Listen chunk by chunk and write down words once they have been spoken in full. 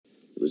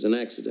It was an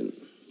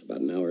accident. About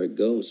an hour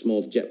ago, a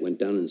small jet went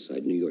down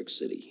inside New York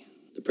City.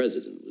 The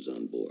president was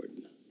on board.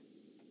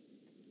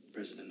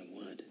 President of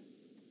what?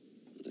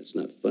 That's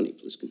not funny,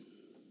 Pliskin.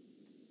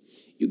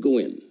 You go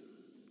in,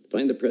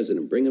 find the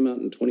president, bring him out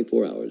in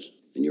 24 hours,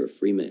 and you're a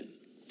free man.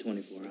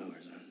 24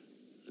 hours, huh?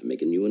 I'm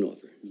making you an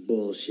offer.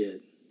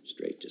 Bullshit.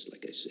 Straight, just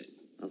like I said.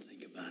 I'll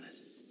think about it.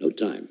 No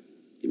time.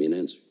 Give me an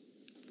answer.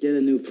 Get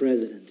a new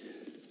president.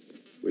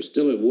 We're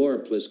still at war,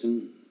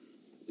 Pliskin.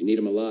 We need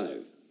him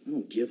alive. I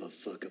don't give a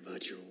fuck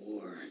about your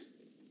war.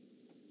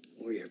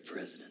 Or your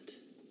president.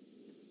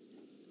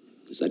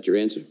 Is that your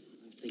answer?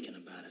 I'm thinking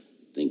about it.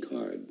 Think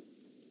hard.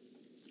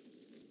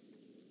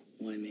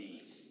 Why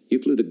me?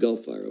 You flew the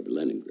Gulf Fire over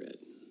Leningrad.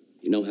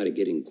 You know how to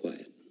get in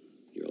quiet.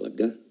 You're all I've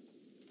got.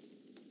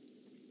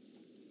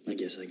 I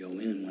guess I go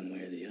in one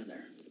way or the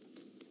other.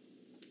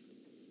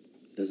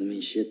 Doesn't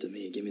mean shit to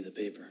me. Give me the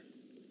paper.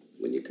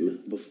 When you come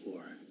out.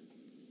 Before.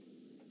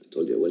 I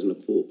told you I wasn't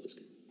a fool,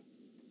 Pliskin.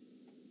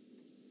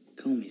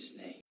 Call me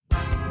Snake.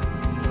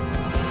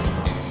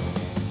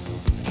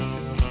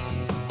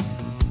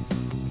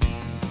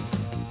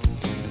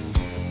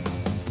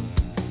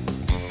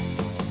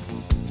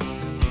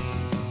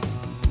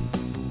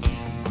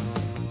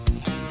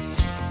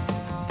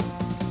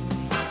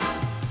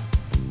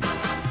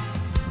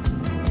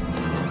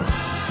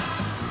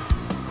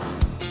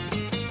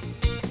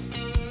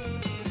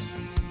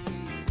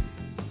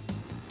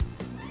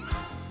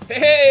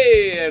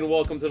 Hey, and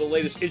welcome to the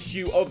latest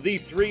issue of the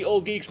Three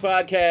Old Geeks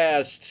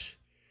podcast.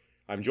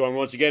 I'm joined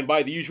once again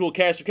by the usual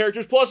cast of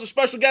characters, plus a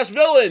special guest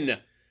villain.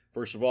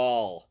 First of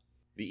all,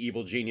 the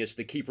evil genius,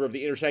 the keeper of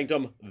the inner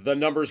sanctum, the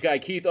numbers guy,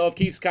 Keith of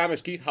Keith's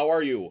Comics. Keith, how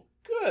are you?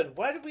 Good.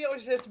 Why do we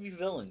always have to be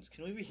villains?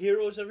 Can we be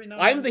heroes every now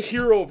and then? I'm the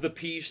hero of the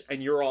piece,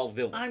 and you're all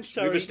villains. I'm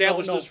sorry. We've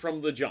established No. this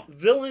from the jump.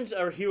 Villains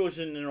are heroes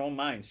in their own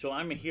mind, so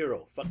I'm a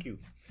hero. Fuck you.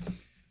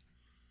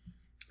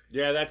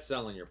 Yeah, that's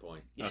selling your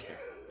point. Okay.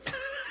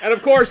 And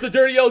of course, the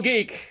dirty old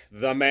geek,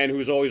 the man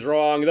who's always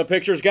wrong, the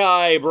pictures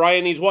guy,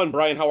 Brian needs one.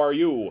 Brian, how are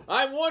you?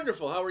 I'm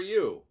wonderful. How are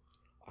you?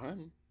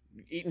 I'm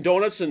eating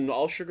donuts and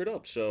all sugared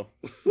up, so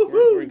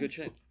we're in good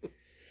shape.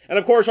 And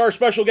of course, our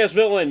special guest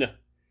villain,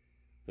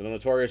 the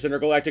notorious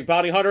intergalactic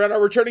bounty hunter and our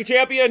returning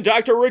champion,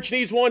 Dr. Rich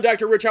needs one.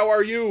 Dr. Rich, how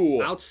are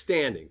you?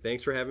 Outstanding.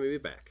 Thanks for having me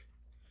back.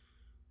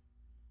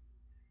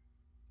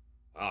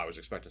 Oh, I was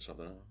expecting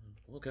something.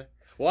 Okay.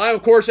 Well, I,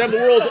 of course, am the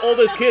world's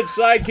oldest kid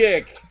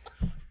sidekick.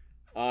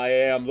 I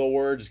am the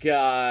words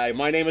guy.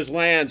 My name is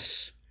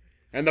Lance,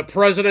 and the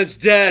president's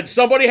dead.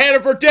 Somebody had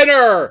him for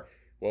dinner.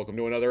 Welcome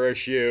to another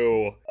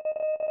issue.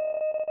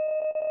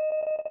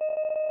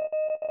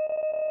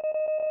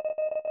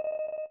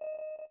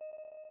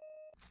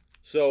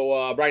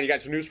 So, Brian, you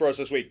got some news for us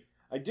this week.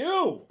 I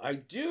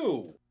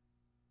do.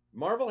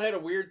 Marvel had a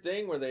weird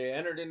thing where they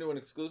entered into an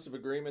exclusive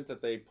agreement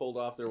that they pulled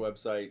off their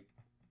website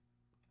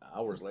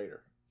hours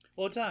later.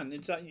 Well, it's on.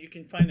 It's on. You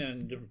can find it on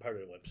a different part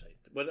of the website.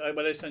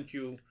 But I sent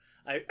you.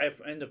 I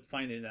end up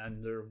finding it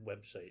on their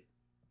website.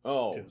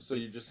 Oh, too. so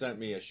you just sent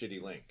me a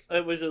shitty link.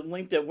 It was a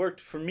link that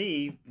worked for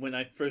me when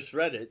I first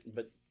read it,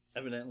 but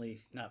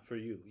evidently not for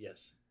you.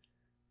 Yes.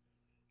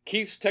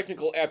 Keith's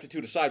technical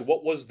aptitude aside,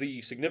 what was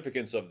the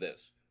significance of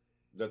this?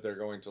 That they're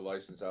going to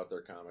license out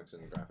their comics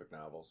and graphic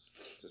novels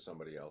to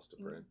somebody else to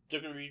print.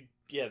 They're gonna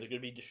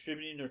be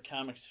distributing their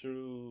comics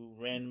through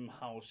Random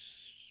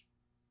House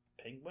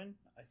Penguin,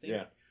 I think.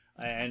 Yeah.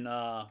 And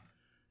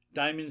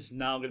Diamond's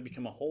now going to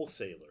become a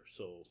wholesaler,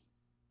 so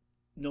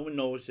no one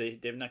knows.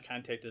 They've not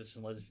contacted us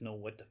and let us know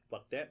what the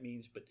fuck that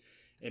means, but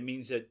it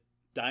means that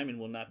Diamond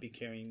will not be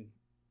carrying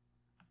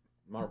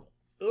Marvel.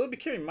 It'll be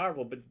carrying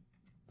Marvel, but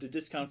the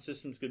discount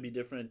system's going to be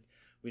different.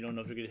 We don't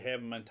know if they're going to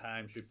have them on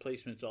times,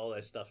 replacements, all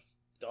that stuff,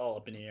 all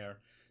up in the air.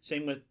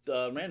 Same with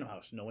Random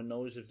House. No one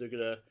knows if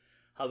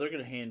how they're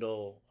going to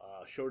handle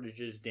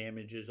shortages,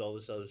 damages, all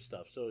this other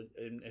stuff. So,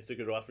 and if they're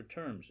going to offer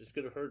terms, it's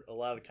going to hurt a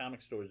lot of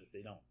comic stores if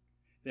they don't.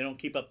 They don't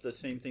keep up the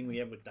same thing we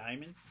have with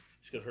Diamond.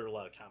 It's going to hurt a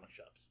lot of comic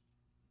shops,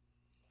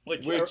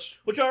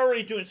 which are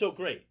already doing so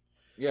great.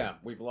 Yeah,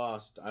 we've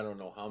lost I don't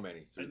know how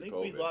many through I think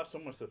COVID. we lost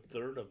almost a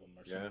third of them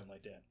or something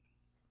like that.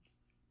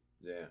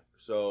 Yeah.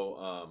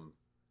 So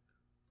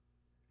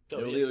So,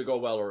 it'll yeah. either go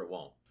well or it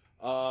won't.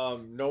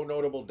 No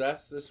notable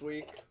deaths this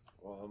week.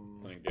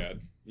 Thank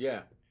God.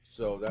 Yeah,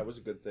 so that was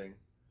a good thing.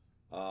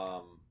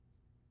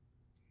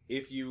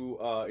 If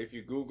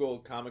you Google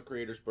comic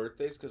creators'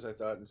 birthdays, because I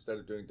thought instead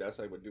of doing deaths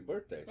I would do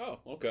birthdays. Oh,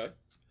 okay.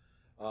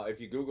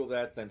 If you Google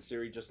that, then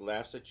Siri just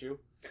laughs at you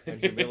and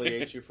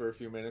humiliates you for a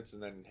few minutes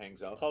and then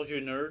hangs up. Calls you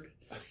a nerd.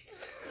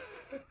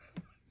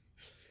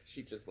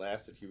 She just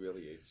laughs and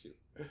humiliates you.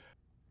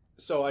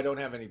 So I don't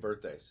have any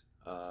birthdays.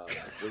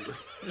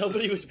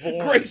 Nobody was born.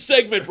 Great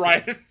segment,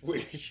 Brian.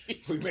 We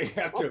may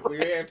have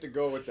to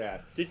go with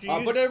that. Did you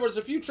But there was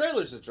a few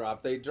trailers that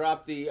dropped. They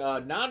dropped the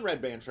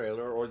non-Red Band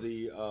trailer or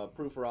the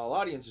Proof for All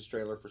Audiences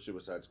trailer for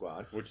Suicide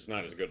Squad. Which is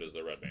not as good as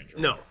the Red Band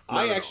trailer. No.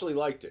 I actually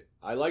liked it.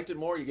 I liked it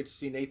more. You get to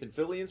see Nathan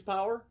Fillion's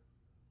power,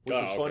 which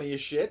is funny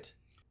as shit.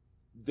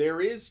 There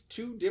is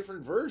two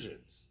different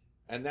versions,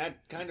 and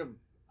that kind of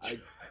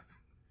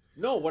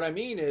No, what I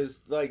mean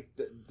is like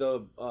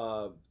the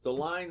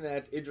line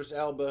that Idris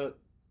Elba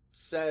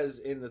says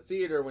in the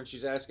theater when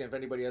she's asking if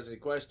anybody has any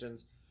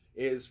questions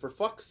is "for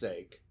fuck's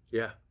sake,"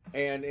 Yeah.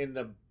 and in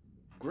the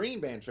Green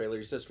Band trailer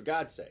he says "for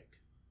God's sake."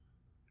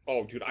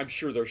 Oh, dude, I'm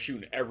sure they're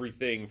shooting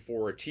everything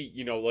for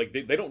a like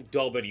they don't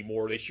dub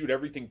anymore. They shoot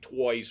everything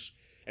twice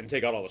and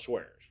take out all the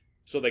swears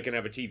so they can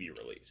have a TV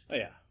release. Oh,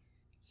 yeah.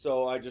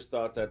 So I just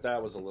thought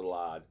that was a little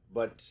odd.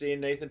 But seeing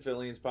Nathan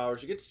Fillion's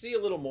powers, you get to see a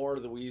little more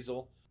of the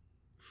Weasel,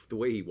 The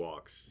way he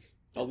walks.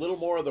 a little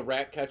more of the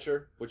Rat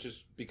Catcher, which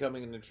is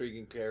becoming an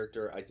intriguing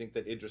character. I think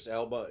that Idris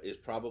Elba is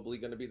probably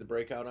going to be the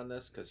breakout on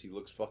this because he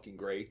looks fucking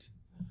great.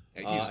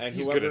 And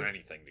he's whoever- good at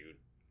anything, dude.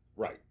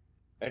 Right.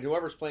 And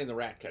whoever's playing the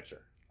Rat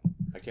Catcher,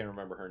 I can't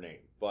remember her name,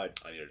 but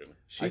I need to do.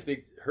 I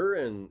think Her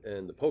and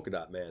the Polka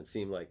Dot Man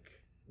seem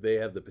like they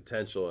have the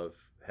potential of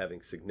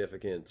having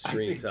significant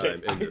screen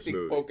time in this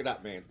movie. Polka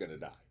Dot Man's going to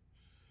die.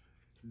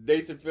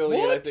 Nathan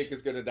Fillion, I What? think,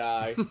 is going to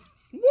die.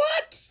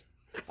 What?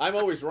 I'm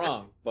always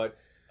wrong, but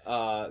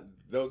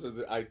those are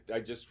the I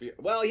just feel.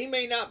 Well, he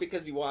may not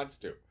because he wants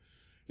to.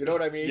 You know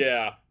what I mean?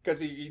 Yeah. Because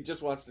he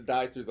just wants to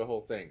die through the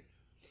whole thing.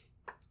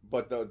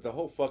 But the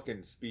whole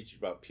fucking speech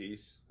about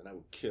peace, and I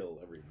will kill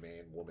every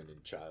man, woman,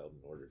 and child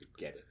in order to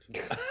get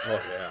it.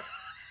 Oh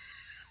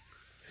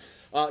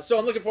yeah. So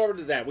I'm looking forward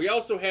to that. We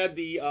also had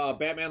the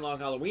Batman Long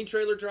Halloween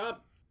trailer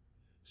drop.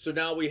 So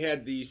now we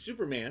had the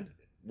Superman,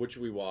 which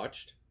we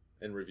watched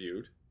and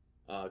reviewed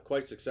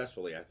quite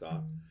successfully, I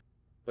thought.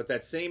 But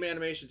that same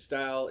animation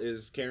style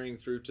is carrying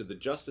through to the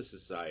Justice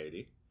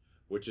Society,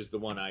 which is the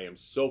one I am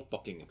so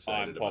fucking I'm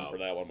excited pumped about. for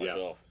that one Yeah.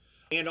 myself.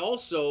 And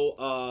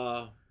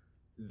also,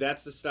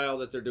 that's the style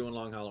that they're doing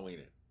Long Halloween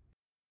in.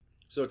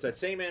 So it's that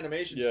same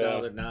animation Yeah.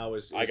 style that now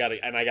is I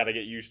gotta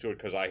get used to it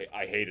because I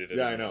hated it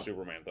Yeah, I in know. the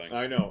Superman thing.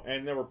 I know,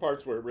 and there were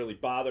parts where it really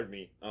bothered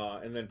me,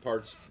 and then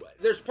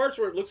there's parts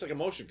where it looks like a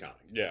motion comic,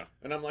 Yeah.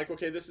 and I'm like,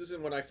 okay, this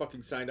isn't what I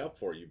fucking signed up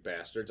for, you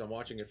bastards. I'm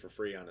watching it for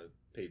free on a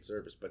paid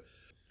service, but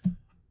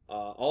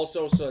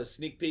also a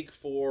sneak peek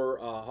for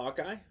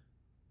Hawkeye,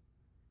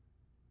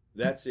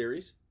 that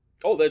series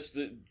Oh, they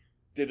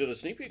did a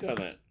sneak peek on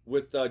that.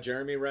 with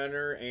Jeremy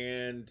Renner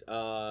and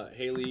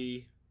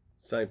Haley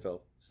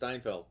Seinfeld.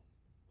 Steinfeld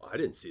Oh, I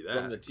didn't see that.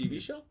 from the TV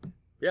show.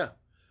 Yeah.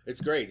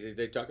 It's great.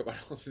 They talk about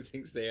all the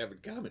things they have in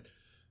common.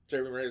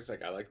 Jeremy Renner's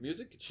like, I like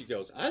music. And she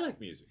goes, I like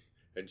music.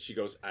 And she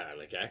goes, I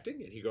like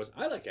acting. And he goes,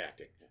 I like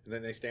acting. And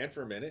then they stand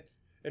for a minute.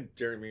 And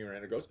Jeremy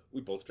Renner goes, we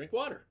both drink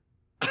water.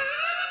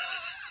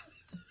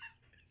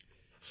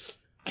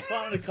 I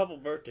found a couple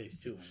birthdays,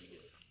 too. When you get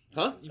it.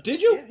 Huh?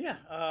 Did you?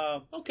 Yeah.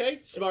 Okay,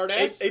 smart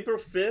ass. April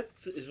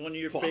 5th is one of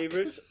your Fuck.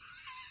 favorites.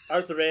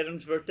 Arthur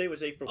Adams' birthday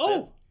was April 5th.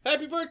 Oh,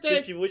 happy birthday.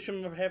 Did you wish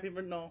him a happy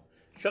birthday? No.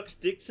 Chuck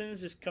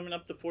Dixon's is coming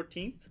up the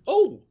 14th.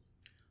 Oh,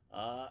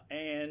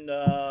 And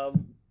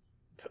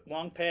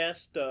long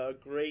past,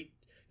 great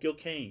Gil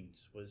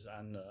Kane's was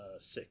on the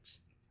 6th.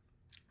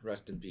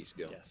 rest in peace,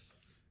 Gil. Yes.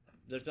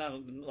 There's not a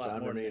lot John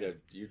more. than Romita,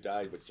 you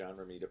died, but John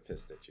Romita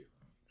pissed at you.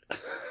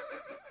 that.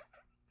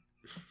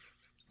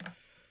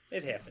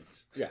 It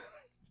happens. Yeah.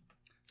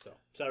 So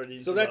sorry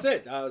to So that's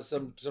interrupt.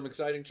 it. Some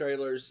exciting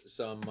trailers.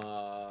 Some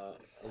a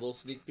little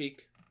sneak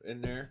peek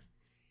in there.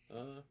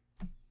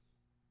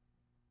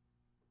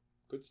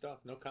 Good stuff.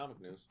 No comic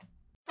news.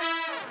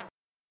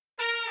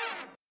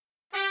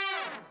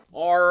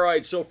 All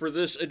right, so for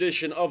this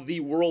edition of the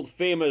world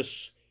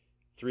famous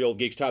Three Old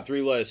Geeks Top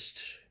 3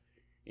 list,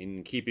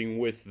 in keeping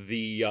with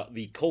the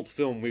cult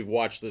film we've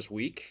watched this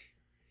week,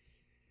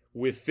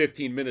 with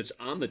 15 minutes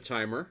on the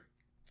timer,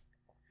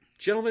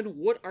 gentlemen,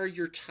 what are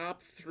your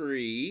top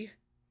 3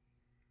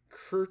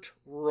 Kurt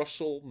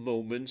Russell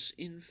moments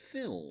in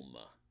film?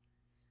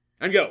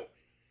 And go.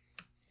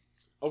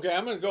 Okay,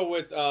 I'm gonna go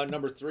with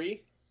number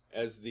 3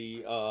 as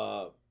the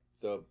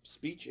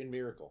speech in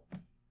Miracle.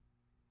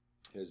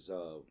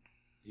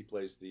 He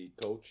plays the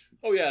coach.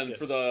 Oh yeah, and Yes.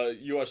 for the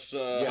U.S.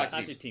 Yes.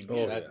 Hockey team. Oh,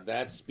 yeah. yeah.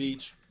 That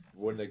speech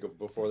when they go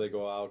before they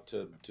go out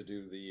to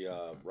do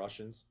the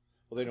Russians.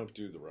 Well, they don't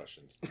do the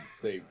Russians.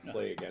 They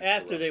play against.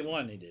 After the they Russians.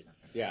 won, they did.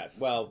 Yeah,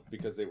 well,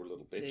 because they were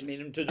little bitches. They made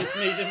them into their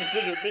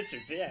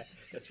pictures. Yeah,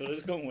 that's what I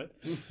was going with.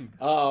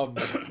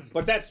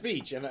 But that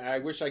speech, and I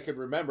wish I could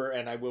remember,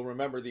 and I will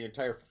remember the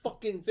entire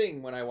fucking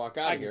thing when I walk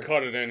out I of can here.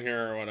 cut it in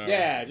here or whatever.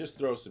 Yeah, just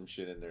throw some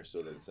shit in there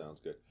so that it sounds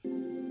good.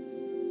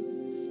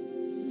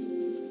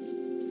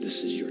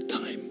 This is your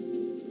time.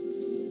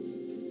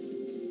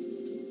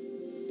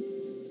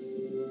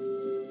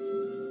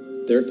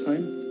 Their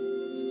time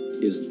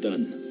is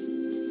done.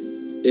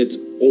 It's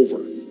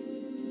over.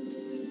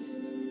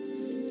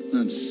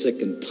 I'm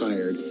sick and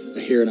tired of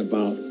hearing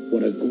about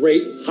what a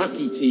great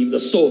hockey team the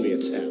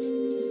Soviets have.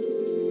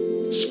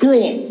 Screw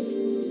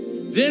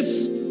them.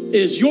 This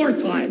is your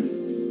time.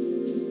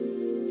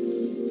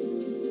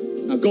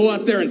 Now go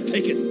out there and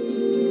take it.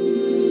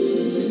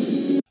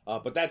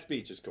 But that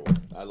speech is cool.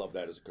 I love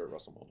that as a Kurt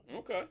Russell moment.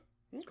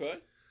 Okay.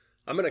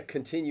 I'm going to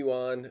continue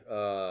on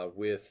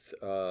with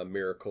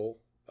Miracle,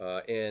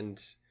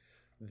 and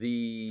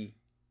the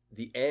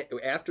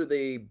after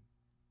they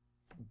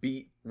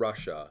beat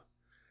Russia,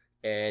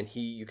 and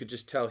you could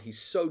just tell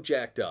he's so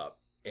jacked up.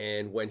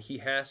 And when he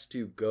has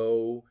to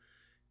go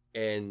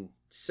and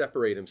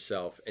separate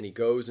himself, and he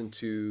goes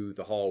into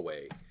the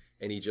hallway,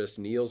 and he just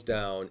kneels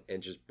down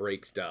and just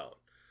breaks down.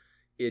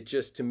 It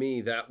just, to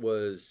me, that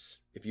was,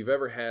 if you've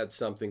ever had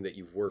something that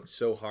you've worked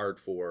so hard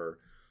for,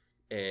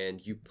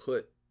 and you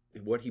put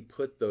what he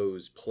put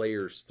those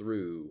players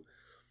through,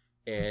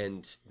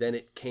 and then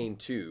it came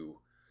to,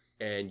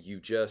 and you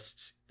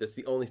just, that's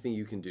the only thing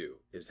you can do,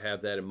 is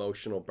have that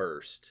emotional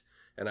burst.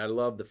 And I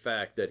love the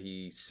fact that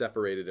he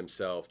separated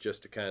himself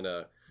just to kind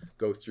of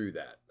go through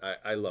that.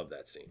 I love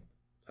that scene.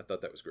 I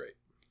thought that was great.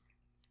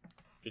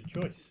 Good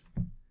choice.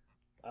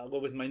 I'll go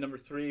with my number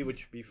 3,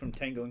 which would be from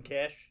Tango and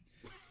Cash.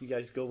 You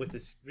guys go with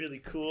this really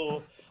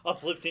cool,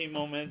 uplifting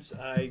moments.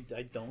 I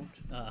don't.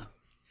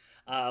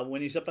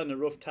 When he's up on the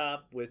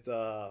rooftop with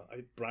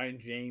Brian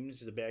James,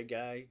 the bad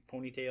guy,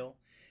 ponytail,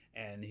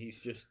 and he's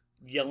just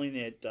yelling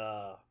at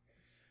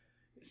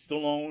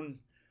Stallone.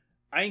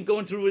 I ain't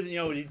going through with,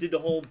 he did the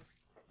whole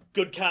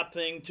good cop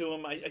thing to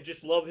him. I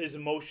just love his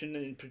emotion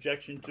and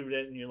projection through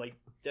that, and you're like,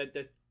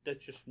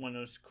 that's just one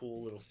of those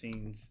cool little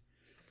scenes.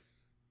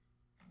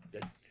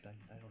 That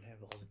I don't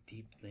have all the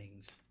deep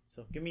things.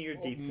 So give me your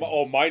deep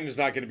thing. Mine is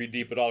not going to be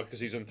deep at all because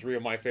he's in 3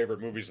 of my favorite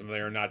movies, and they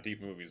are not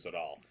deep movies at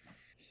all.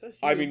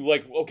 I mean,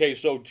 like, okay,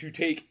 so to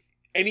take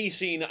any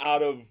scene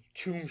out of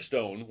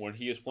Tombstone when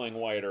he is playing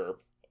Wyatt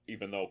Earp,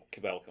 even though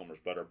Val Kilmer's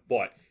better,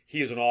 but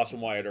he is an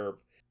awesome Wyatt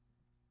Earp.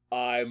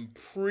 I'm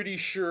pretty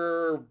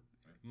sure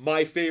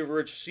my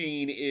favorite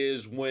scene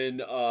is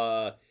when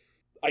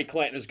Ike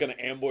Clanton is going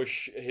to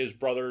ambush his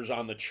brothers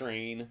on the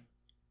train,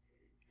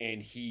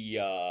 and he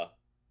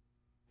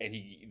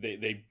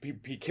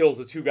kills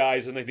the 2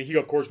 guys, and then he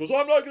of course goes,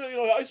 "Oh, I'm not gonna,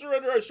 I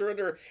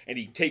surrender," and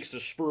he takes the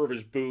spur of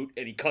his boot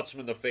and he cuts him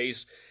in the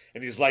face,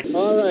 and he's like,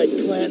 All right,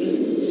 Clanton.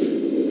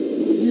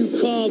 You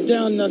called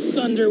down the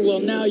thunder.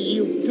 Well, now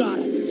you got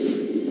it.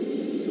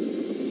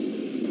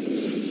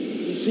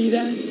 You see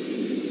that?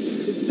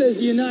 It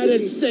says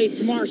United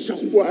States Marshal.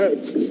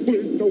 Wyatt,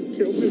 please don't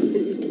kill me,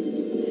 please.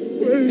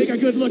 Take a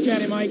good look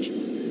at him, Ike,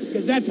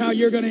 because that's how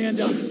you're going to end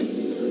up.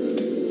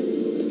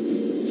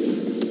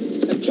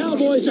 The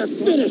Cowboys are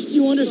finished,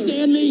 you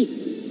understand me?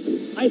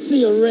 I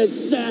see a red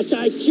sash,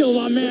 I kill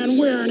a man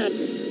wearing it.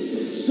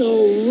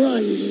 So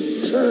run,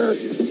 you cur.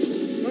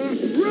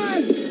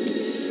 Run!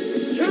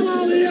 Tell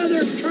all the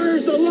other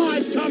curs the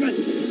law's coming.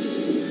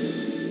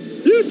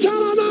 You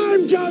tell them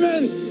I'm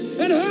coming,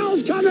 and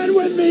hell's coming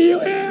with me, you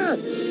hear?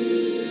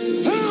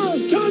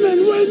 Hell's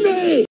coming with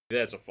me!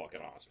 that's a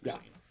fucking awesome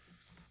scene.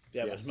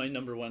 That was my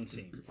number 1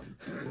 scene.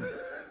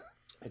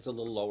 It's a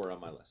little lower on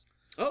my list.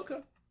 Okay.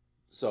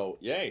 So,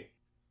 yay.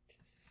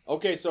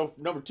 Okay, so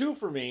number 2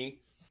 for me,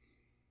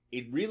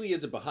 it really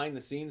is a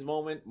behind-the-scenes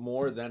moment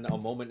more than a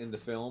moment in the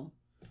film,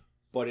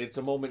 but it's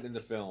a moment in the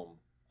film.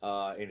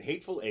 In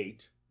Hateful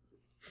Eight,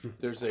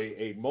 there's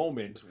a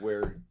moment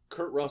where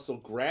Kurt Russell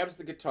grabs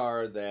the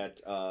guitar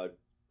that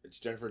it's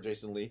Jennifer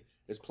Jason Leigh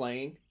is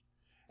playing,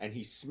 and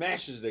he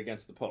smashes it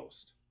against the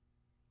post.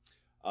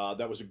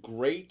 That was a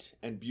great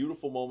and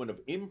beautiful moment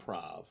of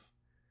improv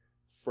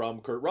from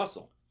Kurt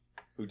Russell,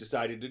 who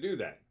decided to do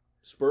that.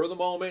 Spur of the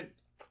moment,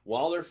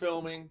 while they're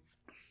filming.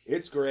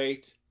 It's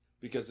great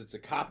because it's a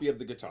copy of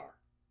the guitar.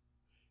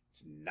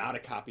 It's not a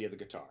copy of the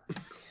guitar.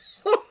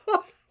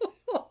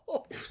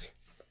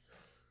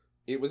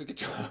 It was a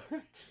guitar.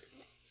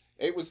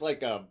 It was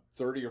like a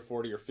 $30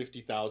 or $40 or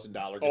 $50,000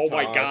 guitar. Oh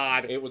my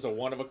God. It was a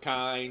one of a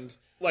kind.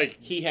 Like,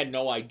 He had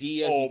no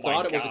idea. Oh He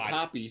thought my it was a God.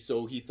 copy,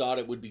 so he thought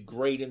it would be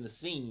great in the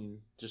scene.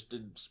 Just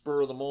to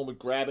spur of the moment,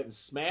 grab it and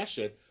smash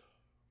it.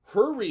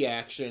 Her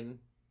reaction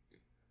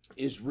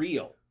is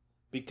real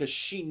because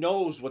she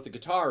knows what the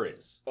guitar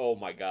is. oh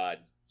my God.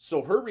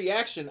 So her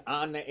reaction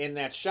in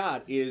that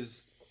shot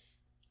is,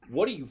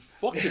 "What are you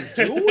fucking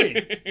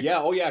doing?" Yeah,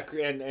 oh yeah,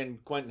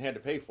 and Quentin had to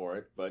pay for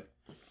it, but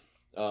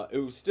it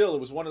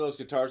was one of those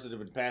guitars that had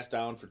been passed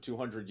down for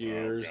 200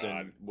 years God.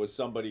 and was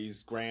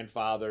somebody's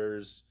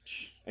grandfather's,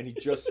 and he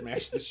just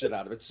smashed the shit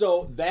out of it.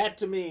 So that,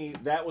 to me,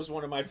 that was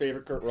one of my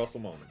favorite Kurt Russell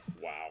moments.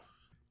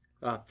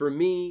 Wow. For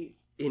me,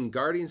 in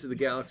Guardians of the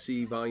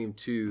Galaxy Volume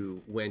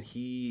 2, when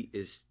he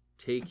is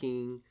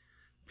taking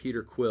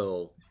Peter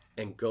Quill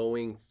and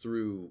going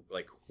through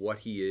like what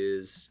he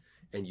is,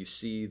 and you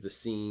see the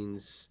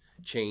scenes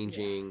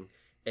changing,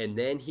 and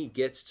then he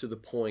gets to the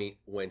point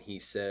when he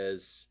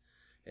says,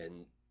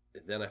 and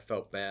then I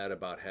felt bad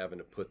about having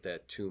to put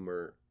that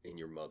tumor in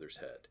your mother's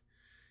head.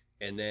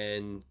 And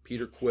then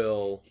Peter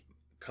Quill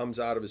comes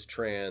out of his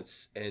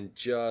trance and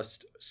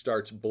just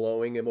starts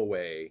blowing him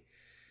away.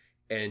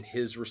 And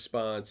his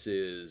response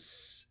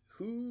is,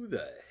 "Who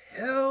the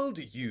hell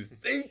do you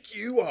think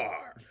you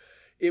are?"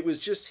 It was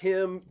just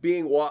him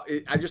being,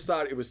 I just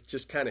thought it was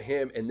just kind of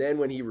him. And then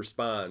when he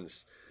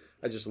responds,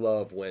 I just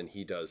love when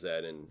he does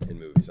that in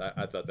movies.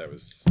 I thought that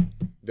was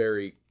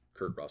very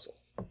Kurt Russell.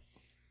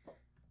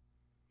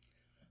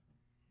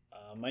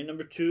 My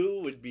number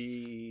 2 would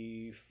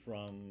be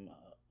from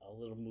a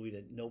little movie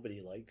that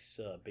nobody likes,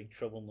 Big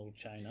Trouble in Little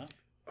China.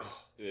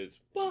 It's.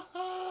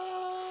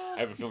 I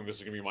have a feeling this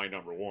is gonna be my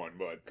number one,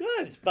 but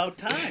Good. It's about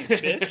time,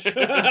 bitch.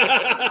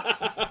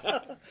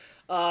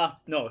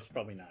 No, it's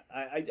probably not.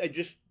 I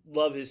just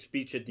love his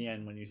speech at the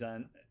end when he's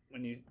on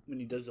when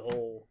he does the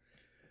whole.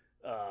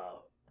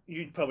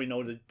 You probably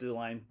know the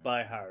line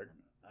by heart.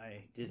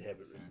 I did have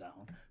it written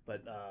down,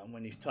 but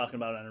when he's talking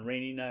about on a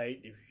rainy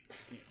night, if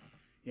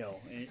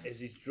as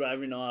he's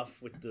driving off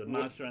with the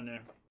monster on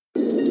there.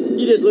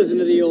 You just listen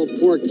to the old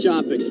Pork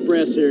Chop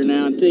Express here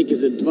now and take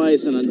his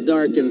advice on a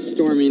dark and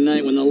stormy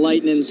night when the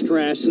lightning's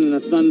crashing and the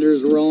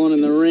thunder's rolling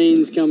and the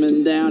rain's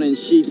coming down in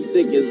sheets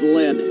thick as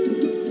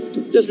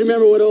lead. Just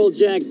remember what old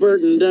Jack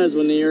Burton does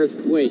when the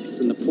earth quakes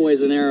and the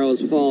poison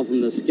arrows fall from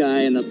the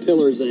sky and the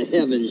pillars of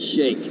heaven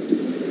shake.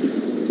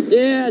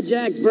 Yeah,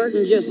 Jack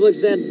Burton just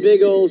looks that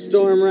big old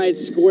storm right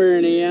square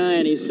in the eye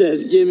and he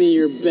says, "Give me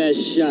your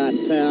best shot,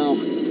 pal.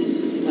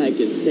 I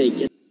can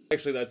take it."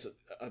 actually, that's.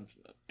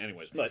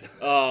 Anyways, but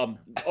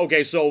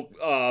okay. So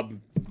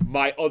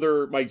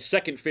my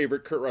second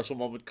favorite Kurt Russell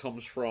moment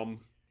comes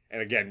from,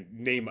 and again,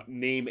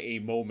 name a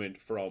moment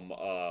from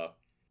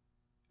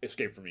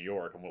Escape from New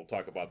York, and we'll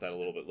talk about that a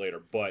little bit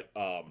later. But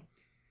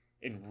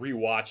in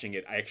rewatching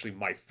it,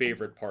 my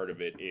favorite part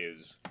of it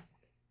is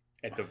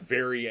at the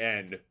very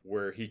end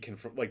where he can,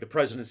 like, the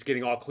president's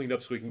getting all cleaned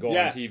up so he can go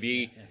on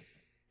TV,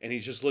 and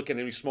he's just looking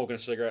and he's smoking a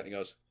cigarette, and he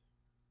goes,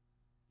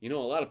 "You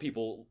know, a lot of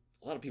people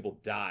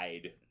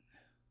died,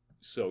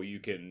 so you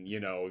can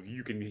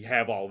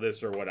have all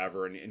this or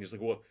whatever." And he's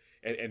like, "Well,"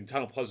 and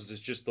Donald Pleasance is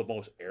just the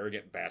most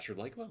arrogant bastard.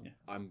 Like, "Well,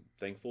 I'm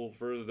thankful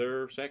for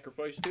their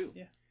sacrifice too."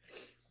 Yeah.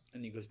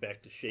 And he goes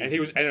back to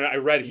shave. And I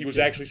read he was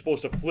actually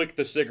supposed to flick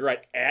the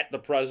cigarette at the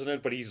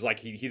president, but he's like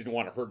he didn't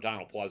want to hurt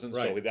Donald Pleasance,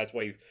 so that's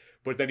why.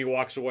 But then he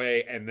walks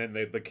away, and then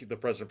the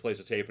president plays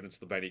a tape, and it's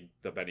the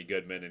Benny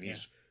Goodman, and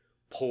he's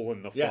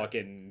pulling the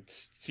fucking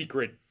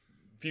secret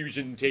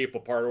fusion tape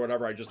apart or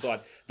whatever. I just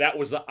thought that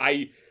was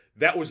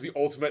the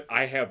ultimate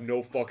I have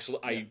no fucks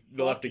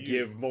left to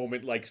give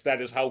moment. Like, that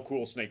is how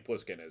cool Snake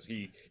Plissken is.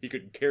 He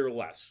could care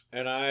less.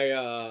 And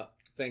I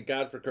thank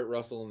God for Kurt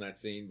Russell in that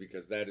scene,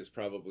 because that is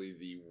probably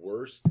the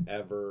worst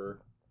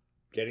ever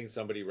getting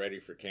somebody ready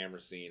for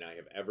camera scene I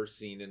have ever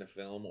seen in a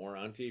film or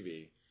on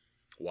TV.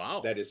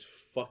 Wow. That is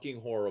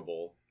fucking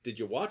horrible. Did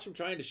you watch him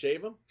trying to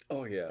shave him?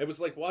 Oh, yeah. It was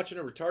like watching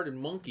a retarded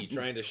monkey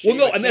trying to shave.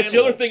 Well, no, and that's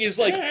the other thing is,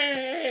 like,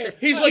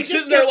 he's like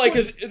sitting there like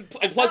and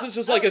Pleasance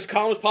is like as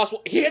calm as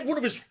possible. He had one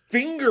of his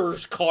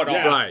fingers cut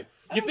off. Right.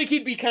 You think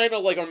he'd be kind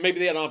of like, or maybe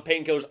they had on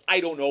painkillers. I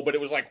don't know, but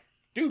it was like,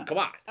 dude, come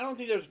on. I don't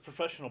think there was a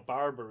professional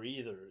barber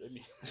either. I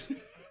mean,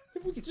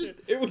 it was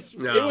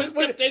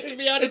taking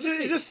me out of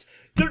it's just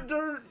they're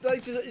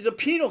like, it's a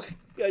penal,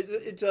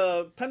 it's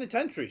a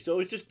penitentiary, so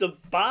it's just the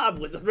Bob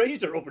with the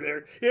razor over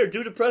there. Here,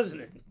 do the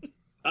president.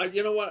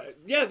 You know what?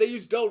 Yeah, they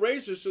use dull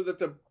razors so that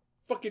the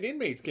fucking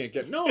inmates can't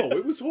get. No,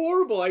 it was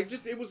horrible.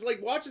 It was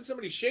like watching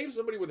somebody shave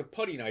somebody with a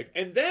putty knife,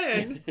 and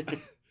then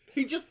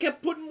he just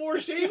kept putting more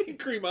shaving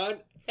cream on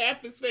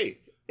half his face.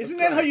 Isn't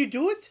that how you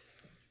do it?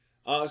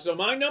 So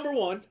my number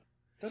one.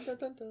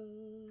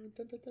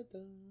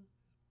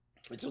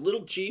 It's a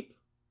little cheap.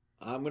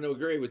 I'm going to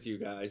agree with you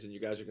guys, and you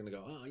guys are going to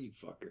go, "Oh, you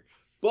fucker."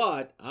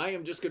 But I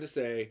am just going to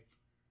say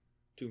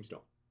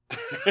Tombstone.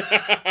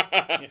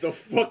 The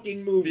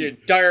fucking movie. The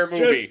entire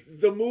movie.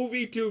 Just the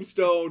movie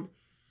Tombstone.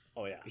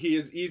 Oh, yeah. He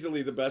is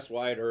easily the best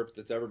Wyatt Earp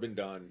that's ever been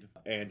done,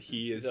 and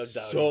he is No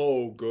doubt.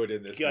 so good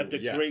in this Got movie.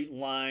 the great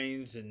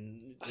lines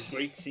and the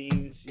great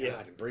scenes.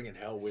 God, and Bringing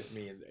Hell with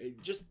Me, and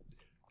it just...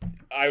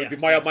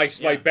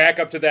 My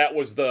backup to that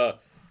was the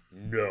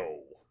no.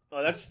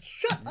 Oh, that's...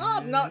 Shut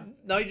up!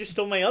 Now you just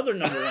stole my other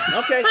number one.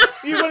 Okay.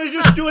 You want to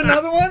just do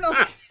another one?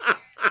 Okay.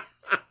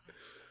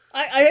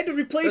 I had to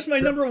replace my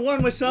number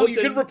one with something.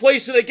 Well, you can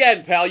replace it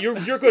again, pal. You're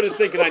good at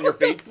thinking on your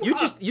feet.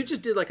 You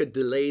just did like a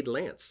delayed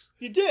Lance.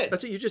 You did.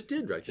 That's what you just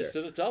did right Just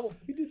there. did a double.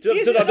 He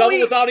Did a double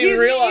without even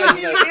realizing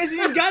He it. hasn't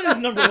even got his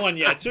number one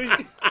yet, so he's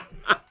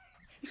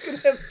going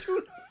to have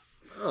two.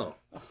 Oh.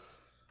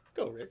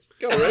 Go, Rich.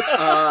 Go, Rich.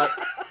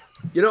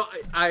 You know,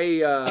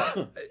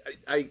 I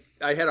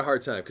had a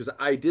hard time because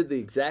I did the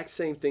exact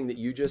same thing that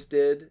you just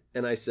did,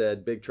 and I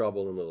said Big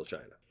Trouble in Little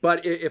China.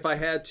 But if I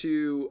had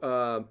to,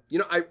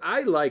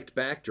 I liked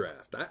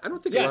Backdraft. I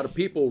don't think a lot of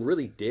people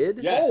really did.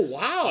 Yes. Oh,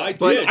 wow. I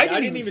But did. I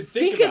didn't even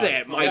think of about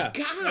that. it. My Yeah.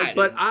 God.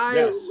 But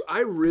Yes.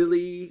 I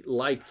really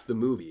liked the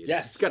movie.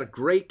 Yes. It's got a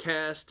great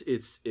cast.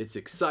 It's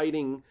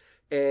exciting,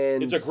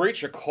 and it's a great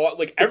Chicago.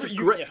 Like It's a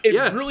great-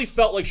 yes. really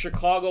felt like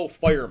Chicago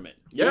firemen.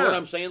 You know Yeah. what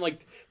I'm saying?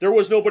 Like, there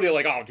was nobody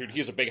like, "Oh, dude,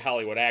 he's a big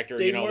Hollywood actor."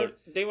 They they're-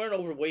 weren't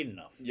overweight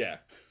enough. yeah.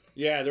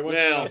 Yeah, there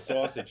wasn't No. enough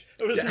sausage.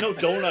 There was no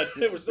donuts.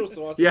 There was no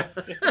sausage.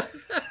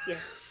 Yeah.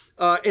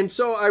 And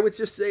so I would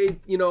just say,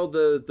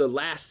 the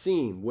last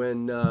scene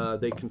when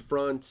they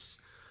confront,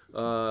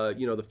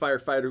 the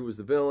firefighter who was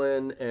the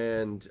villain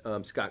and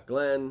Scott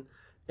Glenn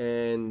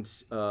and,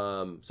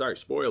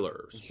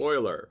 spoiler.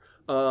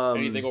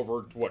 Anything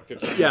over,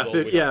 50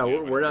 years Yeah,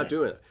 old? we're not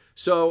doing it.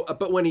 So,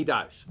 but when he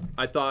dies,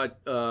 I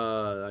thought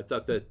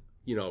that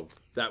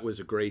that was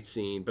a great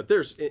scene. But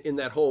there's in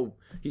that whole,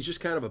 he's just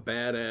kind of a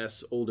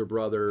badass older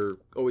brother,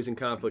 always in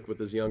conflict with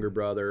his younger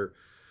brother.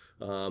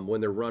 When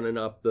they're running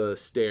up the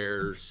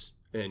stairs,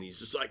 and he's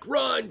just like,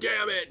 "Run,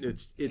 damn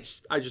it!"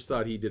 It's. I just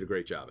thought he did a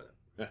great job in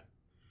it.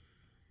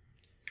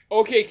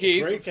 Okay,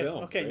 Keith. Great Okay,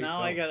 film. okay. Great Now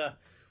film. I gotta.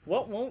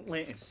 What won't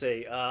Lance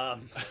say?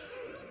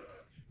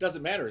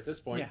 Doesn't matter at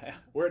this point. Yeah.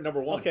 We're at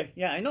number 1. Okay,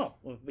 yeah, I know,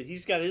 but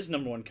he's got his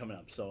number 1 coming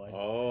up. So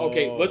Oh.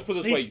 Okay, let's put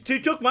it this way. he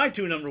took my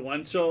 2 number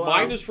 1. So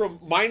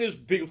Mine is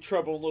Big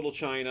Trouble in Little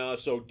China.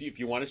 So if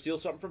you want to steal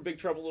something from Big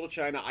Trouble in Little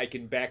China, I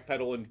can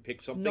backpedal and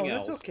pick something no,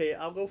 else. that's okay.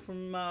 I'll go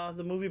from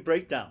the movie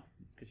Breakdown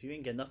because you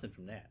ain't get nothing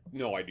from that.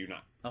 No, I do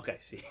not. Okay,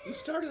 see, You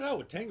started out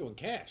with Tango and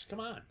Cash. Come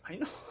on. I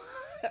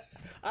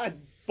know.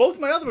 Both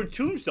my other were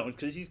Tombstone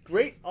because he's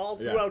great all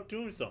throughout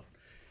Tombstone,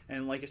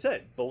 and like I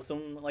said, both of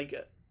them like.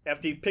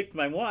 After he picked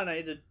my one, I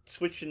had to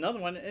switch to another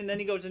one, and then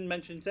he goes and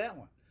mentions that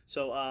one.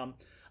 So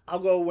I'll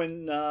go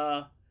when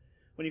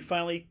he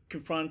finally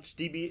confronts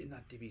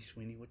not DB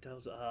Sweeney. What the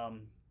hell's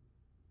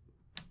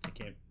I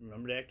can't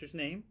remember the actor's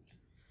name.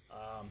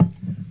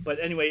 But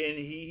anyway, and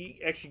he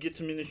actually gets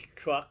him in his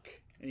truck,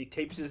 and he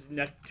tapes his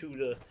neck to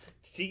the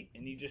seat,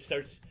 and he just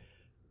starts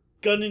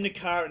gunning the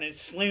car and then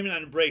slamming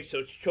on the brakes, so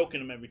it's choking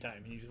him every time.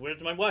 And he goes,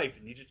 "Where's my wife?"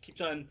 And he just keeps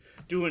on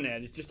doing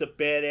that. It's just a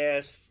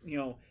badass.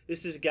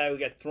 This is a guy who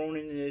got thrown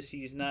into this.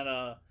 He's not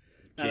a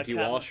J.T.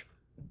 cop. Walsh.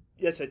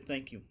 Yes,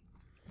 thank you.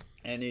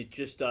 And it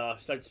just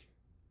starts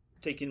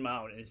taking him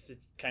out. And it's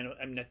kind of,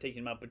 I'm not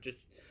taking him out, but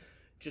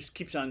just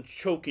keeps on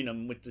choking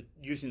him with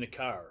using the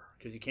car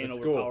because you can't That's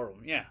overpower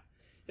him. Yeah,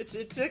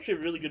 it's actually a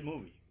really good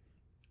movie.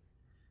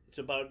 It's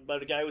about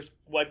a guy whose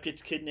wife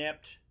gets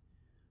kidnapped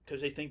because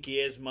they think he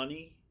has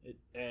money.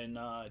 And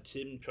it's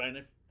him trying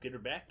to get her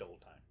back the whole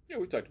time. Yeah,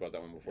 we talked about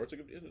that one before.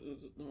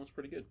 It's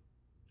pretty good.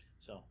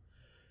 So,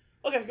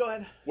 okay, go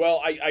ahead. Well,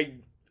 I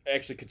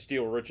actually could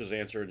steal Rich's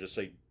answer and just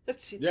say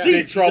Yeah.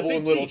 Big Trouble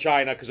in Little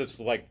China because it's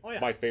like Oh, yeah.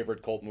 my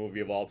favorite cult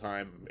movie of all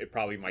time. It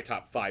probably my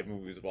top 5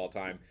 movies of all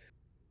time.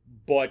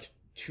 But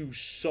to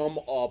sum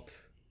up,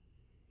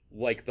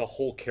 like the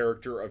whole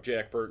character of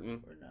Jack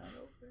Burton We're not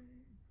open.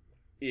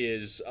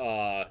 is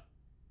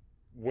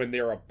when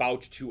they're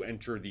about to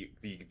enter the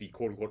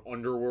quote unquote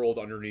underworld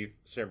underneath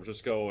San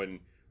Francisco, and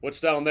what's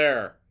down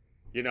there?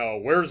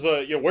 Where's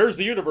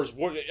the universe?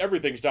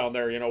 Everything's down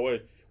there.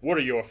 What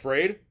are you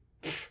afraid?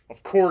 Pfft,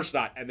 of course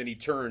not. And then he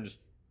turns,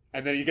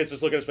 and then he gets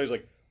this look on his face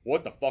like,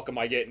 what the fuck am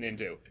I getting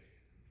into?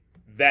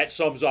 That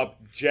sums up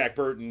Jack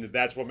Burton.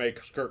 That's what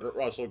makes Kurt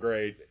Russell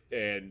great.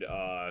 And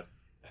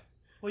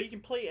Well, you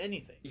can play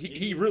anything.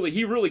 he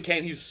really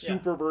can. He's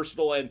super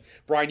versatile. And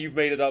Brian, you've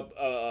made it up,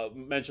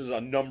 mentions it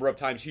a number of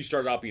times. He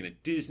started out being a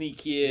Disney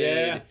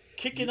kid. Yeah.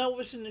 Kicking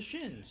Elvis in the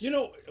shins.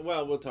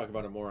 Well, we'll talk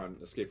about it more on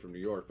Escape from New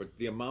York, but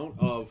the amount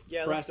of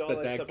Yeah, press let's all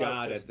that that stuff got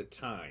out, at the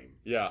time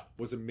Yeah.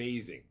 was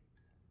amazing.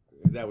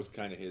 That was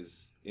kind of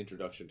his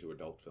introduction to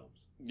adult films.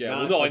 Yeah, Not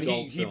well, no, and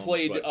adult he films,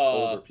 played, but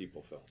older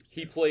people films.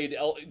 He played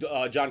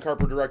John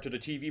Carpenter directed a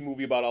TV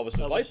movie about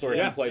Elvis's life where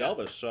yeah, he played yeah.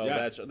 Elvis. So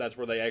Yeah. that's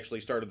where they actually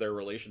started their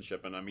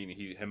relationship. And I mean,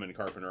 him and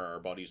Carpenter are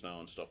buddies now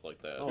and stuff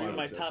like that. Oh, One I of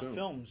my would top assume.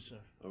 films.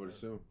 I would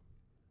assume.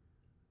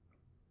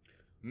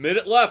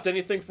 Minute left.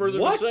 Anything further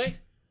What? to say?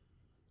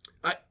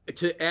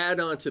 To add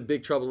on to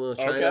Big Trouble in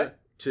Little China,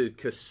 Okay.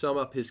 to sum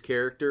up his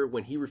character,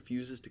 when he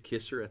refuses to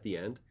kiss her at the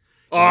end,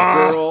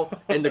 Ah!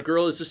 and the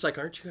girl is just like,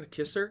 "Aren't you gonna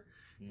kiss her?"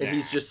 And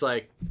he's just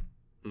like,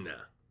 "Nah,"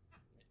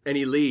 and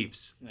he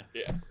leaves.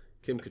 Yeah.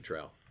 Kim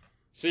Cattrall.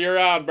 See you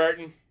around,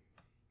 Burton.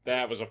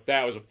 That was a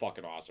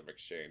fucking awesome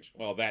exchange.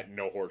 Well,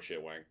 no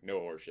horseshit, Wang. No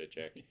horseshit,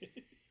 Jack.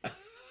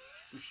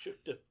 We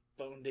shook the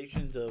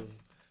foundations of.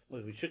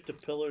 We shook the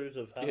pillars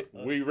of.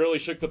 We really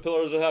shook the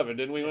pillars of heaven,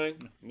 didn't we,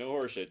 Wang? No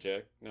horseshit,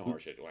 Jack. No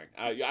horseshit, Wang.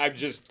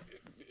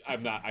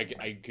 I'm not.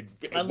 I could.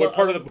 What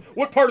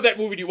part of that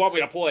movie do you want me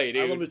to play,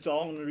 I love dude? it's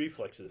all in the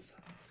reflexes.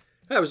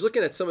 I was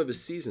looking at some of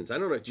his seasons. I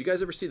don't know. Did you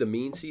guys ever see the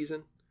Mean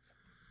season?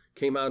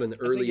 Came out in the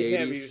early I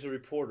think he 80s. was a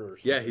reporter. Or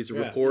Yeah, something. he's a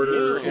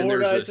reporter, Yeah. and there's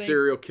Reporter, I a think.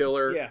 serial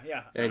killer.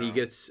 Yeah.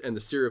 And the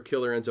serial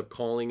killer ends up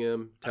calling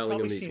him, telling him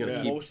Probably that he's seen going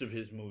to keep. most of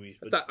his movies.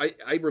 But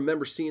I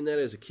remember seeing that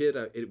as a kid.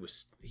 I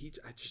just He's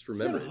got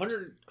remember.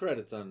 100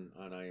 credits on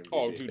IMDb.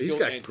 Oh, dude. He's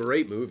got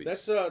great movies.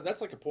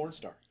 That's like a porn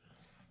star.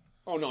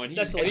 Oh no, and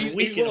That's he's the one of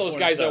weekend those porn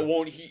guys that star.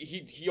 won't.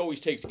 He always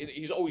takes.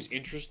 He's always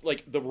interesting.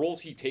 Like the roles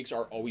he takes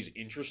are always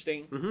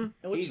interesting. and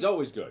what's, He's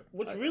always good.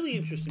 what's really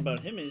interesting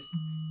about him is,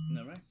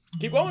 no, right?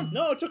 Keep going.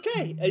 No, it's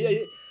okay.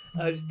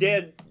 His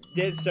dad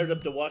started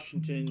up the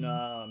Washington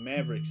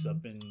Mavericks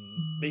up in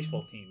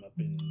baseball team up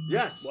in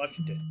Yes.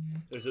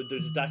 Washington. There's a Yeah,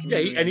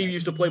 documentary. and he on that.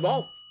 used to play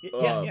ball.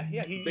 Yeah.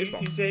 baseball.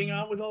 He's hanging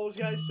out with all those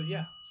guys. So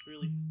yeah, it's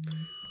really.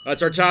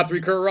 That's our top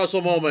 3 Kurt Russell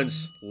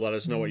moments. Let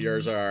us know what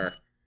yours are.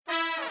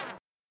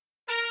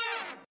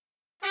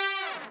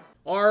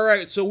 All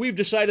right, so we've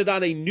decided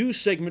on a new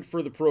segment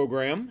for the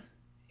program,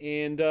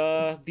 and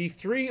the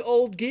 3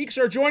 old geeks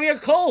are joining a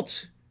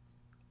cult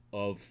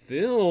of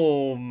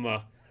film.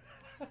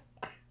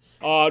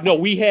 No,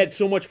 we had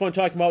so much fun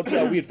talking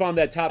about. We had found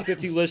that top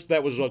 50 list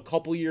that was a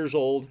couple years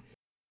old.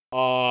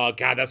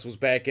 God, this was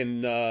back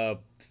in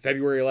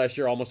February last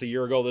year, almost a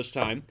year ago this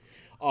time.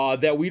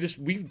 That we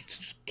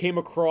just came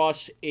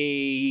across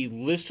a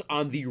list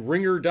on the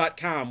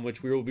ringer.com,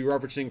 which we will be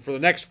referencing for the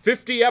next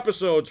 50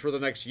 episodes for the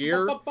next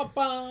year,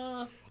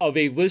 of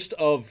a list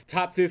of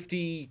top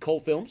 50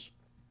 cult films.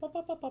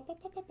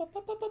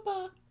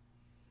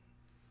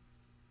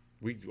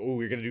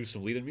 We're gonna do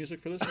some lead-in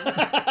music for this one?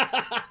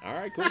 All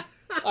right, cool.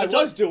 I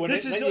was doing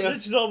This it.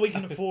 is all we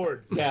can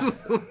afford. Yeah.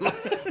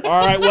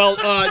 All right,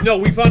 well, no,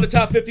 we found a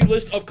top 50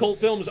 list of cult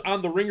films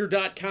on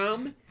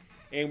theringer.com,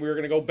 and we're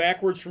going to go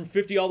backwards from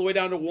 50 all the way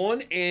down to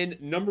 1, and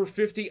number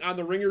 50 on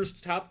the Ringer's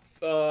top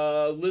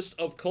list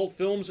of cult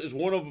films is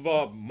one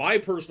of my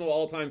personal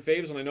all-time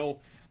faves, and I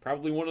know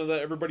probably one of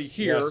everybody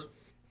here, Yes.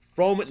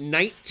 from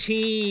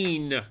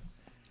 1981.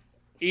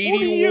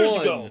 40 years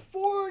ago.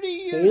 40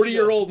 years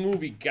 40-year-old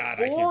movie. God,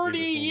 I can't 40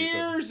 do this movie.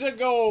 years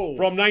ago.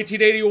 From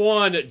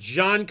 1981,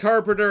 John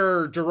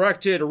Carpenter,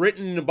 directed,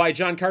 written by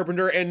John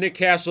Carpenter and Nick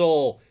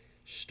Castle,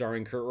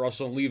 starring Kurt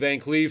Russell and Lee Van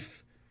Cleef.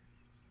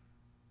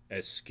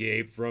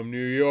 Escape from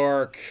New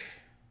York.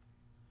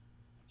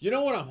 You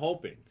know what I'm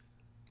hoping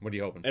What are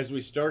you hoping? as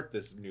we start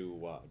this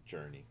new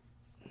journey?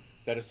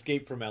 That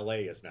Escape from LA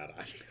is not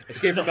on.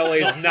 Escape from LA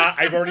is not.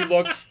 I've already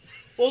looked.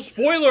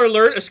 Spoiler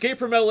alert: Escape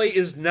from LA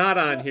is not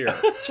on here.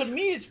 To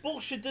me, it's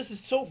bullshit. This is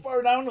so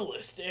far down the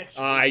list,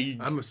 actually.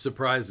 I'm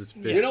surprised it's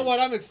 50. You know what?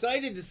 I'm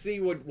excited to see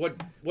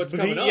what's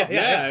coming up.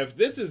 Yeah. If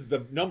this is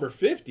the number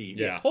 50,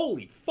 Yeah.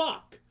 holy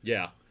fuck.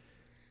 Yeah.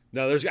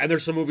 No,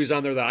 there's some movies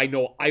on there that I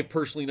know I've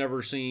personally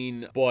never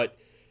seen, but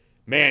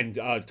man,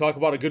 talk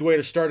about a good way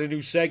to start a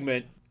new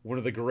segment. One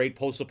of the great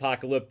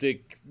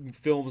post-apocalyptic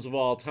films of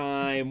all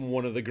time.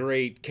 One of the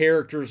great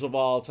characters of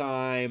all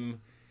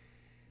time.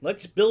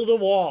 Let's build a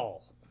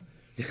wall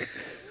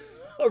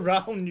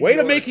around New Way to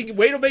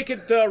York. make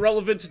it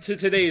relevant to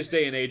today's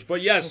day and age.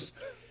 But yes,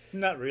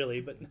 Not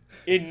really, but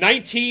in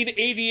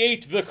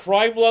 1988, the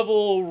crime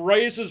level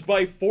rises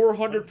by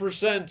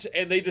 400%,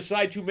 and they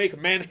decide to make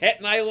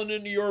Manhattan Island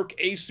in New York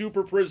a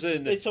super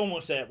prison. it's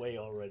almost that way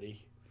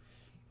already.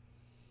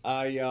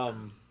 Are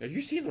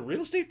you seeing the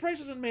real estate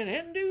prices in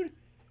Manhattan, dude?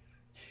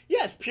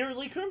 Yeah, it's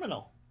purely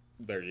criminal.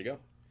 There you go.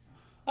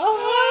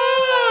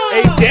 Ah!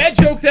 A dad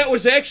joke that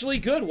was actually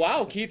good.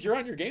 Wow, Keith, you're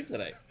on your game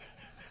today.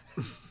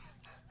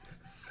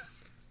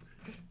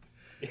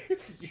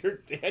 Your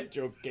dad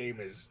joke game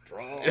is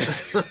strong.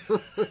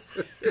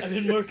 I've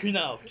been working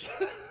out.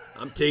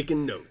 I'm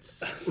taking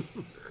notes.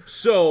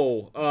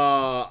 So,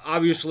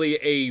 obviously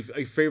a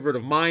favorite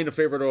of mine, a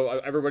favorite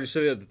of everybody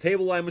sitting at the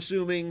table, I'm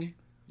assuming.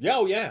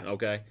 Oh, yeah.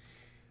 Okay.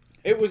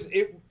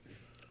 You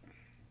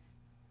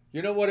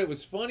know what? It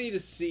was funny to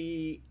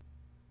see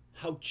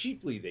how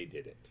cheaply they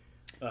did it.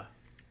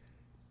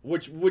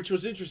 Which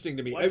was interesting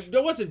to me. It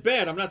wasn't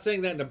bad. I'm not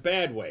saying that in a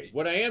bad way.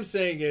 What I am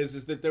saying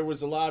is that there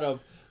was a lot of,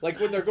 like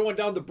when they're going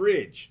down the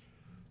bridge,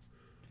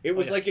 it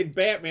was like in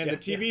Batman, the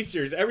TV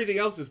series, everything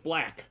else is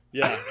black.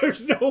 Yeah.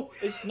 There's no...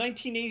 It's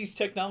 1980s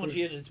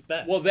technology at its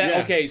best. Well,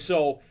 Yeah. okay,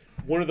 so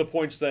one of the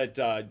points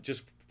that,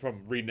 just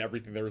from reading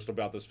everything there is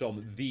about this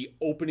film, the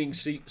opening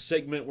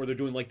segment where they're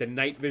doing like the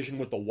night vision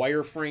with the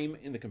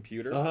wireframe in the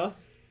computer. Uh-huh.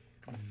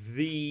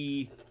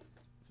 The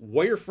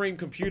wireframe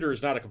computer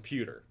is not a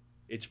computer.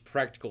 It's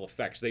practical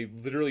effects. They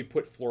literally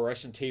put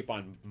fluorescent tape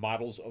on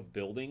models of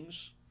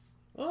buildings.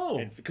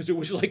 Oh. Because it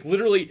was like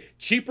literally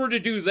cheaper to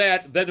do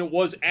that than it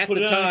was at Put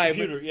the it on a time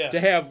computer, yeah.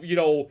 to have,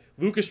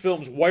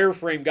 Lucasfilm's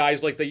wireframe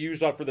guys like they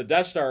used for the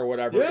Death Star or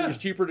whatever. Yeah. It was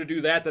cheaper to do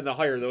that than to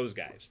hire those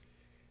guys.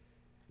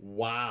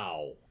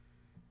 Wow.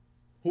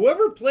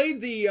 Whoever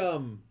played the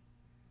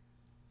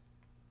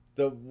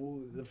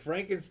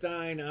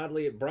Frankenstein,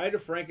 Bride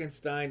of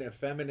Frankenstein,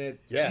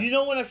 effeminate. Yeah. You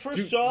know when I first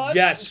Dude, saw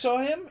yes.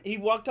 him, he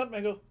walked up and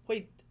I go,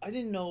 "Wait, I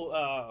didn't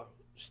know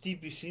Steve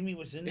Buscemi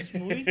was in this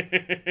movie."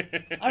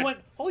 I went,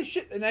 "Holy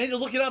shit!" And I had to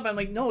look it up. I'm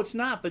like, "No, it's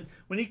not." But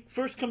when he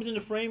first comes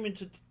into frame and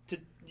to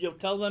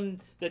tell them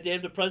that they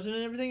have the president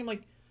and everything, I'm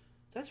like,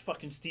 "That's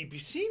fucking Steve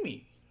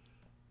Buscemi."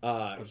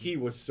 He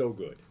was so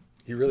good.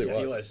 He really Yeah,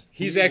 he was. was.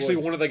 He's He actually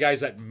was- one of the guys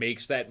that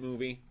makes that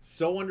movie.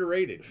 So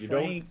underrated. You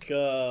don't...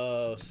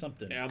 Frank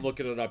something. Yeah, I'm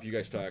looking it up. You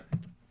guys talk.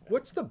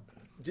 What's the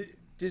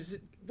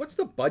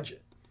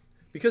budget?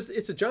 Because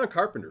it's a John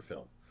Carpenter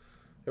film.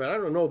 I mean, I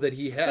don't know that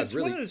he had That's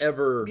one really of his-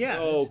 ever. Yeah.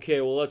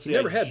 Okay, well, let's see. He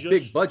never had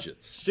big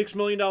budgets. $6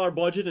 million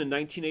budget in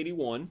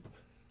 1981.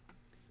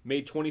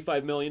 Made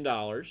 $25 million.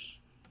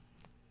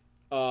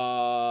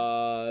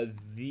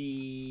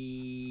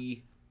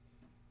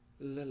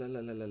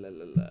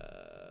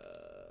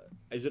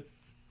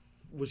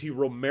 Was he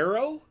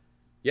Romero?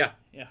 Yeah.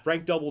 Yeah.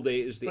 Frank Doubleday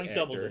is the Frank actor.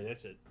 Doubleday.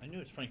 That's it. I knew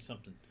it's Frank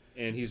something.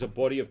 And he's a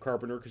buddy of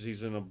Carpenter because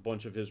he's in a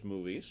bunch of his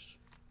movies.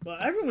 Well,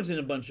 everyone's in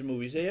a bunch of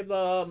movies. They have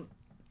the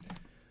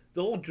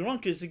old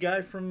drunk is the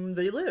guy from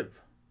They Live.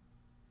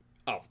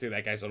 Oh, dude,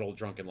 that guy's an old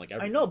drunk in like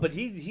every... I know, but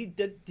he's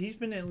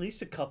been in at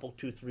least a couple,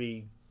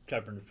 2-3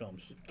 Carpenter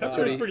films. That's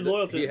Carpenter's what pretty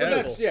loyal to he his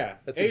has. label. Yeah.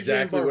 That's Adrian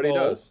exactly what he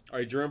Barbeau, does. All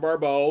right, Adrian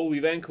Barbeau, Lee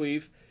Van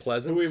Cleef.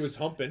 Pleasant. Who he was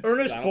humping.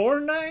 Ernest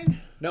Donald. Borgnine?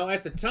 No,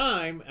 at the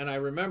time, and I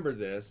remember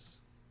this,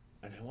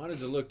 and I wanted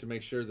to look to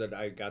make sure that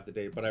I got the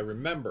date, but I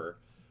remember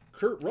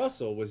Kurt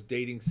Russell was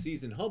dating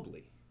Susan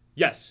Hubley.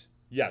 Yes,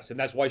 and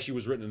that's why she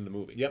was written in the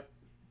movie. Yep.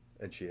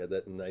 And she had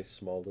that nice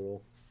small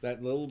little.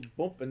 That little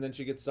bump, and then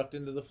she gets sucked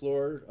into the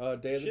floor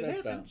day of the Shit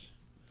next time. happens.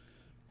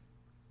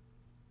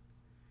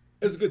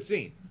 It was a good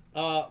scene.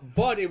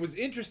 But it was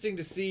interesting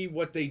to see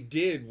what they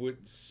did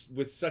with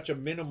such a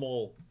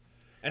minimal.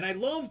 And I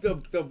love the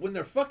when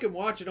they're fucking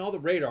watching all the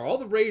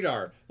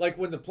radar, like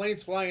when the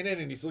plane's flying in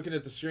and he's looking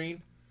at the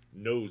screen,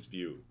 nose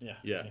view,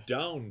 Yeah.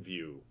 down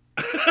view.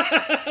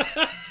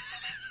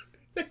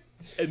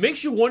 It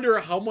makes you wonder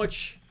how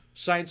much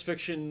science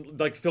fiction,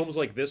 like films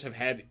like this, have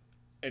had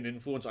an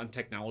influence on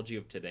technology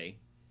of today.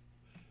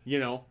 You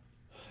know?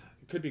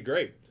 It could be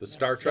great. The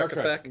Star Trek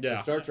effect. Yeah.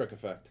 The Star Trek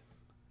effect.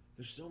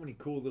 There's so many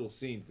cool little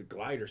scenes. The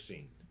glider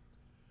scene,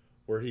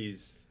 where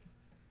he's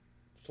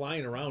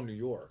flying around New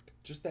York.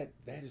 Just that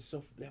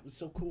was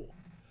so cool.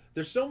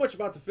 There's so much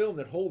about the film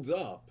that holds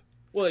up.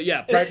 Well,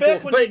 yeah, It's practical.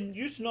 back when they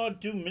used to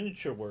not do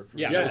miniature work.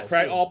 Yeah, Yeah, it was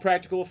all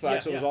practical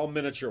effects. Yeah, It was yeah. all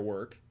miniature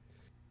work.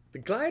 The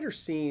glider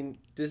scene.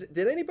 Did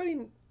anybody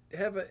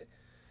have a?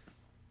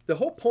 The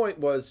whole point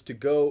was to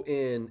go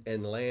in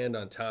and land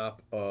on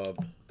top of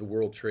the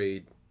World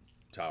Trade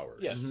Towers.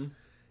 Yes.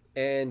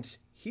 And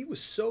he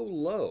was so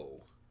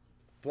low,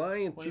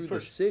 flying When he through the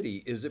first-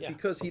 city. Is it Yeah.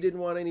 because he didn't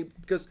want any?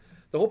 Because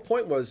the whole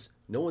point was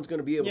no one's going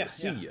to be able Yeah, to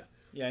see yeah. you.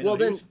 Yeah, I know, well,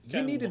 he then was he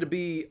kind of needed low. to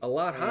be a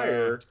lot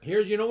higher. Here,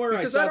 you know where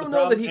Because I saw I don't the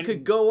know that problem? he And-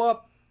 could go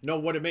up. No,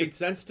 what it made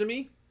sense to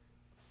me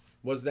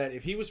was that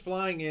if he was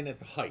flying in at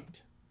the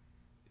height,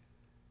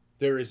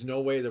 there is no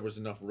way there was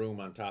enough room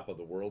on top of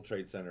the World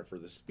Trade Center for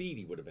the speed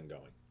he would have been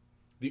going.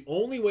 The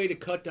only way to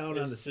cut down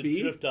on the Is to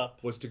speed drift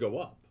up. was to go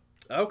up.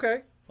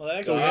 Okay. Well,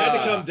 that So he goes- had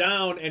to come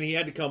down and he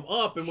had to come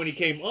up, and when he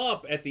came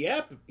up at the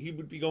app, he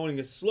would be going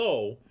as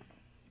slow.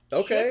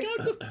 Okay. Check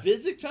out the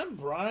physics on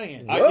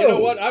Brian. You know Whoa.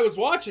 what? I was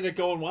watching it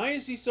going, why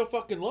is he so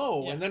fucking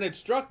low? Yeah. And then it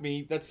struck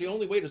me that's the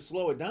only way to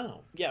slow it down.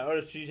 Yeah,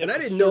 or she'd have And I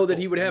to didn't know that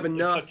circle he would have and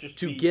enough cut your to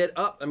speed. get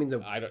up. I mean,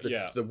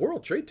 yeah. the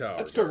World Trade Tower.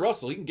 That's Kurt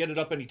Russell. He can get it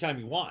up anytime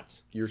he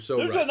wants. You're so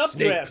There's right. an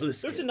Snake updraft.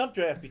 Plissken. There's an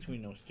updraft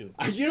between those two.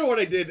 You know what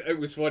I did? It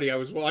was funny. I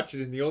was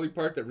watching, and the only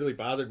part that really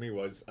bothered me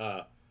was,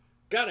 God,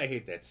 I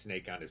hate that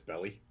snake on his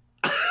belly.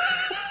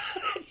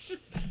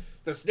 Just-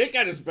 the snake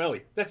on his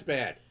belly. That's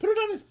bad. Put it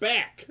on his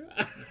back.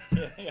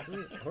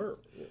 Or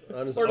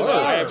on his Or does arm,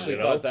 it- I actually you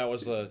know? thought that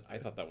was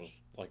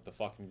like the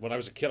fucking. When I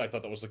was a kid, I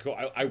thought that was the cool.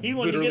 I He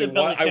wanted to literally get a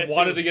belly I tattoo.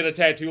 wanted to get a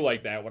tattoo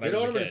like that when You I know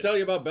was what I'm a going to kid. tell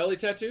you about belly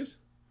tattoos?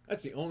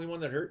 That's the only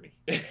one that hurt me.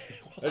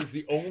 That is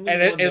the only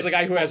And one as that a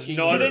guy who has fucking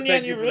none, Get any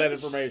thank on you your for that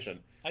ribs? information.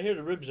 I hear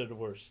the ribs are the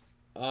worst.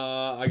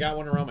 I got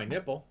one around my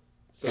nipple,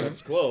 so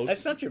that's close.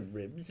 That's not your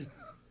ribs.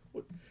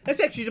 That's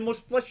actually the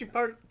most fleshy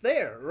part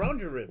there, around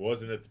your ribs.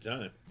 Wasn't at the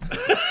time.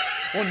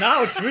 Well,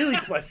 now it's really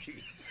fleshy.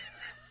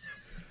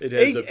 It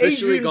has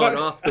officially Adrian gone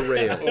Bar- off the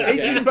rails.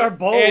 Adrian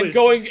Barbeau And is-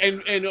 going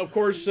and of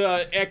course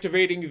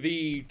activating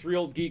the Three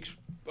Old Geeks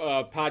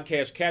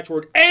podcast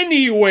catchword.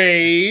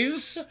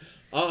 Anyways,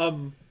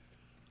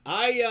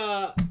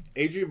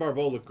 Adrian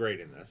Barbeau looked great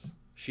in this.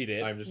 she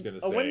did. I'm just gonna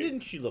say. Oh, when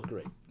didn't she look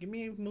great? Give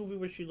me a movie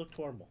where she looked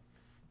horrible.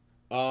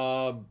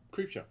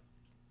 Creepshow.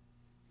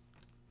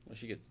 Well,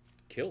 she gets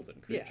killed in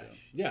Yeah. Creepshow.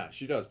 Yeah,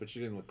 she does, but she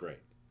didn't look great.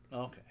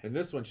 Okay. In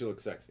this one, she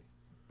looks sexy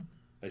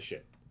as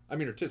shit. I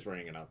mean, her tits were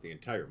hanging out the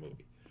entire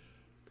movie,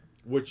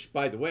 which,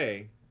 by the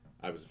way,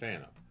 I was a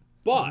fan of.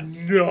 But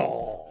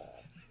No.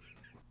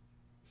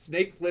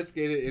 Snake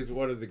Plissken is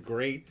one of the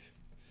great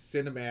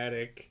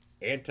cinematic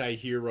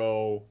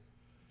anti-hero,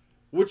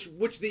 which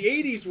the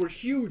 '80s were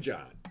huge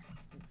on.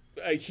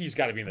 He's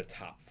got to be in the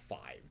top 5,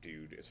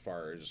 dude. As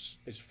far as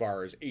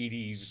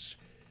 '80s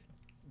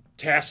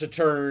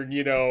taciturn,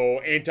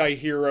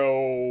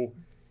 anti-hero.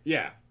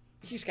 Yeah,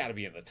 He's got to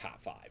be in the top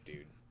 5,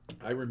 dude.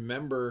 I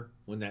remember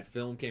when that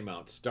film came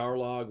out.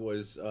 Starlog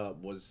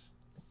was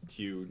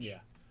huge. Yeah.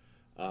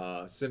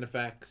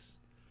 Cinefex.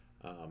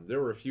 There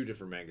were a few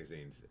different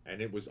magazines,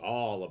 and it was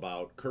all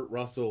about Kurt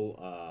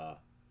Russell.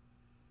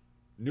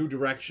 New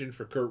direction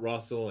for Kurt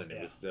Russell, and it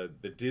was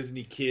the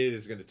Disney kid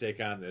is going to take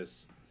on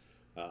this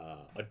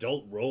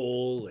adult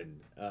role,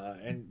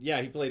 and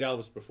yeah, he played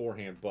Elvis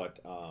beforehand, but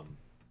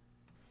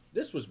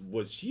this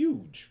was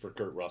huge for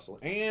Kurt Russell,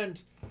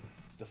 and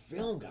the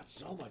film got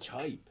so much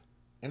hype,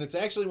 and it's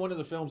actually one of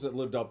the films that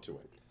lived up to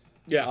it.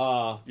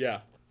 Yeah. Yeah.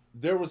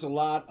 There was a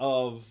lot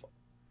of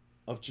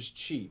just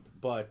cheap,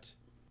 but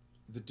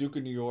the Duke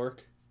of New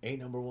York,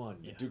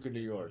 #1, the Duke of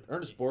New York.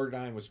 Ernest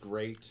Borgnine was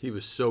great. He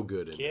was so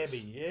good in Cabby,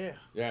 this.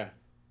 yeah.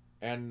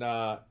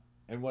 Yeah,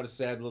 and what a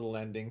sad little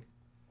ending.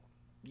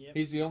 Yep.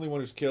 He's the only one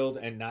who's killed,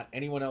 and not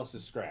anyone else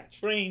is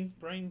scratched. Brain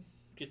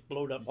gets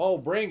blowed up. Oh,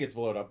 Brain gets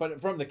blown up, but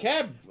from the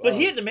cab. But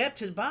he had the map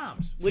to the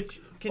bombs.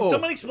 Which can Oh.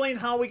 someone explain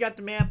how we got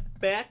the map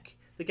back?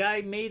 The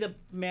guy made a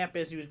map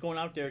as he was going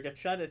out there, got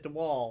shot at the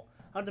wall.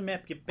 How'd the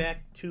map get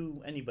back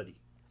to anybody?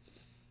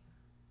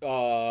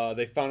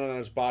 They found it on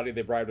his body.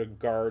 They bribed a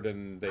guard,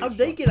 and How'd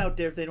they get out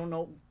there if they don't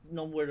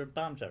know where the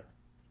bombs are?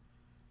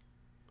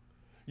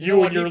 You know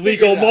and what, your he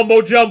figured legal it out.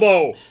 mumbo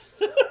jumbo.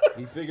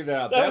 He figured it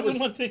out. That was the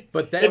one thing.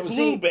 But it that blew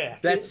scene,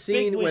 back. that Big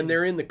scene when win.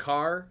 they're in the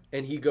car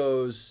and he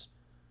goes,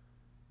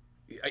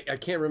 I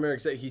can't remember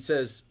exactly. He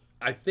says,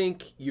 "I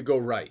think you go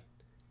right,"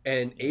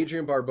 and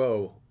Adrienne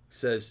Barbeau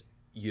says,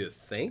 "You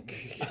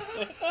think?"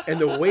 And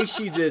the way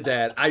she did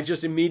that, I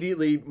just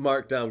immediately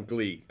marked down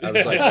Glee. I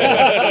was like,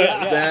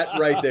 oh, that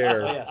right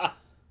there, Yeah.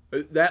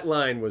 that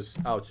line was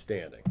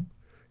outstanding,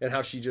 and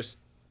how she just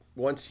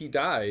once he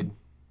died.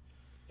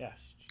 Yes.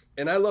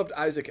 And I loved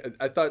Isaac.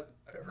 I thought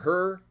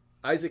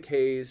Isaac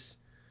Hayes,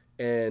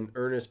 and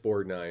Ernest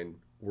Borgnine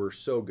were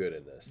so good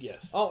in this. Yes.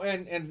 Oh,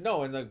 and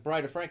the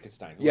Bride of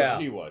Frankenstein. Yeah.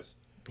 He was.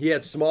 He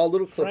had small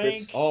little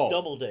Frank clippets. Oh.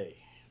 Doubleday.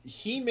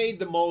 He made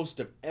the most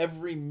of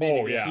every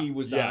minute he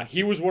was on.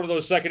 He was one of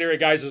those secondary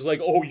guys who's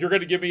like, oh, you're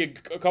going to give me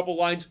a couple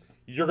lines,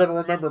 you're going to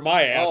remember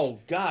my ass. Oh,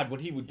 God,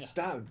 when he would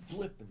stop and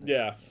flip. And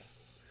Yeah.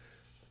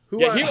 Who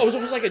Yeah, I- it was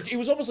almost like he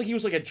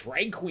was like a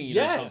drag queen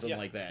or something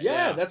like that.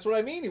 Yeah, that's what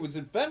I mean. He was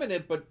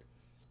effeminate, but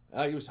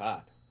he was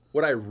hot.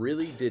 What I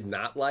really did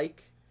not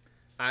like,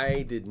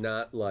 and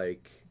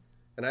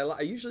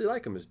I usually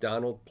like him, is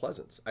Donald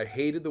Pleasance. I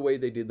hated the way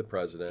they did the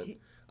president.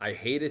 I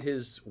hated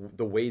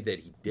the way that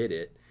he did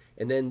it.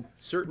 And then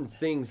certain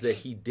things that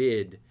he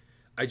did,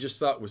 I just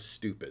thought was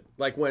stupid.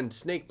 Like when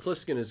Snake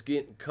Plissken is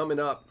coming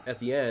up at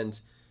the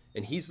end,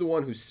 and he's the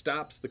one who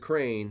stops the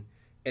crane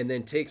and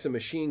then takes a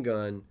machine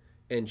gun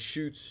and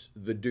shoots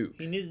the Duke.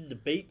 He needed the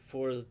bait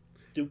for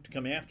Duke to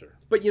come after.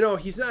 But,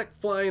 he's not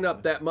flying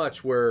up that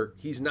much where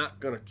he's not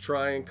going to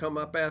try and come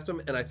up after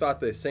him. And I thought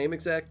the same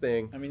exact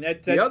thing. I mean,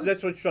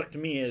 that's what struck to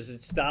me is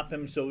it stop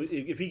him. So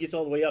if he gets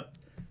all the way up,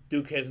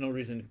 Duke has no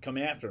reason to come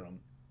after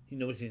him. He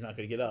knows he's not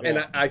going to get up.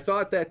 And I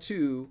thought that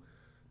too.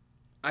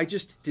 I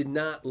just did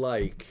not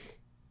like.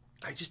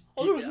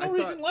 there was no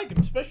reason to like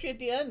him, especially at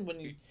the end when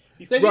he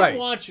They didn't Right.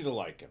 want you to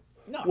like him.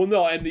 no. Well,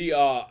 no, and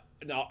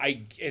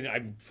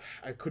I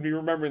couldn't be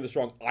remembering this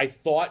wrong. I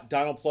thought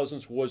Donald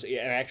Pleasance was an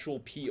actual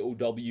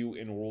POW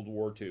in World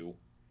War II,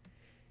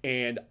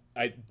 and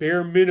at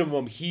bare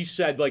minimum, he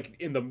said like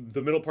in the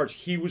middle parts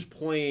he was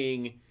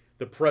playing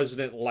the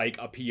president like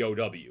a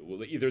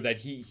POW, either that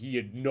he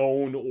had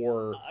known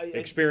or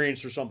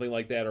experienced or something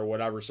like that or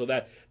whatever. So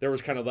that there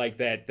was kind of like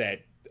that.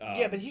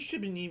 Yeah, but he should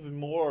have been even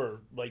more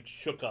like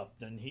shook up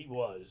than he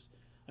was.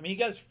 I mean, he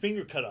got his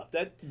finger cut off.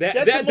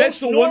 That's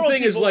the one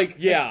thing is like,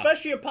 yeah.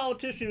 especially a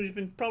politician who's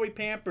been probably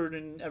pampered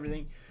and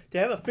everything, to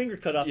have a finger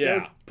cut off, that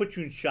would put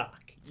you in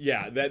shock.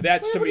 Yeah,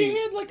 that's to But he me.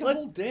 had like a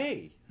whole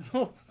day.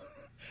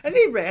 And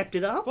they wrapped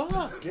it up.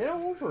 Fuck, get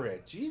over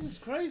it. Jesus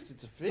Christ,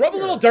 it's a finger. Rub a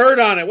little dirt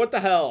on it. What the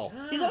hell?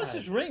 He lost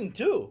his ring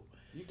too.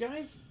 You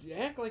guys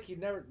act like you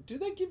never. Do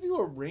they give you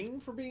a ring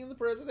for being the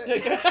president?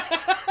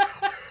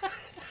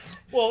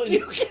 Well, Do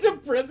you get a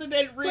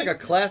president It's ring? like a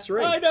class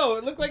ring. I know,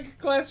 it looked like a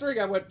class ring.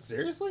 I went,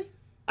 seriously?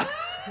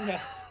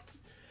 yeah.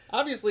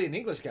 Obviously, an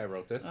English guy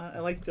wrote this. I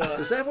liked.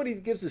 Is that what he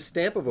gives his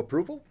stamp of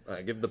approval?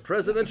 I give the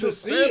presidential The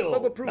stamp seal.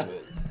 of approval.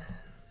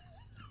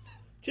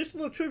 Just a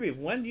little trivia.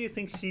 When do you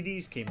think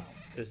CDs came out?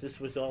 Because this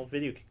was all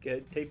video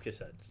tape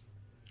cassettes.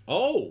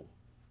 Oh.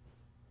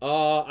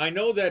 I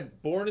know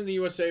that Born in the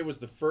USA was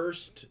the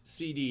first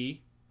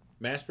CD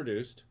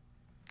mass-produced.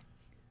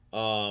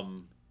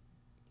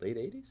 Late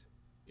 80s?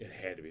 It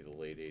had to be the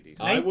late 80s.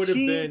 I would have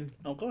been...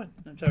 Oh, go ahead.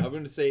 I'm sorry. I'm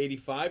going to say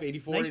 85,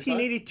 84, 85.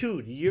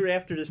 1982, the year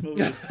after this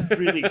movie was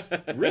released.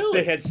 Really?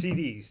 They had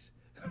CDs.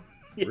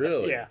 Yeah,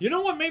 Really? Yeah. You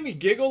know what made me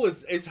giggle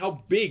is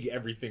how big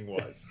everything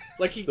was.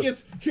 Like he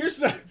gives here's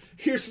the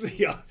this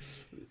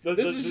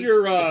is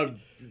your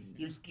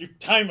Your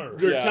timer.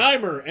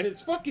 timer and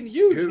it's fucking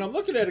huge and I'm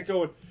looking at it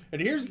going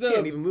and here's He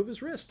can't the even move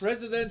his wrist.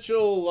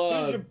 presidential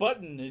Here's your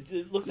button.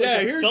 It looks yeah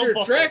like a here's belt your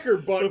buckle. tracker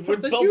button For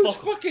with a belt huge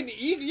buckle. fucking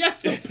eagle. Yeah,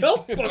 it's a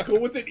belt buckle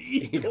with an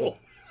eagle.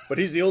 But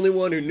he's the only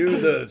one who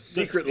knew the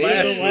secret The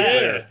latch was latch.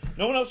 there.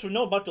 No one else would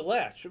know about the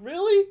latch.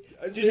 Really?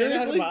 Did you not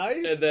have Seriously?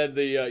 eyes? And then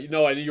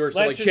and you were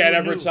like Latches Chad were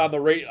Everett's new.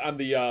 on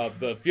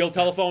the field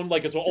telephone,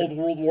 like it's an old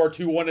World War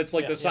II one. It's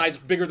like the size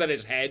bigger than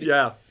his head.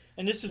 Yeah.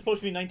 And this is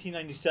supposed to be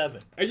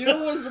 1997. And you know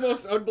what was the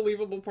most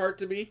unbelievable part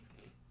to me?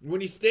 When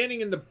he's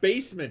standing in the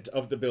basement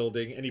of the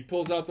building and he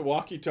pulls out the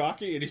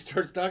walkie-talkie and he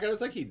starts talking, I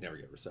was like, he'd never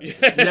get reception.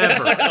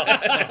 Never.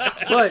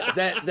 But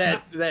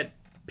that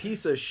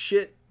piece of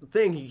shit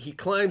thing, he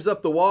climbs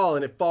up the wall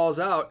and it falls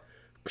out.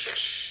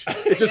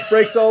 It just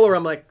breaks all over.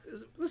 I'm like,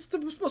 this is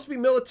supposed to be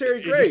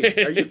military grade.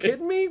 Are you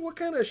kidding me? What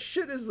kind of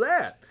shit is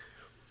that?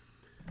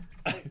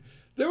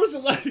 There was a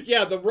lot.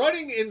 Yeah, the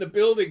running in the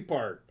building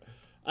part.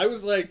 I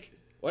was like,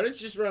 why don't you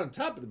just run on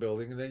top of the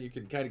building and then you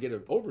can kind of get an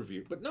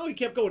overview? But no, he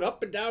kept going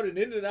up and down and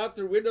in and out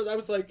through windows. I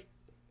was like,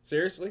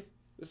 seriously?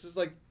 This is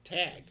like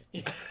tag.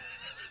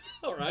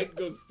 All right,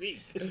 go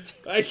see.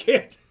 I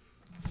can't.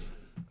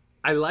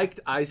 I liked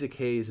Isaac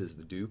Hayes as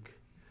the Duke.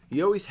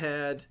 He always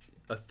had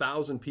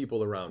 1,000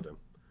 people around him.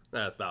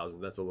 Not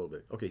 1,000, that's a little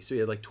bit. Okay, so he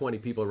had like 20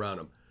 people around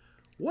him.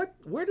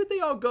 Where did they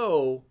all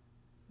go?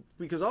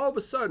 Because all of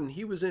a sudden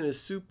he was in his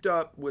souped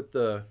up with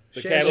the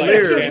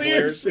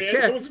Chandeliers. the Man,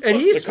 cat, that was and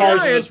he's The cars in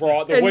flying, this were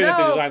all- the and way that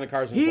they now designed the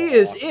cars in this he were all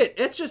is awesome. it.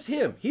 It's just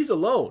him. He's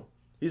alone.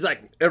 He's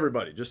like,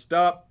 everybody, just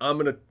stop. I'm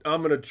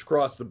gonna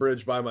cross the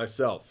bridge by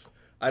myself.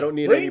 I don't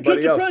need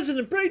anybody else.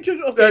 Brain took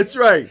okay. That's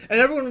right. And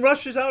everyone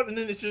rushes out, and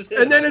then it's just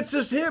him. And then it's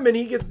just him, and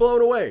he gets blown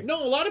away.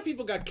 No, a lot of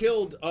people got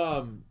killed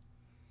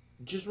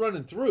just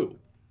running through.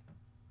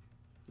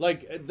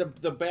 Like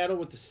the battle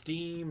with the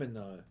steam and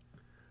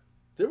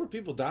there were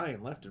people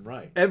dying left and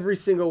right. Every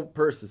single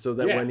person, so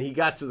that Yeah. when he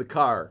got to the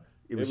car,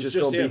 it was just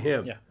going to be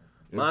him. Yeah.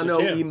 Mano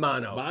Just y him.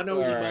 mano. Mano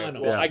All y right.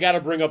 mano. Well, Yeah. I got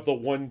to bring up the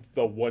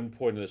one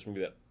point in this movie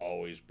that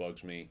always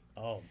bugs me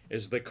Oh.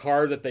 is the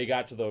car that they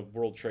got to the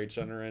World Trade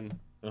Center in.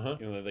 Uh-huh.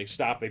 You know, they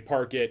stop, they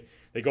park it,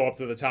 they go up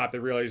to the top, they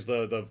realize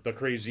the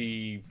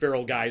crazy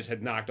feral guys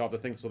had knocked off the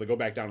thing, so they go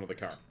back down to the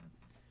car.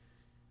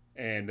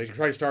 And they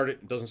try to start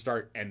it doesn't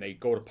start, and they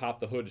go to pop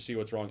the hood to see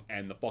what's wrong,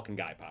 and the fucking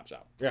guy pops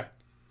out. Yeah.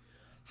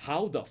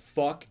 How the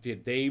fuck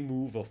did they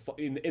move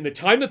in the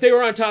time that they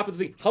were on top of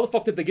the thing? How the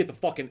fuck did they get the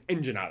fucking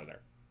engine out of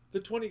there? The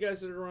 20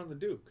 guys that are on the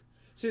Duke.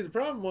 See, the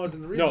problem was,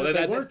 and the reason No, that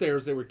that- they weren't there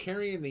is they were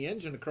carrying the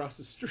engine across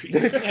the street.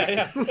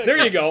 There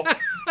you go.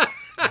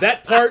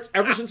 That part,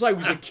 ever since I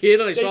was a kid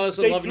and I saw this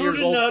at they 11 threw years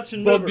the old, nuts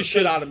and bugged the liver.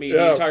 shit out of me the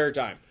Yeah. entire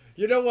time.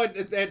 You know what?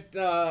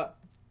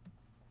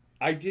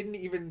 I didn't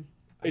even.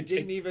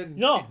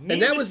 No,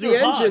 And that was the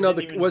engine of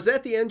the. Was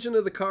that the engine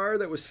of the car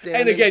that was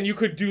standing? And again, you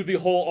could do the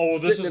whole,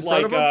 this Sitting is in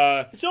front like,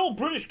 of It's an old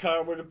British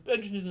car where the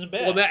engine is in the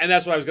back. well, and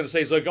that's what I was going to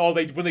say. It's like,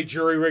 when they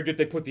jury rigged it,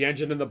 they put the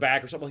engine in the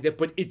back or something like that.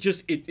 But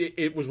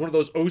it was one of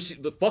those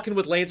the fucking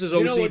with Lance's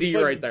You know OCD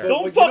what, right there.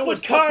 don't you fuck know with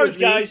what fucked cars, with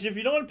me? guys. If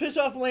you don't want to piss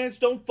off Lance,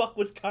 don't fuck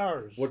with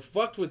cars. What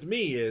fucked with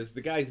me is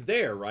the guy's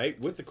there, right,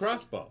 with the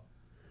crossbow.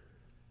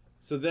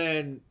 So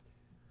then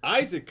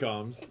Isaac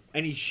comes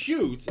and he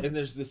shoots, and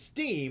there's the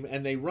steam,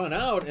 and they run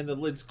out, and the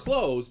lid's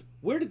closed.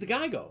 Where did the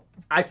guy go?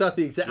 I thought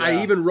the exact. Yeah.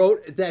 I even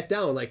wrote that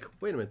down. Like,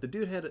 wait a minute, the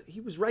dude he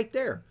was right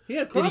there. He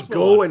had a Did he crossbow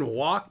go on. and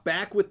walk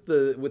back with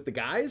the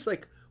guys?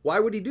 Like, why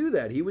would he do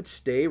that? He would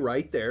stay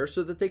right there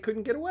so that they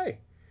couldn't get away.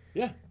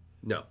 Yeah.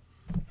 No.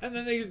 And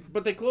then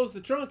they closed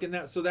the trunk, and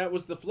that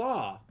was the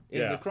flaw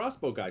in Yeah. the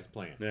crossbow guy's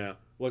plan. Yeah.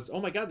 Was, oh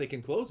my god, they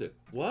can close it.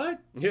 What?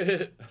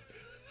 Yeah.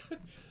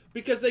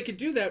 Because they could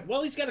do that.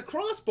 Well, he's got a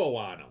crossbow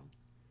on him.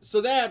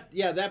 So that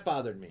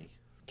bothered me.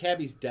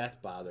 Cabby's death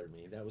bothered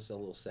me. That was a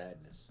little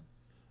sadness.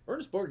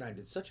 Ernest Borgnine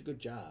did such a good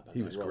job. on He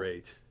that was role.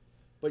 great.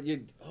 But you're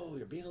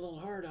being a little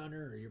hard on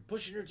her. Or you're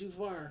pushing her too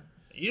far.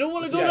 You don't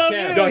want to go Yeah, down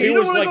Cam. there. No, he you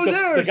was don't like wanna go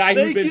there, the guy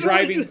who'd Snake. been You don't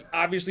wanna driving, do-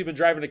 obviously been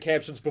driving a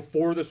cab since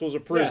before this was a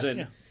prison.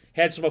 Yeah.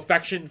 Had some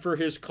affection for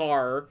his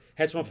car.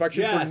 Had some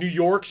affection Yes. for New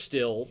York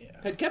still.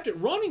 Had kept it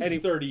running And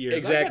for 30 years.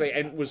 Exactly,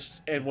 I got- and was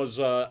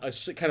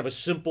kind of a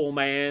simple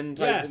man,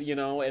 type, Yes. you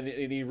know, and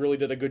he really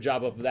did a good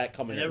job of that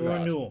coming And in. everyone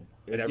across. knew him.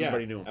 And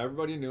everybody knew him.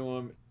 Everybody knew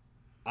him.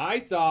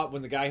 I thought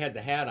when the guy had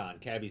the hat on,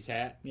 Cabby's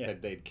hat, Yeah.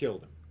 that they'd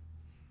killed him.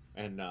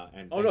 And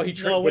Oh no, he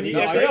No, when he,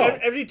 no, I after, know.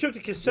 after he took the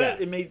cassette,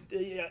 Yes. it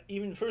made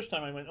even the first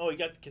time I went, oh, he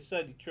got the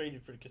cassette. He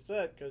traded for the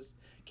cassette because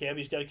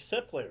Cabby's got a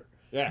cassette player.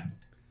 Yeah.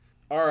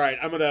 All right,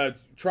 I'm gonna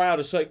try out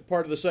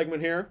part of the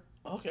segment here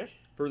Okay.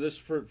 for this.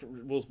 For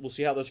we'll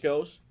see how this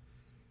goes.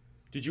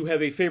 Did you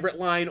have a favorite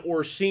line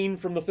or scene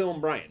from the film,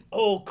 Brian?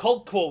 Oh,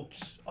 cult quotes.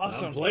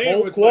 Awesome. I'm playing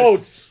Cult with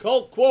quotes.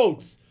 Cult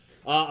quotes.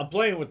 I'm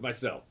playing with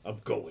myself. I'm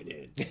going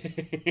in.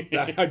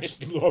 I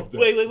just love that.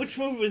 Wait, which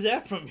movie was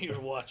that from you were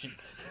watching?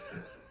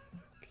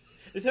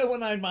 Is that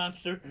One-Eyed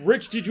Monster?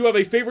 Rich, did you have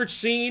a favorite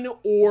scene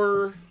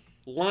or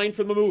line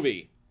from the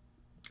movie?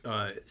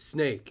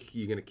 Snake,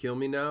 you gonna kill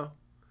me now?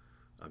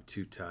 I'm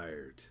too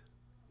tired.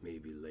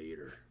 Maybe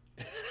later.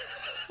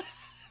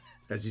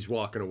 As he's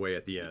walking away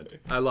at the end.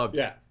 I loved it.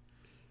 Yeah.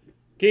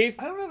 Keith?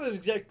 I don't know the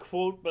exact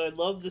quote, but I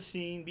love the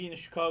scene. Being a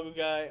Chicago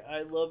guy,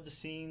 I love the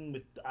scene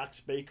with Ox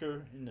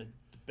Baker in the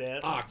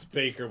battle. Ox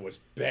Baker was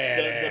The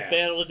badass.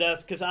 battle of death,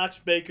 because Ox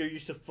Baker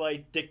used to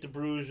fight Dick the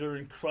Bruiser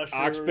and Crusher.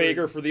 Ox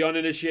Baker, for the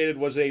uninitiated,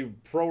 was a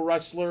pro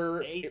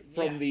wrestler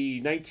from Yeah.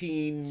 the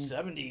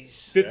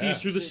 1950s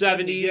 70s. through the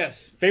 70s, 70s.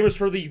 yes. Famous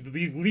for the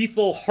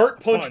lethal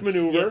heart punch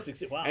maneuver.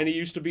 Yes, wow. And he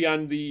used to be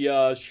on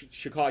the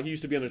Chicago. He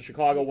used to be on the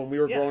Chicago when we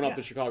were Yeah, growing up. yeah.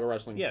 The Chicago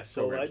wrestling. Yeah,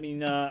 so programs. I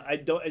mean, I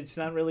don't. It's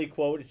not really a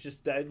quote. It's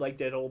just I like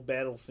that whole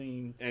battle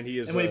scene. And he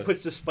is. And when he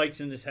puts the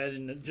spikes in his head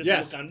and just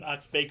Yes. look on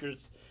Ox Baker's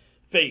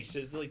face,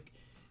 it's like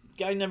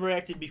guy never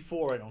acted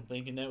before. I don't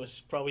think, and that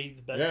was probably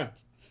the best.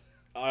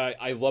 Yeah.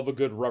 I love a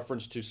good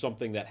reference to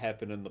something that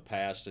happened in the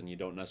past, and you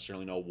don't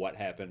necessarily know what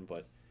happened,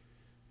 but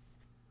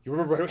you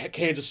remember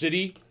Kansas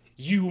City?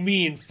 You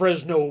mean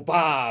Fresno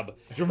Bob?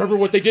 You remember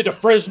what they did to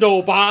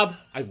Fresno Bob?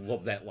 I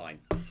love that line.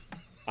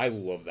 I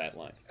love that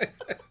line.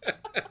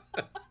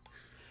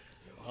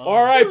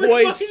 All right, It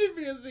boys. reminded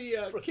me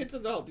of the Kids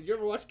in the Hall. Did you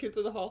ever watch Kids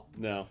in the Hall?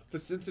 No. The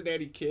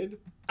Cincinnati Kid.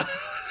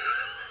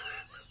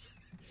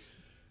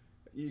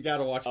 You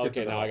gotta watch. Kids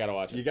Okay, in the now Hall. I gotta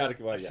watch it. You gotta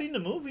watch. I've Yeah. seen the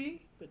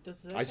movie, but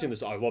that's I've seen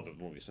this. I love the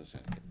movie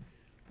Cincinnati Kid.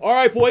 All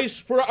right, boys.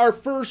 For our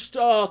first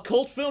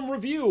cult film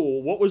review,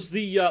 what was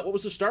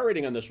the star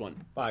rating on this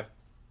one? 5.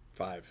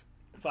 5.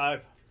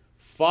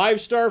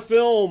 5-star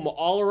film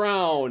all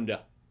around.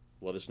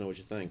 Let us know what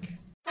you think.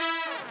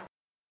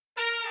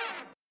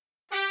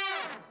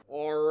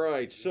 All right.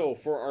 right, so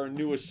for our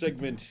newest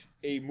segment,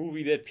 a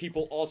movie that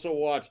people also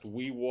watched,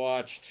 we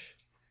watched,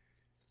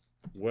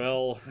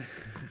 well,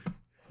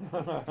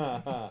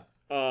 the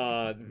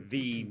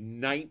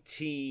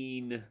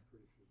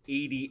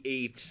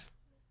 1988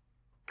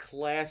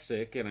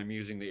 classic, and I'm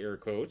using the air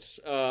quotes,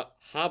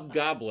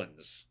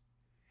 Hobgoblins.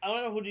 I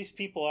want to know who these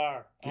people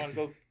are. I want to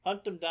go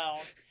hunt them down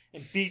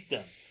and beat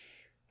them.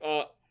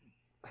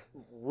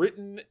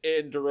 Written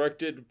and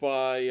directed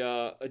by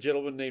a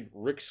gentleman named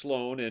Rick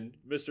Sloan, and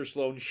Mr.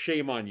 Sloan,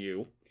 shame on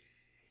you.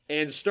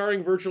 And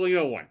starring virtually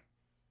no one.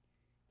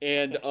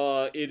 And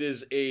it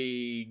is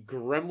a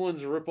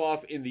Gremlins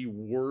ripoff in the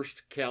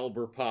worst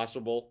caliber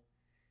possible.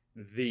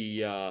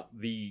 The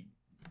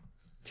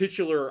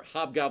titular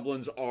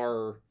hobgoblins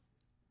are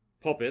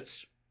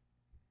puppets,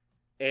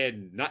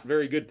 and not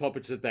very good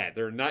puppets at that.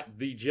 They're not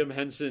the Jim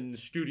Henson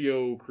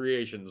studio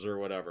creations or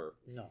whatever.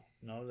 No,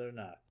 they're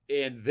not.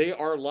 And they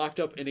are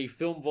locked up in a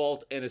film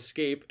vault and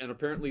escape, and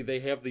apparently they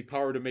have the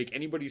power to make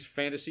anybody's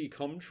fantasy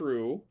come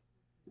true.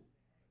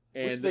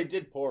 And Which they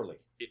did poorly.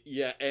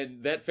 yeah,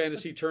 and that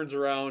fantasy turns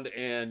around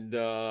and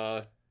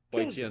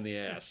bites you on the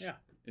ass. Yeah.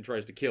 And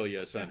tries to kill you,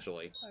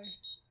 essentially.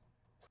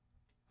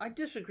 I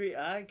disagree.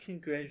 I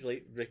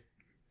congratulate Rick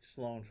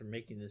Sloan for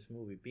making this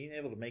movie, being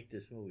able to make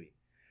this movie.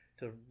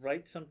 To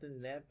write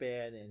something that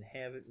bad and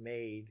have it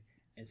made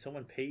and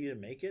someone pay you to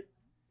make it,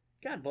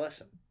 God bless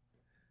him.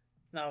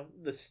 Now,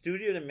 the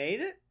studio that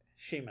made it,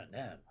 shame on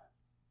them.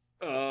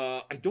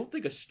 I don't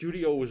think a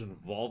studio was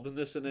involved in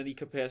this in any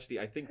capacity.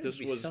 I think this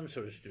was some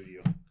sort of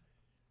studio.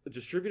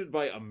 distributed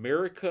by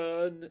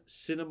American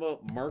Cinema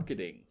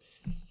Marketing.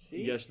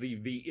 See? Yes,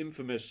 the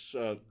infamous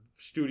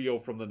studio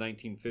from the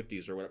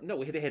 1950s or whatever.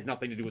 No, it had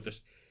nothing to do with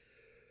this.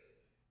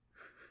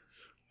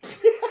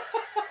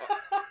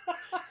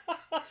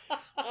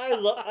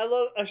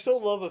 I so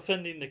love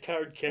offending the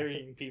card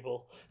carrying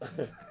people.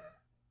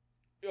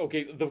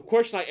 Okay, the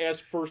question I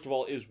ask first of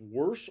all is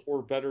worse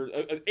or better?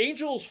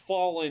 Angels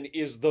Fallen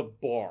is the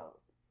bar.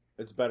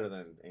 It's better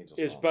than Angels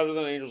It's Fallen. better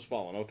than Angels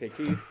Fallen. Okay,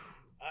 Keith.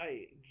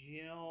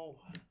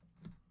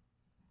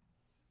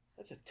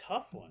 That's a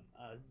tough one.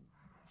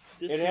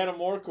 It had a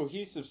more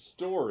cohesive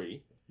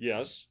story.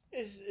 Yes.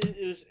 It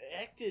was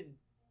acted.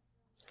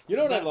 You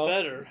know what I not love?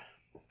 better.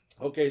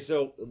 Okay,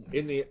 so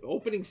in the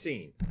opening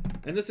scene,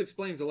 and this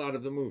explains a lot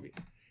of the movie.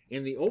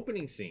 In the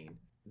opening scene,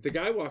 the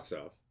guy walks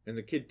up, and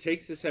the kid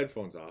takes his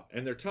headphones off,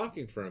 and they're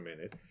talking for a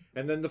minute,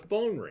 and then the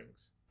phone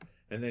rings.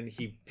 And then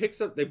he picks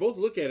up, they both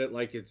look at it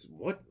like it's,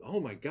 what? Oh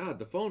my God,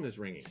 the phone is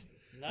ringing.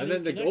 Not And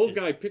then even the old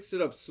connected. guy picks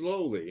it up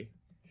slowly,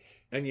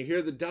 and you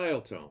hear the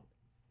dial tone.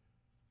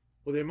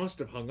 Well, they must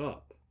have hung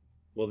up.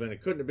 Well, then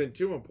it couldn't have been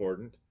too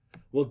important.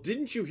 Well,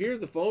 didn't you hear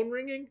the phone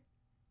ringing?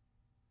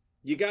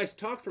 You guys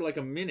talked for like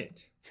a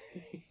minute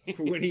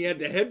when he had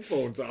the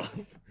headphones off.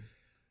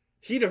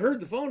 He'd have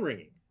heard the phone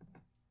ringing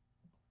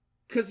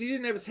because he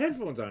didn't have his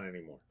headphones on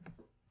anymore.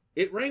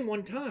 It rang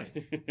one time.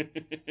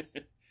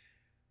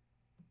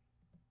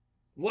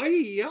 Why are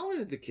you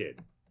yelling at the kid?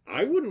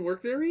 I wouldn't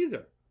work there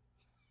either.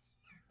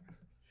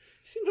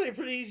 Seems like a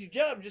pretty easy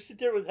job. Just sit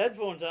there with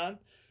headphones on.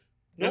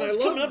 No And I one's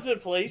love coming it. up to the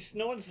place.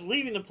 No one's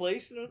leaving the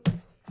place.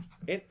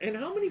 And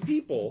how many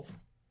people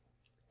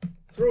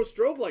throw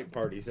strobe light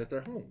parties at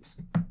their homes?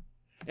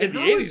 In And the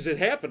how 80s, is- it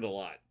happened a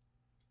lot.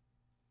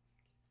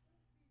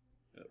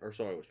 Or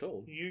so I was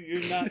told.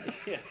 You're not.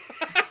 Yeah.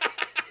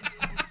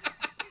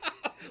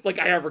 Like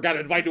I ever got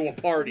invited to a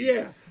party.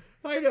 Yeah,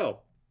 I know.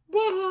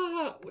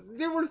 Bah!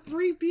 There were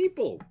 3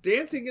 people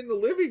dancing in the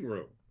living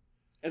room.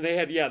 And they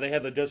had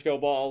the disco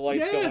ball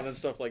lights going Yes. and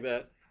stuff like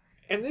that.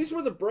 And these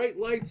were the bright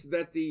lights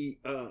that the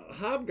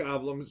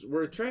hobgoblins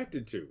were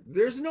attracted to.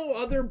 There's no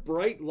other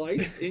bright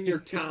lights in your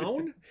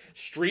town?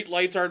 Street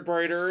lights aren't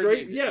brighter.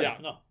 Yeah.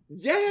 No.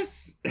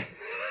 Yes!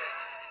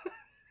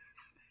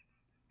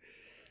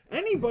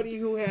 Anybody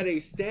who had a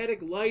static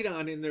light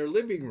on in their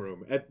living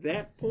room at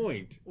that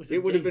point, Was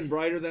it would have a been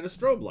brighter than a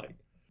strobe light.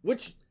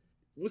 Which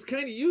was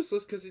kind of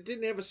useless because it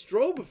didn't have a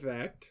strobe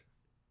effect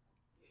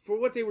for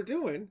what they were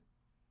doing.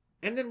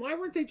 And then why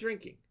weren't they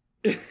drinking?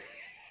 It's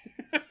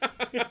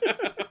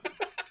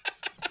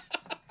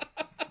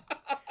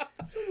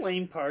a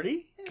lame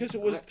party. Because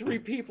it was 3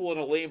 people in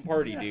a lame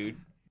party, dude.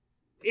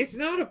 It's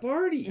not a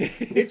party.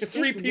 It's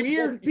Three just people.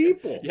 weird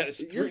people. Yes,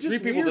 You're three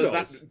just people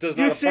weirdos. does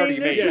You're not a party saying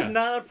this make. Yes. is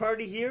not a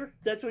party here?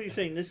 That's what you're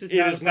saying. This is It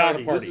not is a not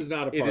party. a party. This is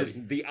not a It party. is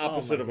the Oh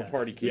opposite my of a God.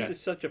 party, This Keith.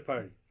 is such a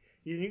party.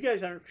 You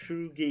guys aren't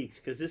true geeks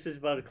because this is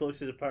about as close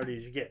to the party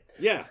as you get.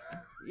 Yeah.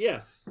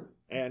 Yes.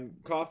 And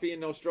coffee and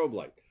no strobe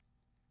light.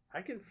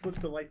 I can flip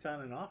the lights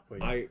on and off for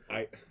you.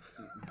 I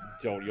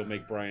Don't. You'll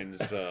make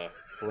Brian's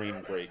brain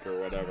break or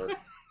whatever.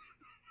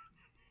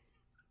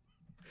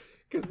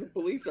 because the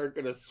police aren't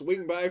going to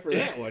swing by for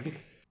that one.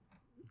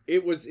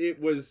 It was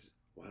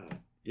wow.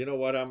 You know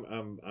what?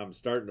 I'm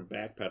starting to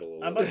backpedal a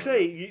little. I'm about to bit.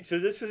 say, so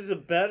this is a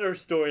better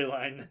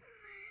storyline.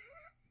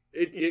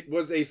 It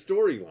was a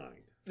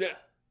storyline. Yeah.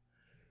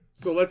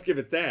 So let's give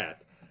it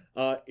that.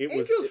 It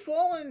was Angels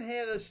Fallen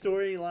had a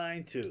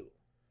storyline too.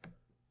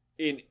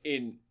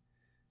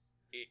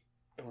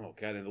 Oh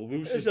god, in the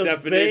loosest It's a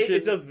definition.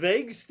 It's a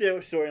vague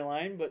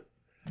storyline, but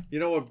You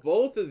know what?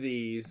 Both of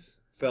these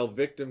fell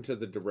victim to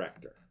the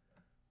director.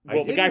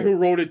 well, the guy who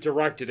wrote it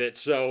directed it,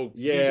 so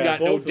he's Yeah, got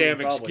no both of them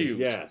damn probably, excuse.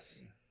 Yes.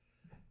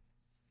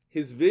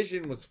 His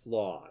vision was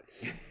flawed.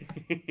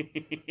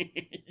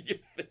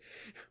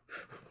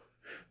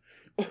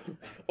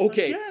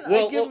 Okay, again,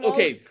 well, I give him all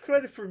okay. the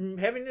credit for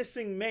having this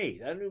thing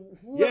made. I mean,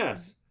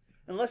 Yes.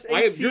 unless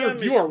I have,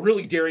 ACM you are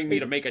really daring me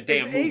to make a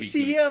damn if movie.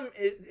 Keith. ACM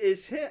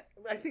is hit.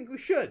 I think we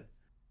should.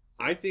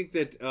 I think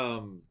that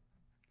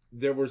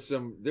there was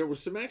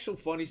some actual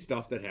funny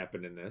stuff that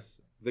happened in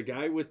this. The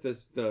guy with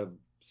the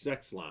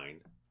sex line.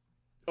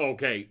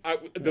 Okay,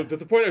 the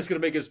point I was going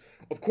to make is,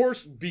 of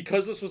course,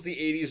 because this was the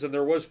 80s and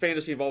there was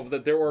fantasy involved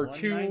with it, there are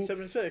two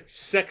 1976.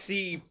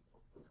 sexy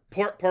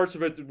parts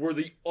of it that were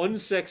the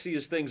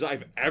unsexiest things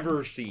I've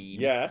ever seen.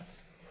 Yes.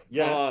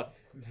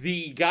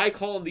 The guy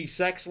calling the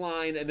sex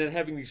line and then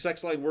having the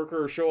sex line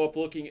worker show up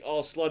looking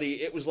all slutty,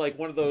 it was like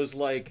one of those,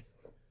 like...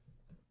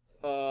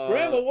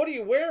 Grandma, what are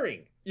you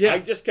wearing? Yeah. I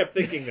just kept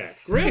thinking that.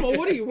 Grandma,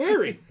 what are you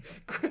wearing?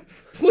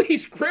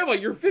 Please, Grandma,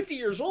 you're 50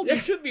 years old. You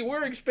shouldn't be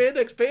wearing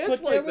spandex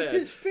pants But like that was that.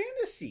 his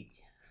fantasy.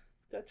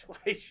 That's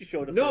why she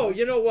showed up. No, there.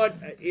 you know what?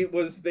 It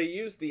was they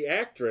used the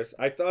actress.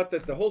 I thought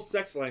that the whole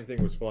sex line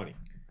thing was funny.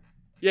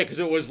 Yeah, because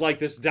it was like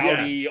this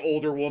dowdy Yes.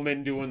 older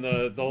woman doing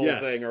the whole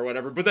Yes. thing or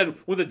whatever. But then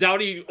when the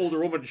dowdy older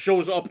woman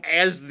shows up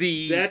as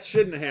the... That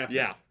shouldn't happen.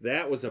 Yeah.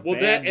 That was a well,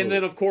 bad that, move. and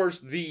then, of course,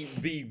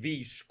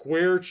 the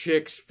square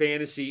chick's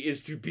fantasy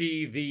is to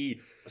be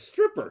a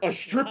stripper. a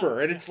stripper.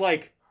 And it's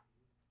like,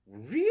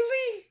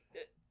 really?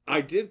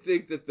 I did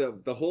think that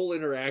the whole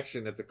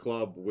interaction at the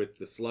club with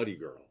the slutty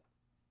girl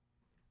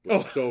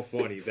was so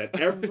funny that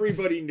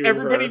everybody knew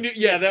Everybody her. knew.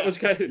 Yeah, that was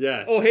kind of...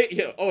 Yes. Oh, hey,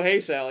 yeah, oh, hey,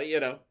 Sally,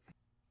 you know.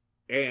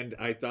 And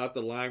I thought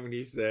the line when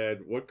he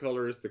said, "What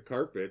color is the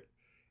carpet?"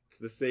 It's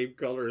the same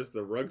color as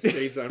the rug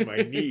stains on my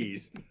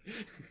knees.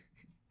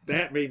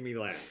 That made me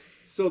laugh.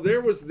 So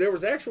there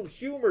was actual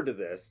humor to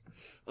this.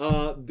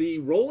 The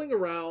rolling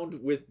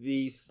around with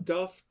the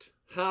stuffed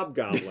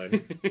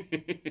hobgoblin,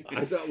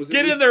 I thought was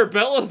Get in there,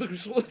 Bella.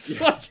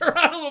 Flush her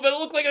out a little bit. It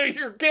looked like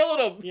you're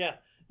killing him. Yeah.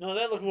 No,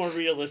 that looked more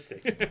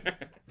realistic.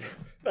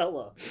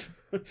 Bella.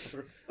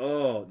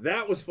 Oh,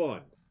 that was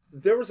fun.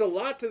 There was a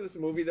lot to this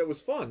movie that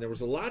was fun. There was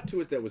a lot to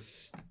it that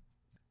was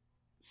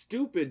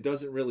stupid.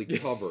 Doesn't really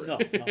cover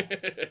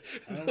it.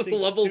 No. The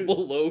level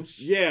below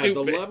stupid. Yeah,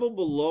 the level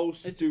below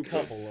It's a stupid.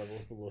 couple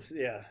levels below.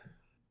 Yeah.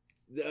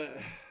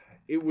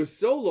 It was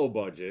so low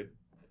budget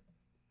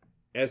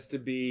as to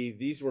be.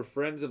 These were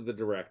friends of the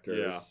directors.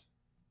 Yeah.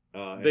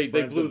 And They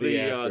friends blew of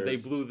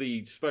the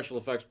actors. special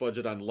effects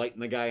budget on lighting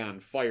the guy on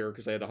fire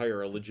because they had to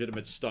hire a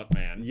legitimate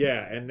stuntman.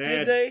 Yeah, and Did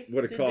that they?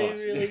 would have Did cost.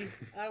 they really?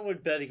 I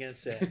would bet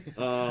against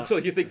that. So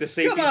you think the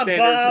safety Come on,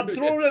 standards?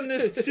 Bob. Throw it in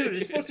this suit.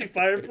 It's supposed to be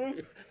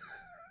fireproof.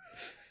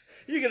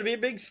 You're gonna be a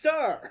big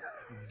star.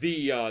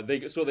 They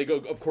go,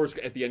 of course,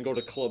 at the end go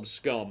to Club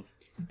Scum,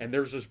 and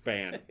there's this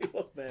band,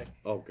 Look back.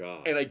 Oh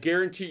God. and I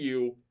guarantee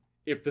you,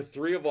 if the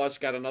three of us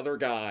got another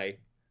guy,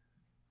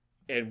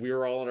 and we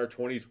were all in our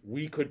 20s,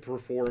 we could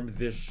perform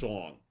this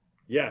song.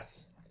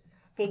 Yes.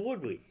 But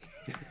would we?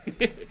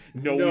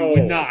 No, No. we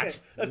would not.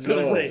 That's what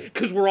I'm saying.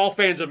 Because we're all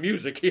fans of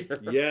music here.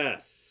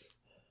 Yes.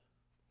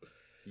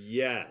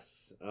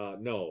 Yes.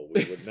 No,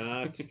 we would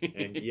not.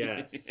 And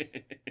yes,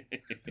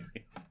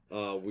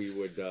 we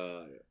would.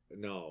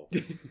 No.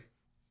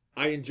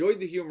 I enjoyed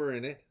the humor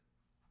in it.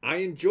 I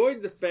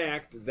enjoyed the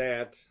fact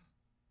that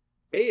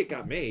it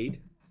got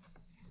made.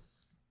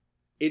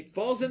 It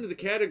falls into the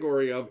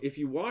category of if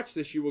you watch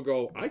this, you will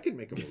go, I could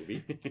make a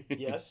movie.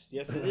 Yes,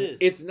 it is.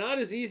 It's not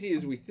as easy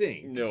as we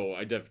think. No,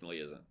 I definitely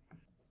isn't.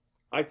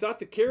 I thought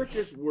the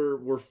characters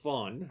were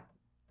fun.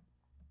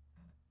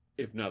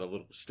 If not a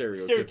little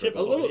stereotypical. Stereotypical.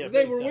 A little, yeah,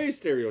 they big were time. way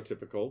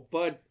stereotypical,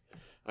 but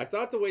I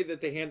thought the way that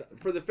they handled,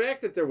 for the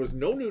fact that there was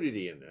no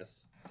nudity in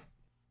this,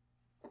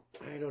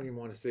 I don't even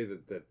want to say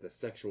that the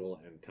sexual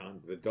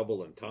the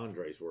double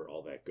entendres were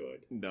all that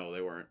good. No,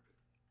 they weren't.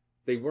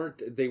 They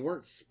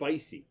weren't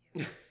spicy.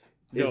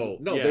 No,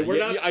 yeah, they were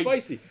yeah, not yeah,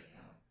 spicy.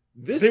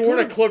 This They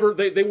weren't a could've-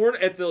 clever. They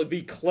weren't at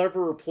the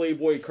clever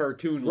Playboy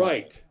cartoon level.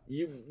 right.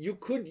 You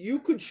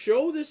could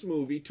show this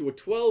movie to a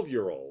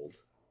 12-year-old.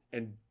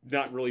 And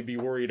not really be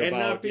worried And about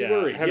not be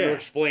worried, having to yeah.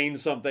 explain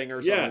something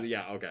or something.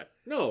 Yes. Yeah, okay.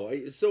 No,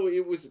 so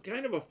it was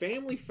kind of a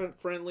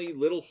family-friendly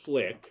little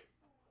flick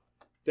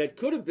that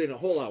could have been a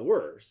whole lot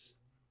worse.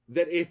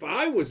 That if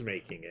I was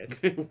making it,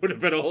 It would have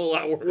been a whole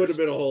lot worse. would have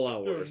been a whole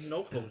lot There worse. was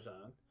no clothes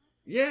on.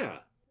 Yeah.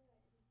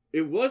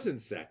 It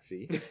wasn't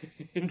sexy.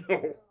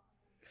 No.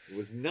 It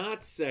was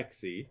not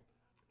sexy.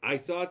 I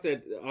thought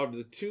that out of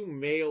the two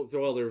male,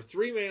 well, there were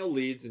 3 male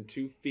leads and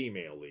 2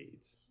 female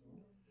leads.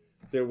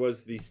 There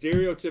was the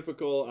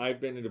stereotypical,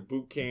 I've been in a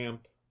boot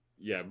camp.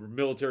 Yeah,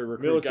 military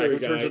recruit Military guy who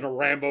turns guy. into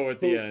Rambo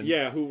at the end.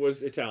 Yeah, who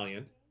was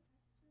Italian.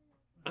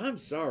 I'm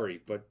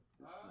sorry, but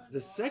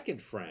the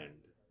second friend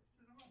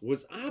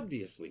was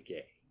obviously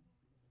gay.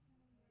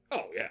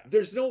 Oh, yeah.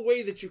 There's no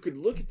way that you could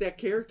look at that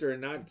character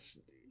and not...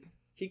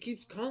 he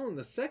keeps calling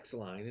the sex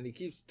line and he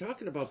keeps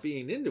talking about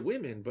being into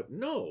women, but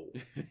no,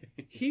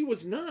 he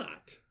was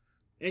not.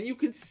 And you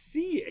could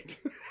see it.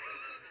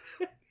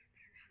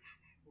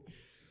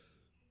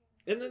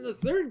 And then the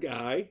third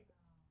guy,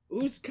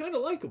 who's kind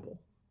of likable.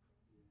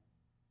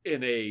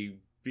 In a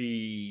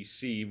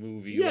B-C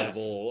movie Yes.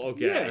 level.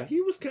 Okay. Yeah, he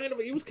was kind of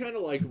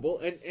likable,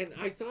 and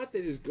I thought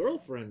that his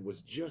girlfriend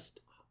was just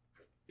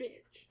a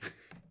bitch.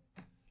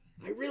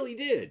 I really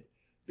did,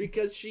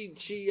 because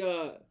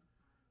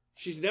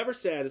she's never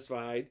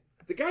satisfied.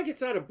 The guy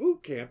gets out of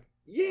boot camp.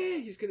 Yeah,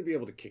 he's going to be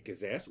able to kick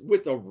his ass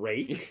with a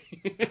rake.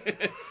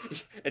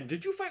 And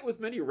did you fight with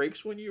many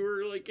rakes when you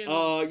were like in?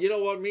 You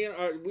know what?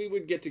 We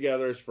would get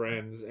together as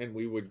friends, and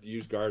we would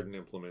use garden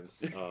implements.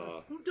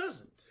 Who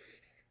doesn't?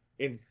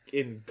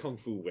 In kung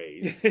fu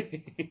ways.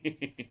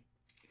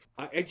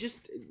 I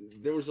just,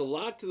 there was a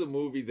lot to the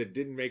movie that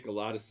didn't make a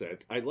lot of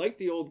sense. I like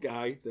the old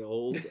guy, the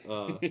old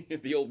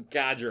the old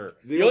codger.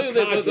 The old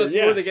codger, That's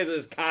yes. where they get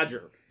this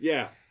codger.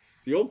 yeah,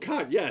 the old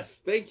cod. Yes,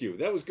 thank you.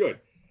 That was good.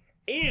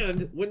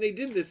 And when they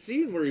did the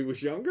scene where he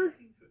was younger,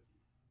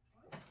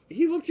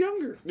 he looked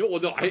younger. No,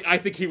 I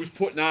think he was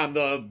putting on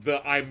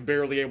the I'm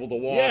barely able to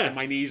walk, Yes. and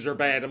my knees are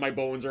bad, and my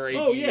bones are achy.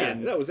 Oh yeah,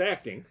 and that was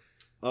acting.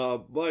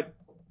 But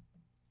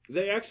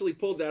they actually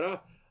pulled that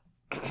off.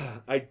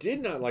 I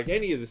did not like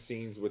any of the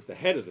scenes with the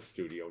head of the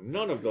studio.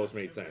 None of those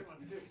made sense.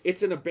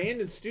 It's an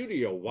abandoned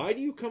studio. Why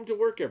do you come to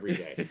work every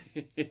day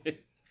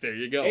there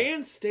you go.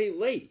 and stay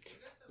late?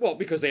 Well,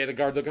 because they had to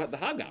guard the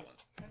hobgoblin.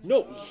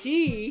 No,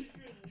 he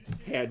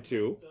had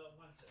to.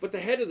 But the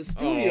head of the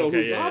studio, okay,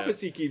 whose yeah,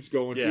 office he keeps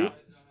going Yeah. to,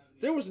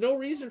 there was no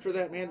reason for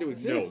that man to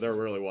exist. No, there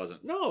really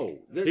wasn't. No,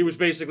 there- He was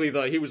basically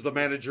the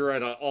manager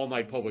at an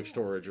all-night public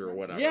storage or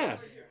whatever.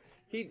 Yes,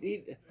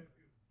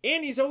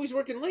 and he's always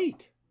working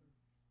late.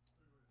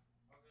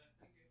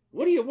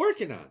 What are you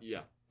working on?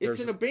 Yeah. It's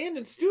an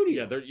abandoned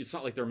studio. Yeah, it's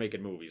not like they're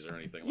making movies or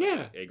anything like Yeah,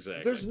 that.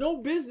 Exactly. There's no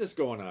business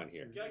going on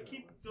here. You gotta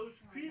keep those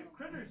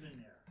critters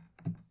in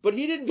there. But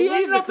he didn't He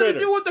believe had the nothing to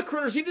critters. do with the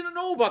critters. He didn't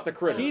know about the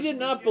critters. He did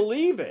not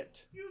believe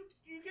it. You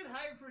get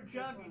hired for a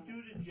job, you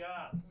do the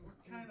job. What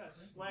kind of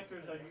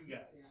slackers are you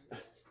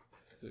guys?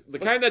 The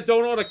kind that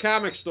don't own a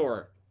comic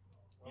store.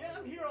 Yeah,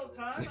 I'm here all the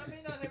time. I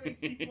may not have any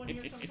people in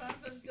here sometimes.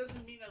 That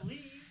doesn't mean I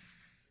leave.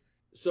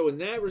 So in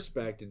that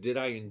respect, did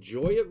I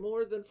enjoy it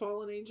more than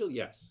Fallen Angel?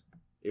 Yes.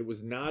 It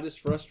was not as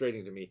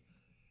frustrating to me.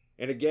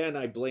 And again,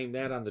 I blame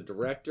that on the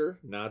director,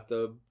 not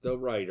the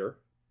writer.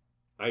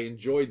 I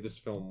enjoyed this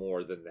film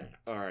more than that.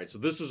 All right, so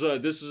this is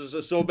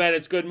a so bad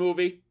it's good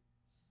movie.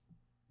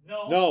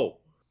 No.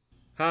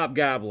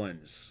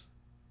 Hobgoblins.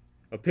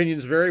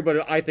 Opinions vary,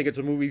 but I think it's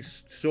a movie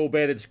so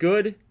bad it's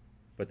good.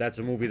 But that's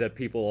a movie that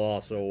people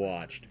also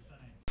watched.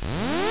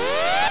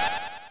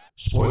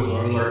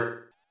 Spoiler alert.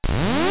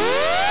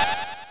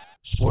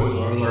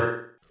 Spoiler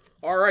alert.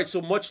 All right,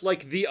 so much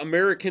like the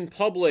American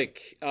public,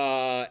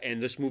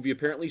 and this movie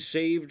apparently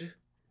saved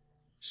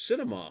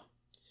cinema.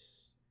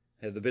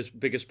 Had the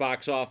biggest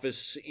box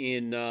office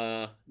in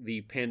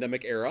the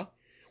pandemic era.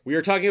 We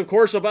are talking, of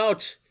course,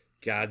 about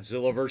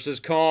Godzilla vs.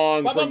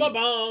 Kong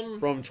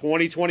from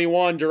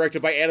 2021,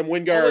 directed by Adam Oh,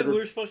 Wingard. wait, we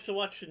were supposed to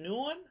watch the new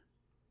one?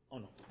 Oh,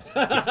 no.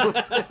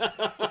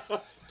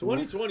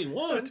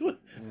 2021?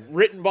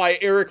 Written by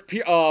Eric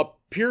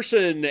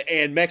Pearson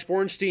and Max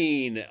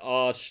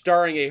Bornstein,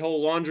 starring a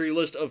whole laundry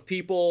list of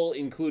people,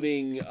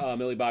 including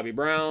Millie Bobby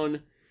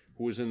Brown,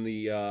 who was in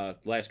the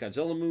last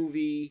Godzilla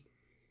movie,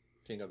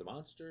 King of the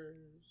Monsters.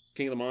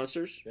 King of the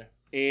Monsters. Yeah.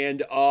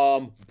 And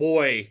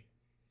boy,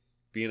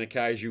 being a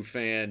kaiju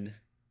fan,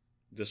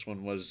 this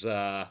one was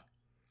a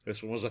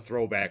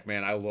throwback,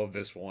 man. I love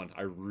this one.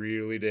 I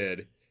really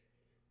did.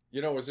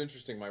 You know what's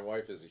interesting? My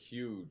wife is a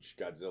huge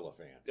Godzilla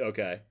fan.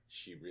 Okay.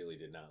 She really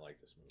did not like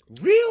this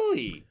movie.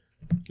 Really?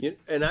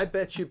 And I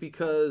bet you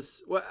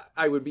because, well,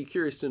 I would be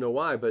curious to know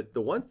why, but the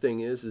one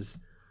thing is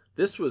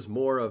this was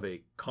more of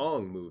a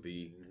Kong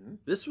movie. Mm-hmm.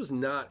 This was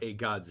not a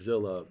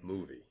Godzilla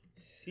movie.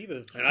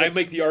 And I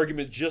make the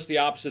argument just the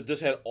opposite.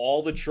 This had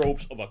all the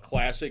tropes of a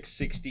classic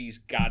 60s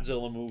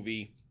Godzilla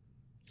movie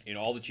in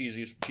all the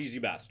cheesy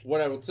best.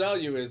 What I will tell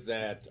you is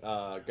that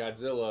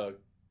Godzilla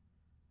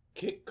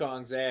kicked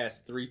Kong's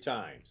ass 3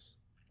 times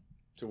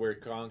to where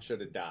Kong should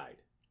have died.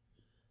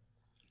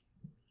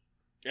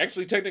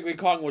 Actually, technically,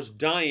 Kong was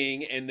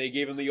dying, and they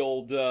gave him the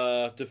old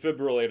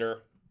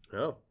defibrillator.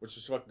 Oh. Which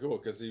is fucking cool,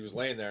 because he was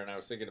laying there, and I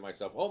was thinking to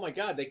myself, oh my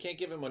god, they can't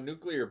give him a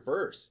nuclear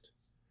burst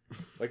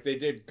like they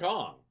did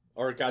Kong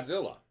or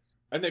Godzilla.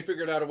 And they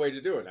figured out a way to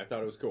do it, and I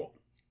thought it was cool.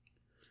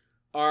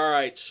 All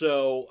right,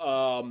 so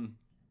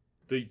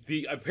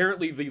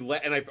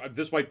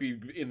this might be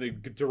in the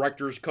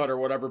director's cut or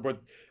whatever,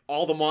 but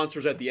all the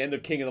monsters at the end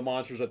of King of the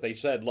Monsters that they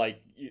said,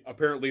 like,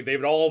 apparently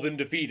they've all been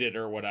defeated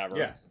or whatever.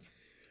 Yeah.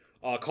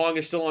 Kong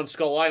is still on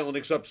Skull Island,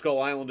 except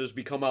Skull Island has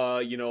become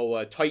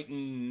a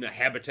Titan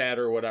habitat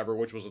or whatever,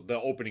 which was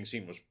the opening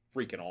scene was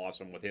freaking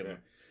awesome with him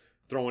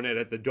throwing it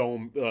at the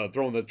dome,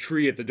 throwing the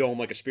tree at the dome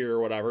like a spear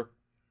or whatever.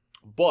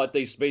 But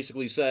they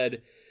basically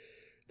said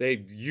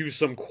they used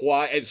some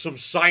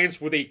science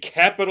with a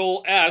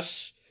capital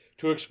S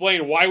to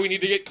explain why we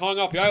need to get Kong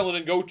off the island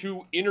and go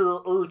to Inner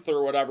Earth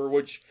or whatever,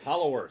 which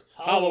Hollow Earth.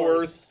 Hollow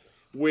Earth,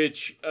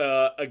 which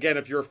again,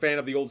 if you're a fan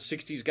of the old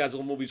 '60s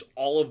Godzilla movies,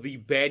 all of the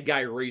bad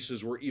guy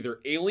races were either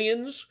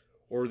aliens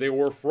or they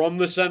were from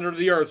the center of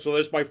the Earth. So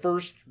that's my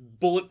first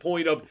bullet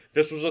point of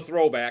this was a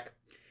throwback.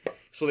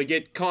 So they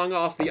get Kong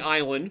off the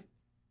island,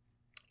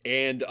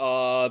 and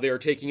they are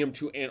taking him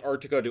to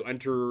Antarctica to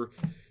enter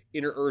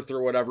Inner Earth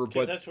or whatever.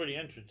 Because But that's where the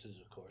entrance is,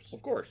 of course.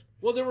 of course,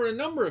 Well, there were a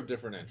number of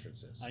different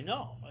entrances. I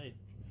know.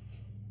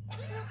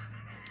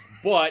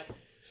 but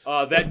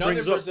that None in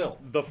brings up Brazil.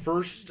 the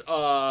first.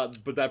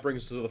 But that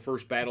brings us to the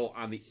first battle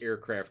on the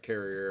aircraft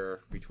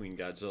carrier between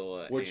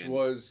Godzilla, Which and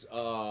was,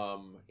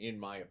 in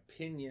my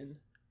opinion,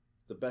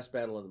 the best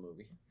battle of the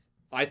movie.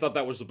 I thought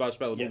that was the best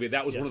battle of the movie. Yes,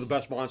 That was one yes. of the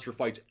best monster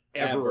fights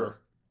ever.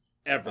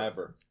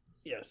 Ever.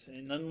 Yes,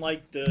 and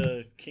unlike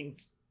the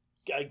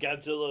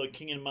Godzilla,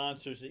 King of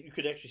Monsters, that you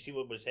could actually see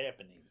what was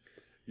happening.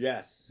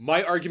 Yes.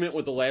 My argument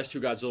with the last two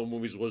Godzilla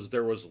movies was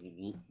there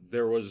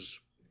was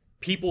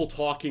people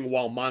talking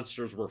while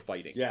monsters were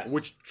fighting. Yes.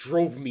 Which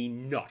drove me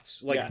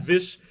nuts. Like Yes.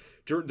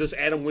 this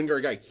Adam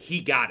Wingard guy, he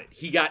got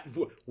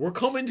it. We're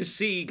coming to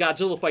see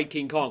Godzilla fight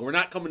King Kong. We're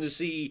not coming to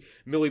see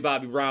Millie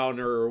Bobby Brown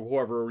or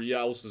whoever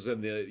else is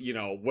in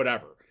the,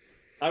 whatever.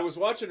 I was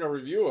watching a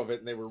review of it,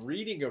 and they were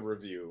reading a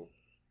review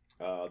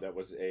that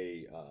was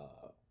a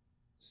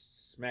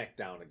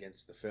smackdown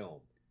against the film.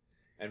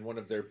 And one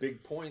of their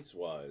big points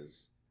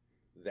was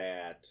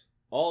that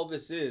all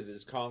this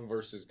is Kong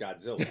versus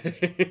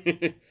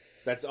Godzilla.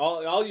 That's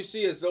all you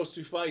see is those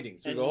two fighting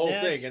through the whole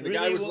that's thing. And the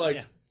guy really was what- like,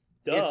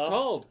 yeah. it's Duh.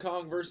 called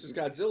Kong versus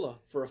Godzilla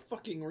for a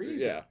fucking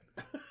reason.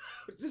 Yeah.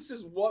 This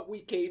is what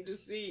we came to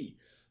see.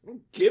 I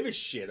don't give a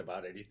shit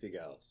about anything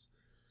else.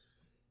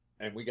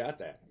 And we got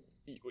that.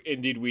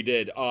 Indeed, we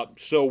did.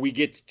 So we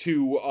get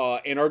to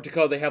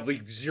Antarctica. They have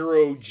like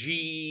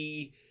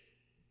 0G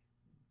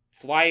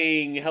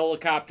flying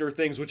helicopter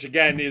things, which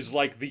again is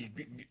like the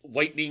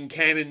lightning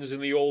cannons in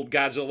the old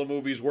Godzilla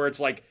movies, where it's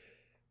like,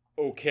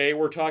 okay,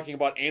 we're talking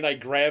about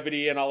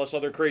anti-gravity and all this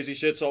other crazy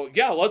shit. So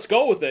yeah, let's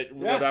go with it.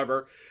 Yeah.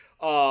 Whatever.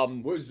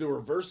 Was the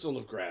reversal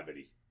of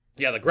gravity.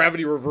 Yeah, the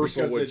gravity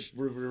reversal, Because which it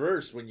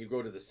reverse when you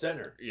go to the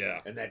center. yeah.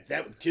 And that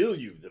would kill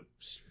you. The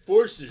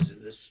forces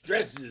and the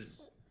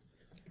stresses.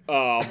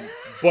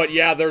 But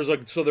yeah, there's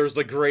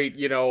the great,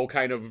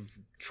 kind of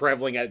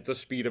traveling at the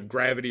speed of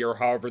gravity or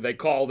however they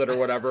called it or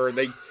whatever, and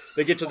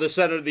they get to the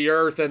center of the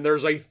earth and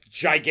there's a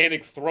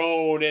gigantic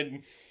throne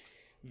and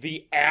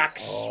the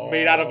axe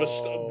made out of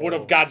one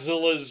of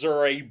Godzilla's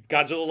or a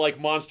Godzilla-like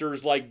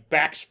monster's like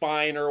back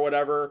spine or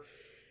whatever,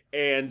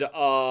 and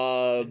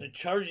And the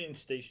charging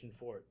station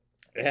for it.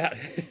 yeah.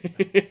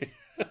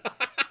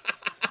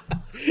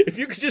 If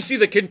you could just see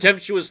the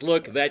contemptuous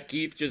look that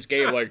Keith just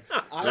gave, like,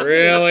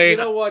 really? You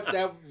know what?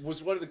 That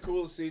was one of the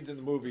coolest scenes in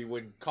the movie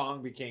when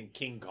Kong became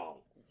King Kong.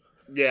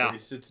 Yeah. When he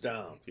sits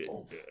down.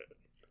 Oh.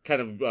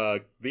 Kind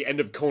of the end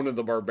of Conan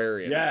the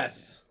Barbarian.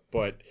 Yes.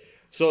 But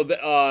so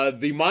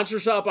the monster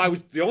shop,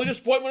 the only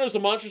disappointment was the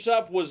monster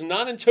shop was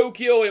not in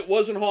Tokyo. It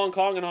was in Hong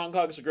Kong, and Hong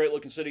Kong is a great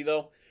looking city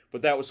though.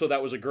 But that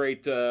was a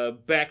great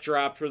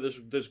backdrop for this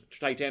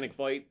Titanic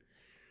fight.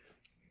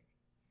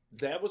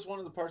 That was one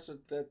of the parts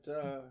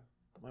that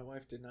my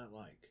wife did not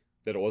like.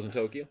 That it wasn't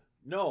Tokyo.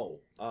 No,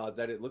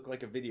 that it looked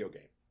like a video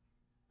game.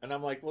 And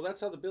I'm like, well,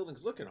 that's how the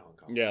buildings look in Hong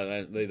Kong.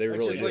 Yeah, they Which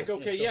really is do. like,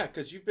 okay, yeah,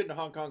 because you've been to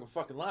Hong Kong a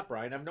fucking lot,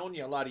 Brian. I've known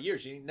you a lot of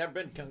years. You've never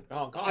been to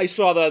Hong Kong. I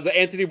saw the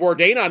Anthony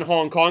Bourdain on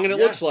Hong Kong, and it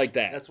Yeah, looks like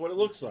that. That's what it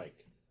looks like.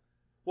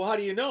 Well, how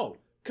do you know?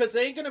 Because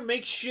they ain't going to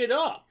make shit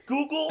up.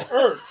 Google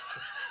Earth.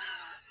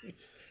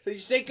 They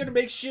just ain't going to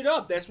make shit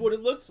up. That's what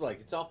it looks like.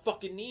 It's all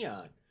fucking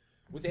neon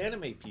with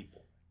anime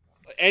people.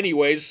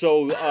 Anyways,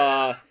 so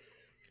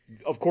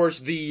of course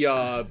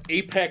the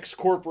Apex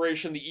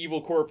Corporation, the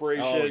evil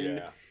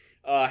corporation,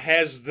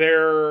 has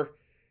their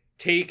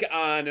take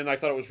on, and I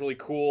thought it was really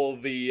cool,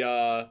 the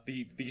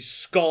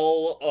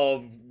skull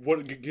of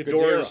one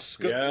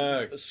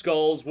Ghidorah's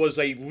skulls was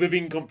a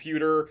living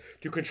computer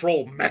to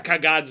control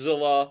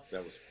Mechagodzilla.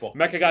 That was fucking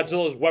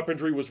Mechagodzilla's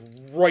weaponry was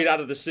right out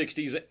of the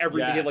 60s.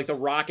 Everything had Yes. like the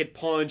rocket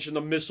punch and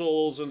the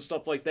missiles and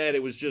stuff like that.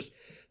 It was just,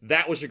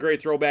 that was a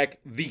great throwback.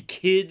 The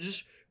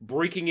kids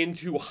breaking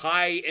into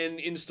high-end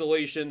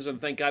installations,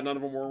 and thank God none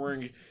of them were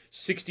wearing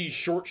 60s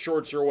short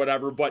shorts or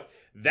whatever, but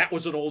that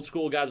was an old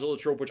school Godzilla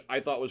trope, which I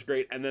thought was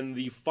great. And then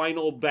the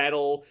final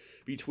battle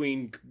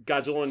between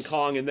Godzilla and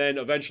Kong, and then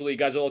eventually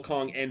Godzilla,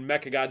 Kong, and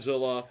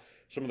Mechagodzilla,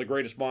 some of the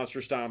greatest monster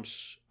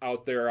stomps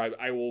out there.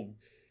 I will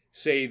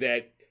say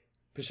that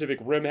Pacific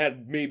Rim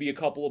had maybe a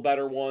couple of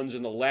better ones,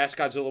 and the last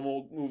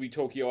Godzilla movie,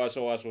 Tokyo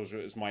SOS,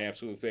 is my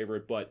absolute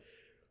favorite, but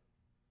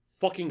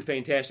fucking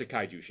fantastic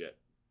kaiju shit.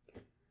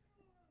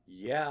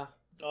 Yeah.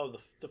 Oh,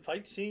 the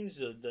fight scenes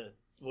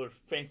were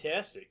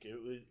fantastic.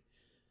 It was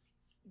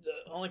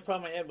the only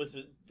problem I had was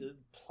the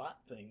plot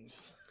things.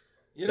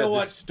 You know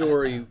what? The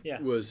story Yeah.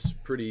 was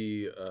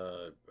pretty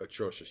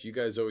atrocious. You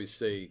guys always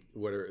say,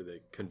 what are the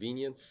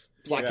convenience?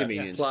 Plot Yeah.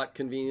 convenience. Plot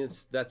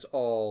convenience. That's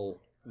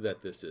all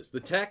that this is. The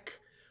tech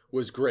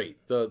was great.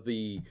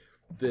 The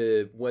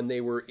when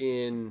they were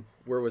in,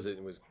 where was it?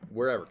 It was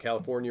wherever,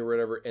 California or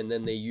whatever, and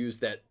then they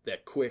used that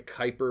quick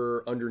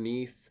hyper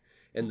underneath,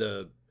 and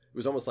it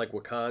was almost like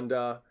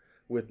Wakanda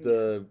with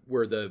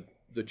where the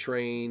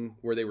train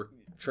where they were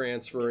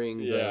transferring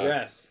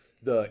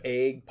the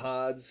egg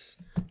pods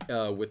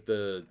with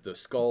the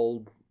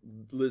skull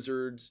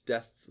lizards,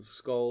 death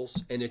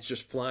skulls, and it's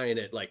just flying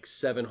at like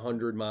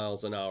 700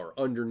 miles an hour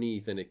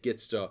underneath, and it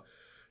gets to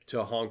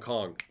Hong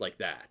Kong like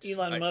that.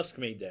 Elon Musk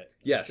made that.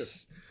 Yes.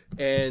 Sure.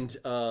 And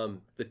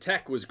the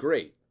tech was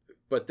great.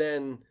 But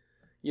then,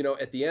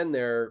 at the end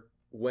there,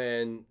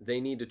 when they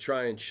need to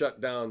try and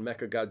shut down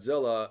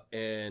Mechagodzilla,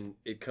 and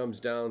it comes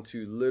down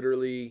to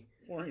literally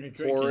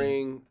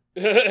pouring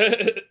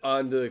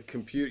on the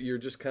computer, you're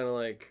just kind of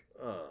like,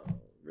 oh,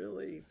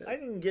 really? I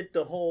didn't get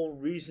the whole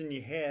reason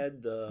you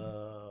had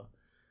the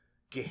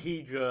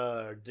Ghidorah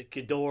or the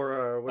Ghidorah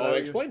or whatever. Oh,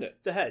 explain it.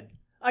 The head.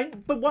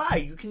 But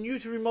why? You can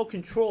use remote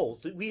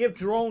controls. We have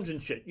drones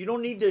and shit. You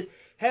don't need to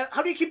have...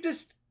 How do you keep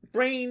this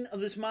brain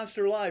of this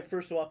monster alive,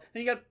 first of all?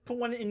 Then you got to put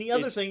one in the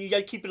other thing. You got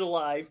to keep it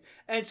alive,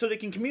 and so they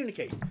can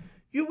communicate.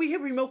 We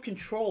have remote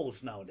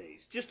controls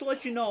nowadays. Just to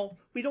let you know,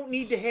 we don't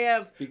need to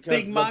have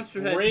big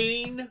monster heads. Because the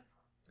brain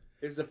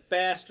is a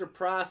faster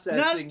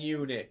processing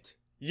unit.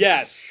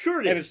 Yes. Sure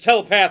it is. And it's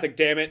telepathic,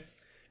 damn it.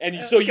 And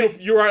so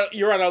you're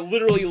on a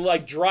literally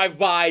like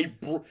drive-by,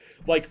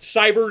 like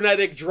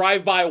cybernetic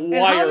drive-by wire. And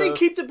how do they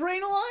keep the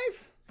brain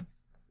alive?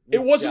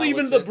 It wasn't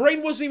even the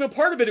brain wasn't even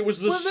part of it. It was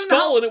the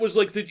skull, and it was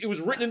like it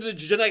was written into the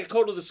genetic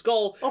code of the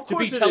skull to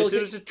be telepathic.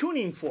 It was a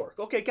tuning fork.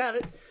 Okay, got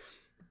it.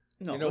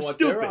 No, you know what?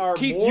 Stupid. There are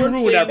Keith, more you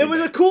ruined things. everything.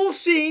 It was a cool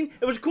scene.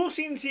 It was a cool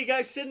scene to see a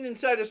guy sitting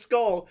inside a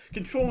skull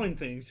controlling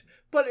things,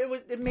 but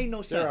it made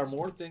no sense. There are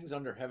more things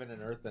under heaven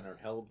and earth than are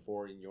held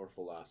for in your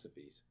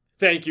philosophies.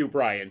 Thank you,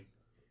 Brian.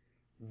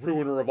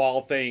 Ruiner of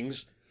all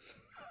things.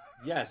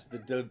 Yes,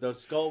 the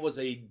skull was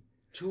a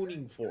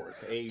tuning fork,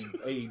 a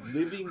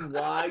living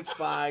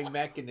Wi-Fi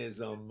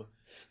mechanism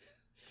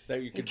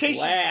that you could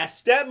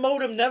blast. That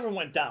modem never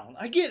went down.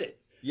 I get it.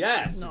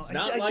 Yes, no, it's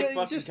not like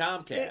fucking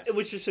Comcast. It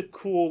was just a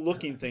cool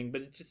looking thing,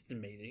 but it just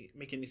didn't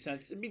make any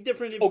sense. It'd be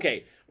different if...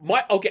 Okay,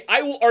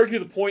 I will argue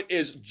the point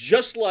is,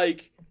 just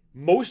like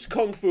most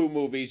kung fu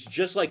movies,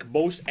 just like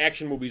most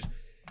action movies,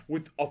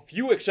 with a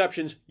few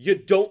exceptions, you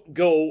don't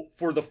go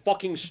for the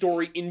fucking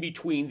story in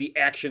between the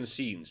action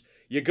scenes.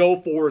 You go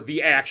for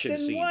the action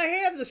scenes. Then why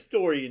have the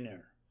story in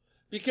there?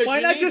 Because why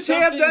not just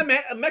have them?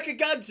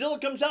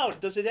 Mechagodzilla comes out.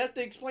 Does it have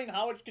to explain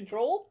how it's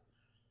controlled?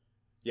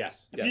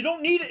 Yes. If you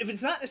don't need it, if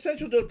it's not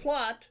essential to the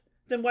plot,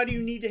 then why do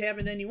you need to have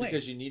it anyway?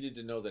 Because you needed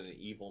to know that an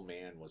evil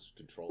man was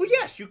controlling. Well,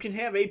 yes, you can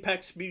have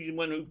Apex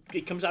when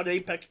it comes out of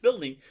Apex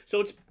building,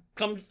 so it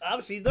comes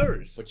obviously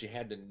theirs. But you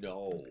had to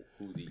know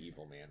who the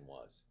evil man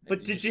was. And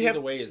but did you see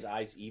the way his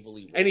eyes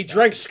evilly? And he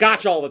drank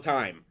scotch all the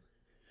time,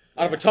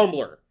 out of a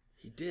tumbler.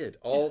 He did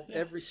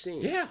every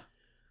scene. Yeah.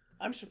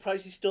 I'm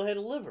surprised he still had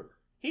a liver.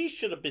 He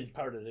should have been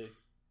part of the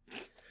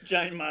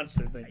giant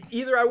monster thing.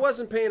 Either I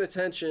wasn't paying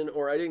attention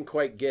or I didn't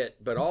quite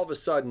get, but all of a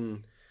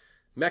sudden,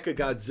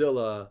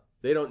 Mechagodzilla,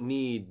 they don't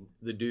need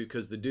the dude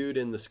because the dude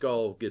in the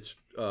skull gets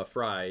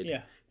fried.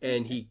 Yeah.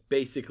 And he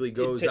basically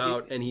goes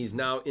out and he's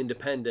now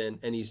independent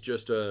and he's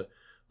just a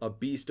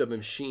beast of a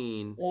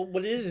machine. Well,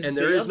 what is and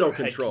there is no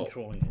control.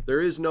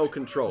 There is no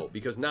control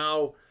because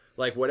now,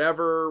 like,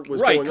 whatever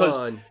was going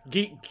on,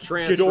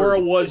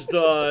 Ghidorah was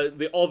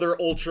the other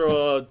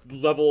ultra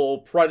level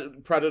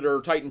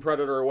predator, Titan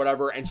predator, or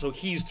whatever, and so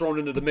he's thrown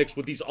into the mix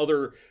with these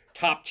other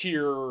top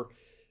tier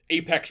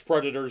apex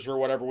predators or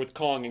whatever with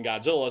Kong and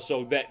Godzilla.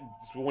 So that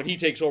when he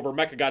takes over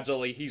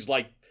Mechagodzilla, he's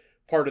like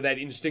part of that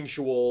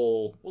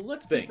instinctual. Well,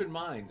 let's thing. keep in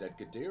mind that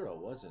Ghidorah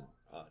wasn't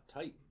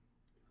Titan.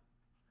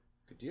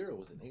 Ghidorah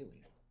was an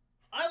alien.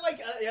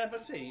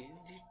 But see,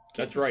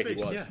 that's right, he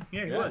was.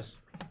 Yeah, he was.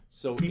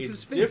 So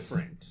it's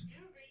different.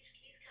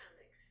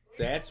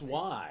 That's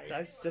why.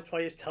 That's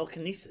why it's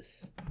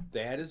telekinesis.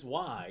 That is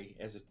why,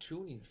 as a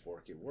tuning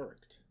fork, it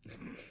worked.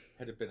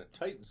 Had it been a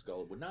Titan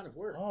skull, it would not have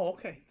worked. Oh,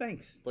 okay.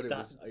 Thanks. But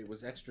it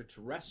was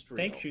extraterrestrial.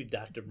 Thank you,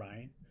 Dr.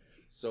 Brian.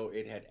 So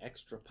it had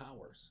extra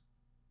powers.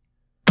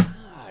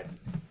 God,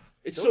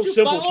 it's so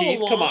simple,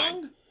 Keith. Along? Come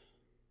on.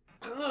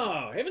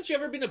 Oh, haven't you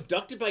ever been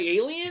abducted by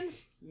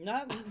aliens?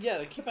 Not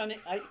yet. I keep on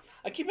applying.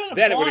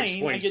 That would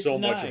explain so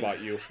much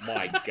about you.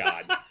 My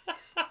God.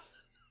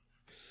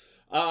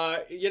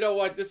 You know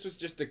what? This was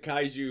just a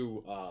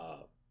kaiju.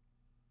 Oh,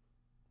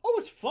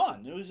 it's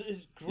fun. It was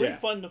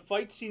great fun. The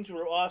fight scenes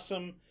were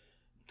awesome.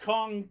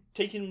 Kong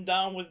taking him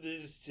down with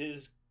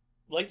his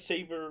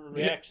lightsaber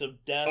axe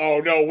of death.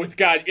 Oh no! When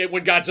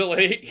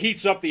Godzilla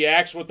heats up the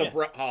axe with the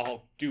breath.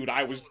 Oh, dude,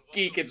 I was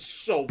geeking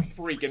so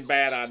freaking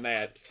bad on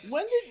that.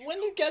 When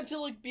did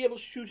Godzilla be able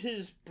to shoot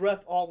his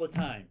breath all the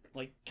time,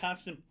 like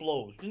constant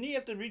blows? Didn't he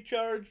have to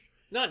recharge?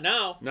 Not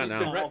now. He's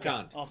been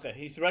retconned. Okay,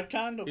 he's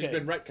retconned. Okay, he's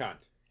been retconned.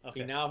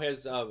 Okay. He now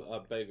has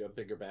a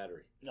bigger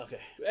battery. Okay.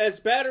 As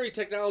battery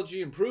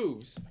technology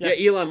improves. Yes.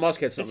 Yeah, Elon Musk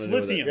had something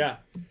to do with it.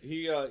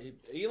 Yeah,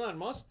 Elon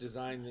Musk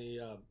designed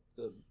the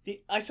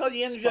I saw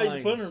the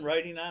Energized Bunny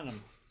writing on him.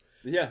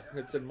 Yeah,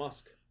 it's in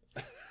Musk.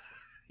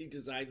 he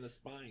designed the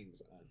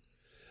spines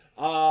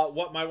on.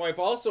 What my wife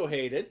also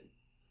hated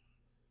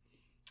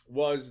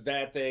was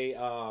that they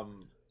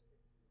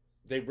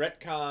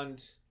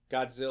retconned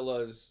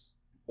Godzilla's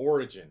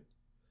origin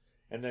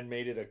and then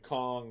made it a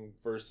Kong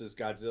versus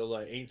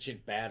Godzilla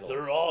ancient battle.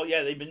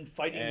 They've been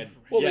fighting.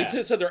 Well,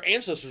 they said their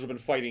ancestors have been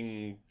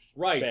fighting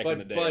back in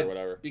the day or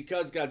whatever.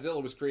 Because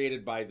Godzilla was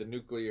created by the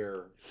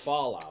nuclear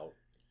fallout.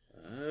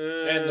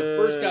 And the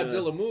first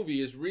Godzilla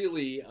movie is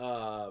really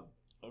a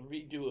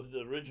redo of the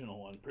original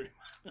one, pretty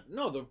much.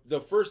 No, the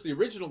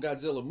original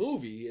Godzilla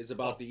movie is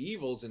about the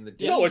evils and the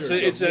dangers. No,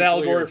 it's an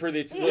allegory for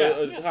the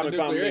atomic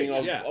bomb nuclear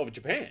age, of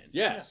Japan.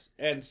 Yes,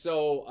 and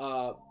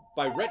so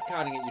by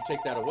retconning it, you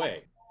take that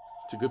away.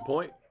 It's a good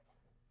point.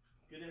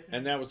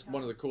 And that was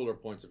one of the cooler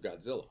points of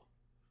Godzilla.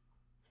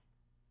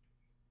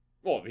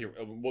 Well,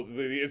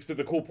 it's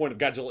the cool point of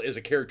Godzilla as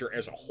a character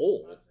as a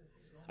whole.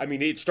 I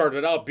mean, it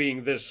started out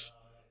being this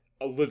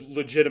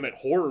legitimate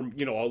horror,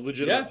 a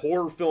legitimate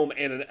horror film,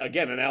 and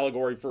an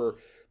allegory for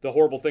the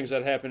horrible things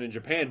that happened in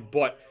Japan.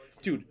 But,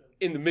 dude,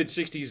 in the mid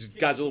 '60s,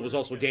 Godzilla was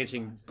also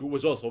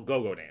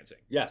go-go dancing.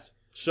 Yes.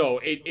 So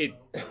it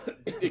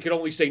could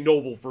only stay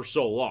noble for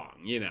so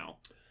long,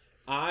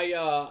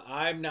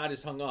 I'm not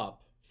as hung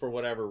up for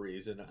whatever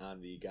reason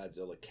on the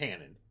Godzilla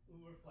canon.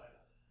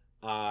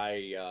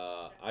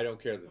 I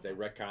don't care that they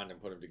retconned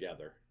and put them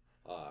together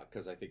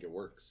because I think it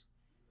works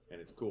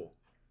and it's cool.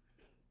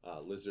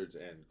 Lizards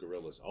and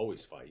gorillas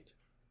always fight.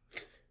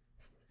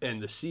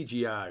 And the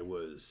CGI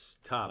was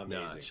top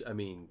notch. Amazing. I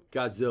mean,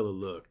 Godzilla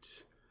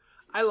looked.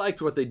 I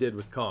liked what they did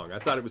with Kong. I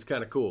thought it was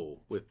kind of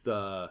cool with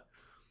the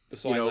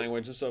sign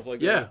language and stuff like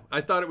that. Yeah, I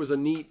thought it was a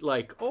neat,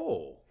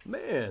 oh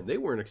man, they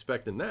weren't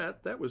expecting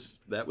that. That was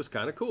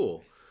kind of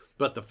cool.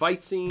 But the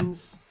fight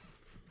scenes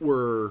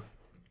were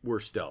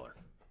stellar.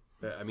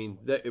 I mean,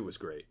 it was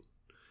great.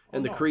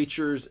 And the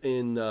creatures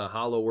in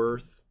Hollow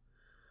Earth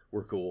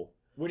were cool.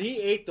 When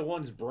he ate the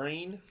one's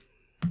brain,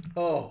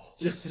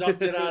 just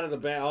sucked it out of the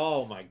bag.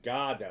 Oh my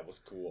god, that was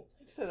cool.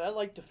 Like I said, I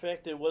like the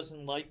fact that it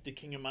wasn't like the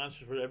King of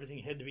Monsters where everything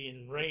had to be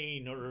in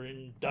rain or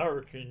in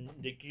dark, and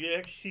you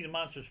actually see the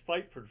monsters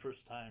fight for the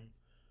first time.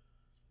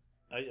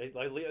 I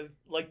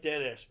like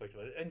that aspect of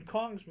it. And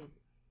Kong's...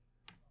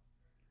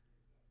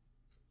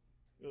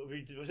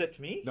 Was that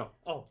to me? No.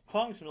 Oh,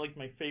 Kong's like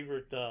my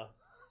favorite...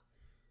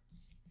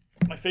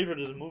 my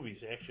favorite of the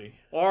movies, actually.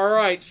 All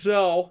right,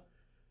 so...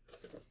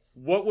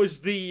 What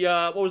was the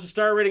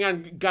star rating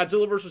on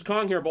Godzilla vs.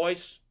 Kong here,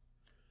 boys?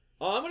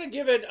 I'm gonna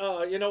give it,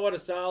 a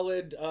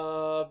solid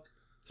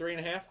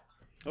 3.5.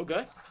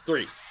 Okay,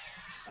 3.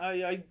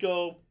 I'd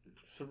go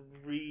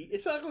 3.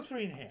 I'll go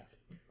 3.5.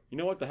 You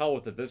know what? The hell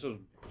with it. This is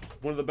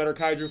one of the better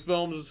kaiju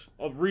films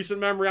of recent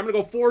memory. I'm gonna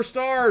go 4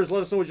 stars.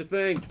 Let us know what you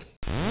think.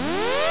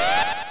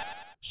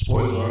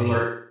 Spoiler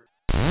alert.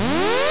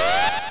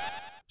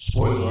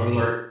 Spoiler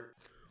alert.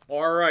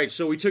 All right,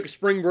 so we took a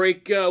spring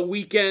break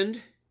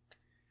weekend.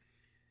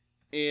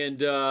 And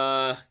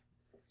got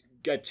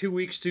 2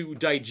 weeks to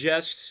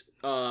digest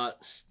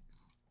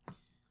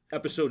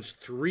episodes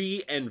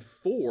 3 and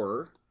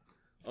 4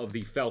 of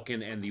The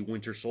Falcon and the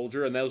Winter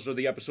Soldier. And those are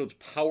the episodes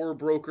Power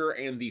Broker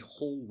and The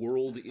Whole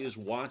World is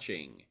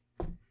Watching.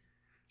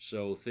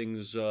 So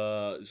things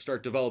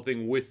start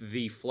developing with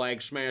the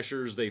Flag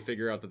Smashers. They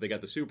figure out that they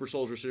got the Super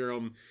Soldier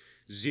Serum.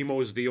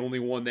 Zemo's the only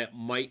one that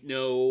might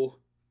know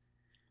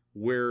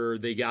where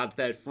they got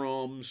that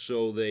from,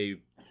 so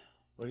they...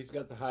 Well, he's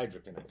got the Hydra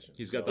connection.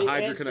 He's got the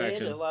Hydra They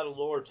connection. added a lot of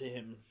lore to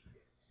him.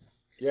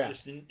 Yeah.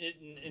 Just in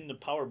the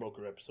Power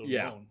Broker episode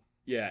alone.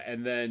 Yeah,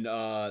 and then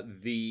so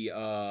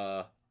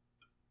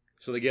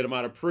they get him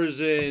out of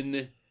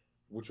prison.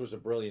 Which was a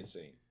brilliant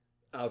scene.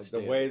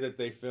 Outstanding. The way that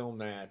they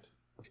filmed that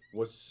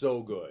was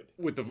so good.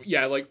 With the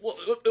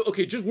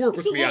okay, just work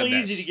with me on this. It's a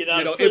little easy to get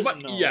out of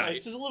prison, though. Yeah,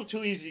 It's just a little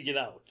too easy to get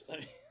out. I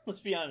mean,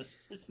 let's be honest.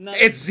 It's not.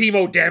 It's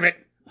Zemo, damn it.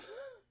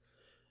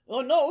 Oh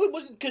no, it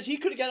wasn't, because he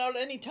could have got out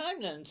at any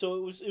time then. So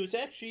it was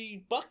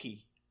actually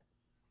Bucky.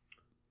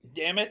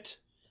 Damn it.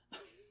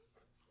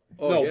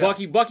 No,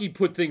 yeah. Bucky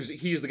put things.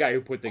 He's the guy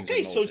who put things.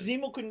 Okay, in so motion.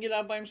 Zemo couldn't get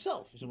out by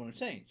himself. Is what I'm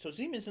saying. So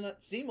Zemo's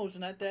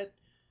not that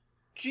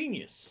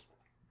genius.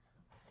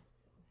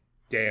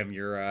 Damn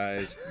your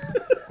eyes.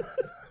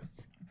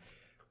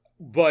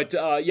 But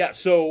yeah,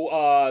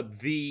 so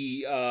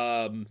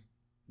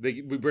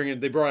they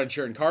brought in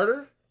Sharon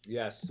Carter.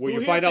 Yes. Well,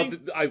 Who you find out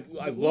thinks- that I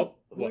love.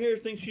 Who here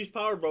thinks she's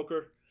Power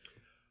Broker?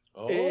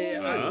 Oh,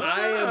 Ah.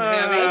 I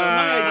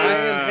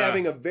am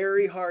having a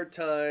very hard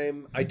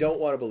time. I don't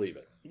want to believe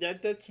it,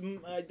 That's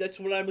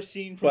what I was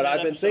seeing from but that I've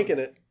been episode. thinking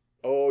it.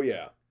 Oh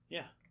yeah,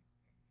 Yeah.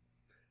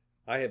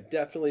 I have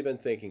definitely been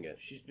thinking it.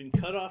 She's been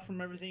cut off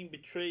from everything,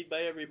 betrayed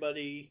by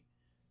everybody.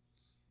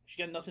 She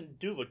got nothing to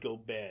do but go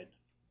bad.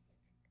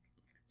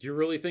 Do you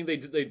really think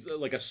they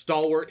like a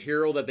stalwart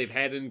hero that they've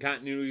had in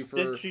continuity for?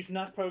 That she's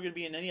not probably going to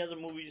be in any other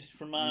movies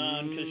from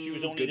on because she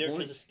was only good there point.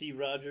 because of Steve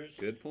Rogers.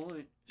 Good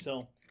point.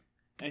 So,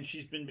 and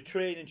she's been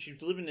betrayed, and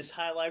she's living this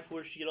high life.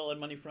 Where she get all that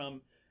money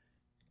from?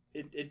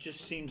 It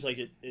just seems like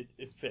it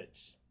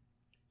fits.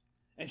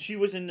 And she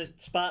was in the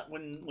spot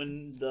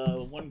when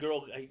the one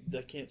girl, I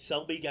can't,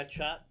 Selby got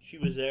shot. She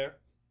was there.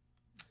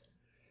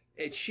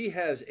 And she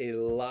has a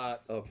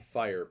lot of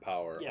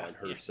firepower Yeah, on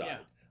her yeah, side. yeah.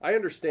 I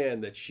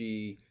understand that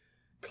she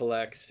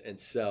collects and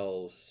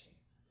sells,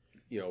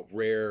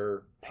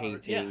 rare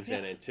paintings yeah,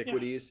 and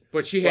antiquities.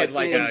 But she had But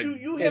like in- a.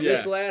 you In have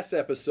this last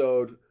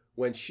episode,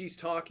 when she's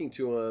talking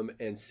to him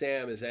and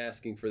Sam is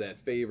asking for that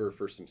favor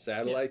for some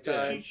satellite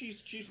time,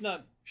 She's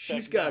not.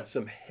 she's backing down. got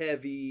some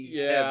heavy.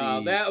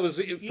 That was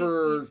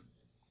for.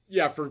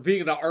 Yeah, for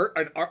being an art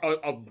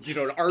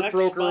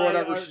broker or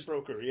whatever. Art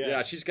broker, yeah.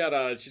 Yeah, she's got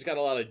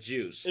a lot of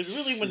juice. It's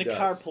really when She the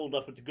car does. pulled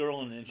up with the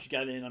girl in it and she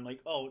got in, I'm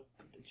like, oh,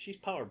 she's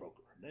power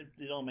broker.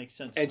 It all makes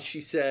sense. And now.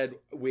 she said,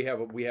 "We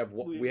have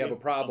a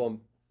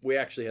problem. We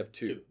actually have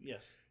two."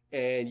 Yes.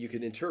 And you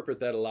can interpret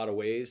that a lot of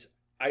ways.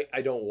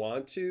 I don't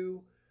want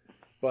to,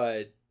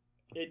 but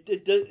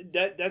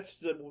That's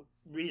the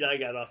read I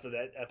got off of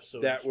that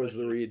episode. that was the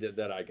especially. read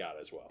that I got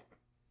as well.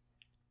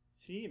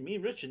 See, me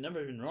and Rich had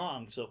never been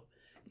wrong. So,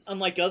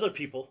 unlike other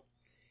people,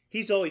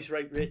 he's always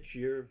right. Rich,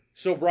 you're.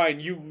 So, Brian,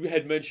 you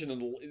had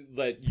mentioned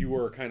that you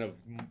were kind of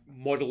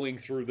muddling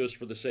through this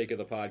for the sake of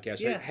the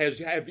podcast. Yeah.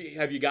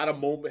 Have you got a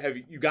moment? Have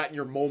you gotten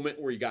your moment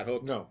where you got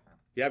hooked? No.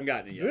 You haven't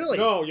gotten it yet. Really?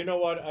 No, you know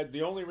what?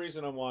 The only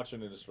reason I'm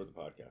watching it is for the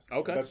podcast.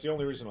 Okay. That's the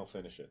only reason I'll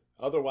finish it.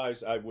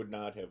 Otherwise, I wouldn't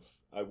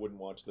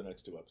watch the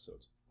next 2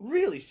 episodes.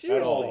 Really?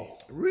 Seriously?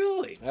 all.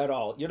 Really? At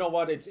all. You know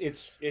what? It's I'm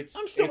still it's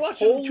watching at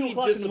 2 wholly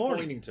o'clock in the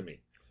morning. disappointing to me.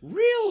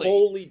 Really?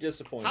 Wholly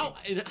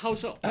disappointing. How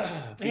so?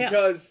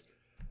 Because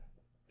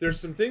there's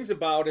some things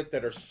about it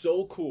that are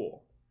so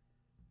cool.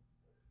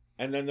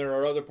 And then there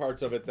are other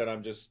parts of it that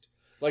I'm just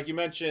like you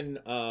mentioned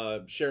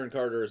Sharon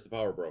Carter as the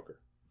power broker.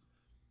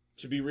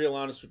 To be real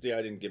honest with you,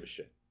 I didn't give a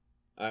shit.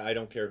 I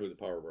don't care who the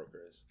power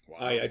broker is. Wow.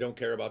 I don't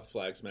care about the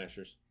Flag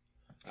Smashers.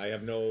 I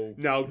have no.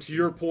 Now, to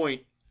your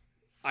point,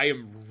 I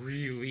am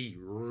really,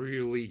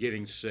 really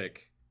getting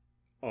sick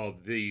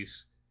of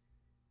these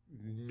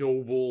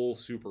noble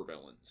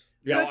supervillains.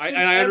 Yeah, No, That's in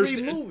I every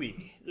understand.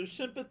 movie. They're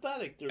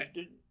sympathetic. They're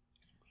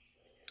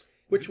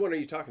Which one are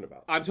you talking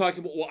about? I'm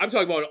talking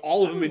about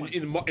all of them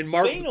in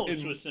Marvel.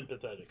 Thanos was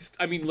sympathetic.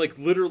 I mean, like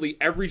literally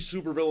every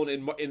supervillain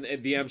in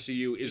the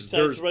MCU is Besides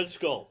there's, Red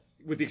Skull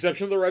with the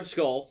exception of the Red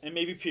Skull. and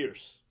maybe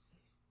Pierce.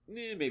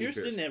 Maybe Pierce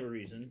Pierce. didn't have a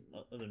reason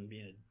other than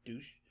being a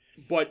douche.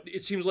 But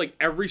it seems like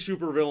every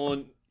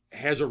supervillain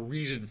has a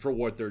reason for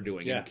what they're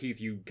doing. Yeah. And Keith,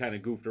 you kind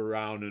of goofed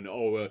around and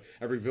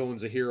every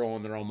villain's a hero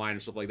in their own mind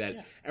and stuff like that.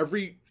 Yeah.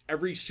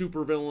 Every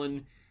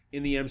supervillain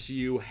in the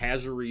MCU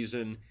has a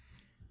reason.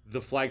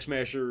 The Flag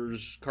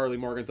Smashers, Carly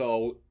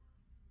Morgenthau,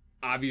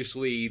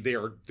 obviously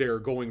they're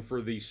going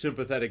for the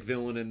sympathetic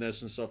villain in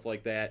this and stuff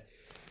like that.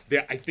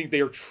 I think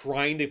they are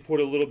trying to put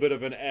a little bit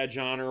of an edge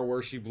on her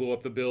where she blew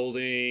up the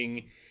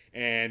building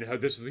and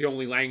this is the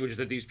only language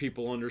that these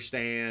people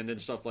understand and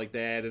stuff like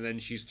that. And then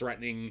she's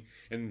threatening,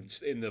 and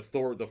in the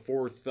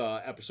fourth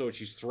episode,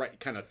 she's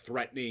kind of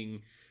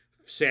threatening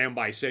Sam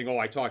by saying, "Oh,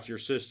 I talked to your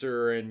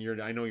sister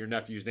and I know your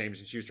nephew's names,"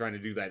 and she was trying to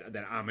do that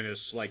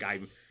ominous like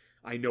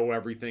I know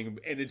everything,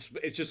 and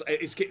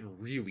it's getting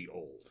really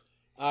old.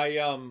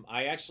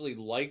 I actually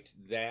liked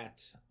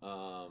that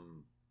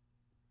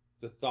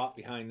the thought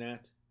behind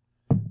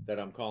that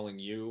I'm calling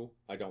you.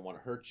 I don't want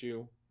to hurt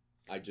you.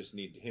 I just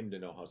need him to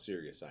know how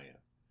serious I am.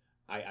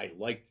 I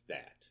liked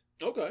that.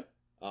 Okay.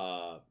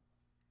 I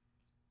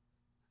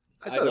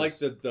thought it liked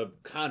the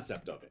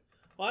concept of it.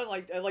 Well,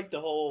 I like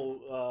the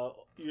whole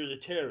you're the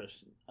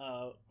terrorist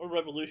or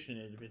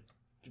revolutionary,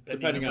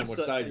 Depending on what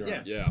side you're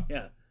on. Yeah.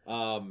 Yeah.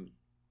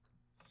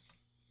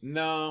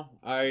 No,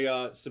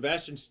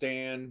 Sebastian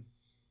Stan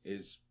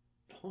is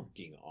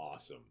fucking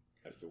awesome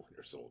as the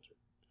Winter Soldier.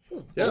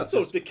 Yeah,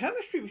 Also, the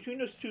chemistry between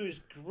those two is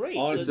great.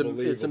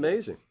 it's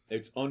amazing.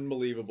 It's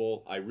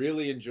unbelievable. I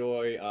really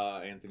enjoy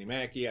Anthony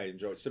Mackie. I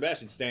enjoy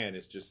Sebastian Stan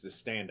is just the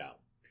standout.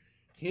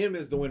 Him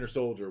as the Winter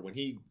Soldier when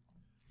he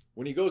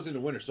goes into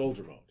Winter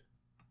Soldier mode.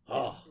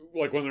 Oh,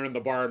 Like when they're in the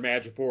bar in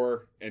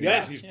Madripoor, and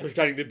Yeah. he's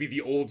pretending to be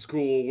the old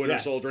school Winter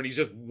Yes. Soldier, and he's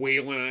just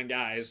wailing on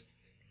guys.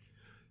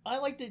 I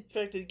like the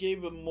fact that it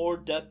gave him more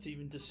depth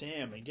even to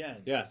Sam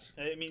again. yes.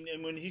 I mean,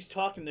 and when he's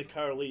talking to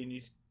Carly and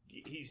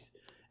he's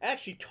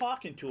actually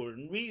talking to her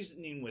and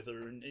reasoning with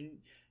her and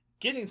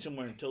getting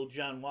somewhere until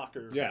John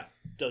Walker Yeah.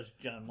 does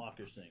John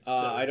Walker's thing.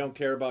 I don't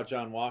care about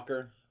John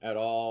Walker at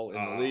all in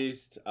Ah. the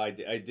least.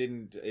 It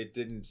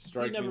didn't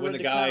strike me never when read the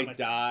the guy comic.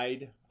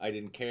 died. I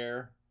didn't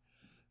care.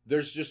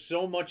 There's just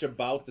so much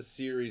about the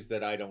series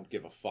that I don't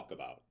give a fuck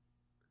about.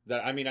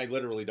 I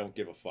literally don't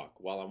give a fuck.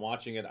 While I'm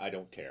watching it, I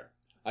don't care.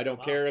 I don't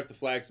Wow. care if the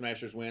Flag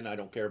Smashers win. I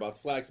don't care about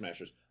the Flag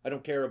Smashers. I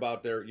don't care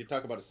about you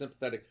talk about a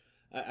sympathetic.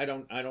 I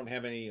don't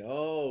have any.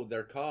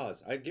 Their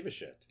cause. I give a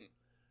shit.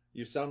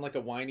 You sound like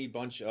a whiny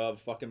bunch of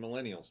fucking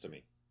millennials to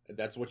me.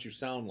 That's what you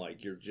sound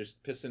like. You're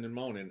just pissing and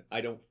moaning.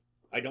 I don't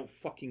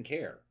fucking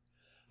care.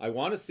 I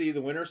want to see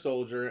the Winter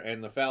Soldier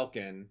and the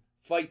Falcon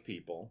fight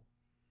people.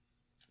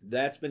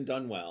 That's been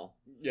done well.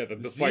 Yeah, the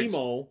fights-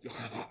 Zemo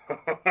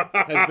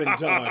has been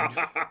done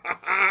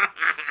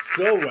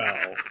so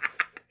well.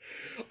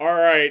 All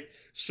right,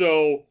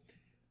 So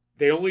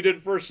they only did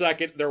it for a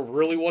second. There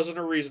really wasn't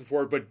a reason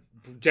for it, but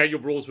Daniel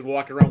Bruhl's been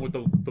walking around with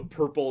the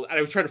purple. And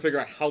I was trying to figure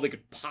out how they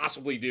could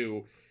possibly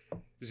do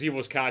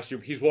Zemo's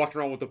costume. He's walking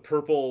around with a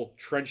purple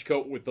trench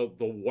coat with the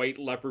white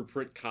leopard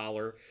print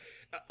collar.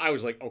 I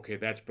was like, okay,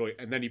 that's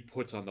brilliant. And then he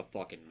puts on the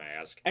fucking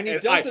mask. And he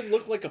doesn't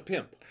look like a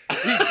pimp.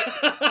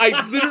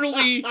 I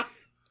literally,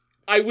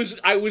 I was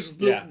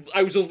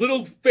a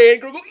little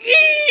fangirl. Go,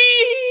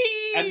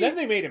 "Eee!" And then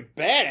they made him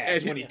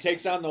badass when he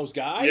takes on those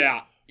guys.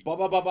 Yeah. Blah,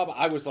 blah, blah, blah, blah.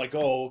 I was like,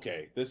 oh,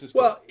 okay, this is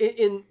Well,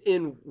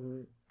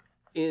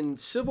 in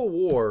Civil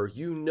War,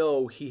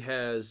 he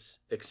has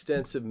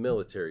extensive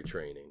military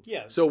training.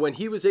 Yeah. So when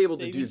he was able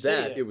to They do even say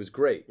that, that. it was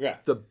great. Yeah.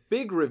 The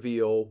big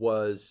reveal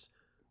was,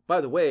 by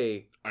the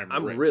way,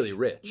 I'm rich. really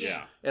rich.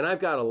 Yeah. And I've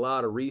got a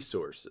lot of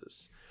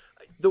resources.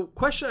 The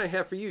question I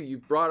have for you, you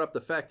brought up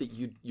the fact that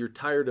you're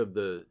tired of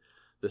the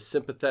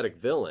sympathetic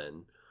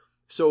villain.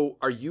 So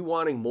are you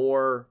wanting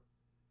more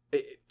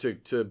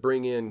to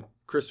bring in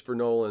Christopher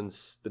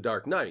Nolan's The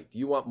Dark Knight?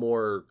 You want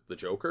more the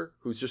Joker,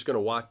 who's just going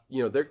to watch,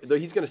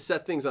 he's going to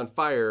set things on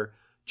fire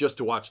just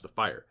to watch the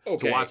fire,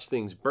 Okay. to watch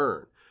things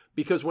burn.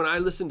 Because when I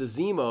listen to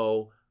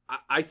Zemo,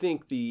 I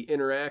think the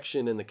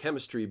interaction and the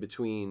chemistry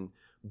between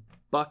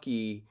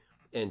Bucky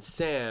and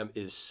Sam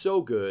is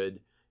so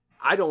good.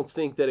 I don't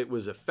think that it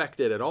was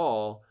affected at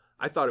all.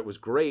 I thought it was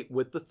great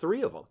with the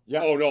three of them.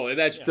 Yeah. Oh no, and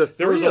that's The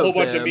there was three a whole of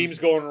bunch of them- memes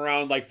going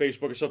around like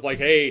Facebook and stuff like,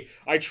 "Hey,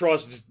 I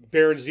trust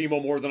Baron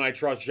Zemo more than I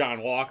trust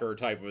John Walker,"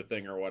 type of a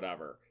thing or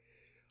whatever.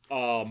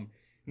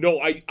 No,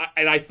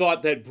 I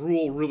thought that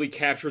Bruhl really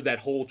captured that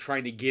whole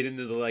trying to get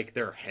into like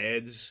their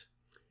heads.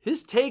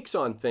 His takes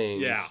on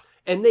things. Yeah.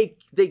 And the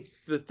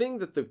thing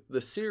that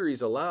the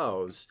series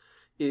allows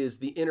is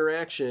the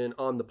interaction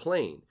on the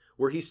plane,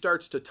 where he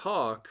starts to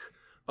talk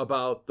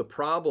about the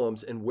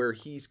problems and where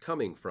he's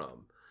coming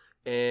from,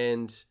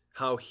 and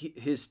how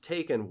his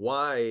take and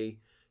why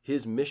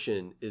his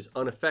mission is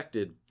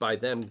unaffected by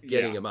them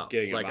getting him out.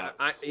 getting him out.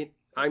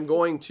 I'm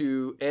going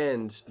to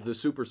end the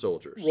super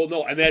soldiers. Well,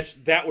 no, and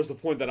that was the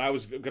point that I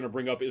was going to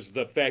bring up, is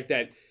the fact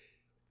that,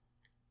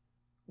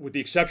 with the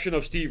exception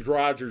of Steve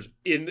Rogers,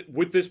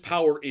 with this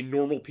power in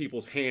normal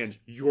people's hands,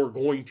 you're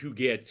going to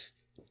get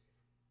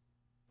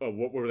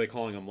what were they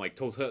calling them? Like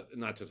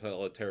not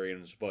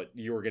totalitarians, but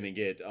you were going to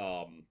get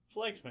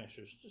Flag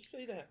smashers. Just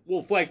say that.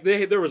 well,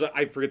 there was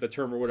I forget the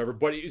term or whatever,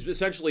 but it's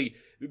essentially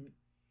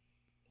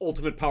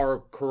ultimate power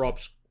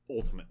corrupts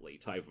ultimately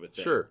type of a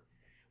thing. Sure.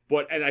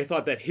 And I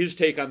thought that his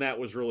take on that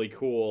was really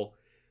cool.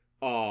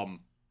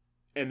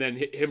 And then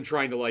him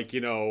trying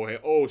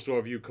to so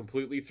have you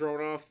completely thrown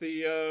off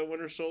the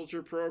Winter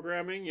Soldier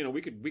programming?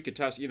 We could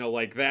test,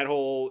 like that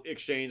whole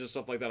exchange and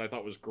stuff like that. I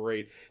thought was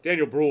great.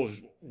 Daniel Bruhl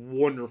is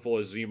wonderful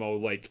as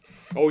Zemo. Like,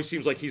 always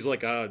seems like he's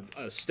like a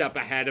step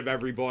ahead of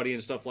everybody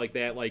and stuff like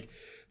that. Like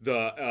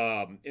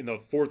in the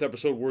fourth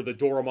episode where the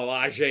Dora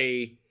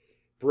Milaje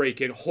break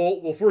in.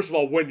 Well, first of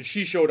all, when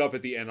she showed up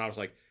at the end, I was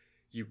like,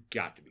 you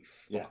got to be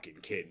fucking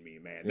kidding me,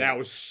 man. Yeah. That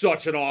was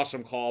such an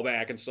awesome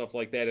callback and stuff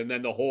like that. And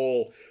then the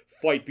whole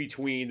fight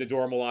between the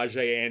Dora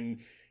Milaje and,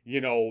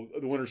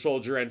 the Winter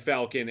Soldier and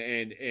Falcon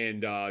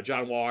and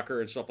John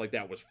Walker and stuff like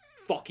that was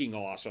fucking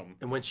awesome.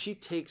 And when she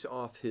takes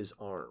off his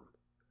arm,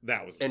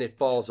 That was... and it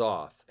falls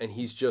off, and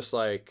he's just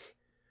like,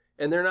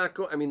 and they're not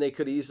going, I mean, they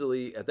could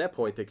easily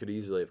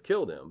have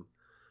killed him.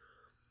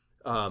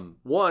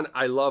 One,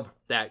 I love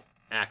that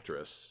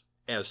actress,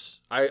 as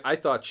I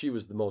thought she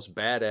was the most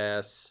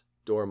badass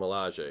Dora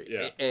Milaje.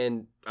 Yeah.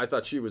 And I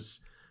thought she was,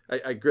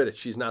 I get it,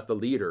 she's not the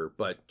leader,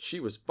 but she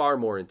was far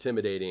more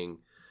intimidating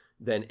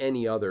than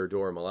any other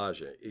Dora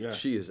Milaje. Yeah.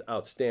 She is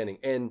outstanding.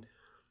 And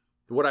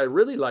what I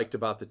really liked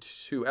about the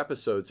two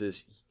episodes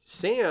is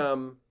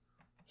Sam,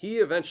 he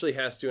eventually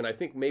has to, and I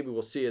think maybe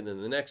we'll see it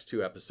in the next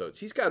two episodes,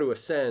 he's got to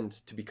ascend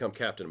to become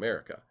Captain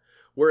America.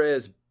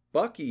 Whereas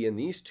Bucky in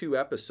these two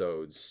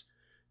episodes,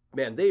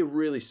 man, they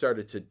really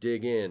started to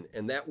dig in.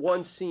 And that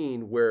one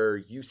scene where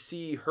you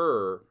see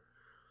her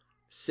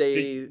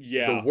say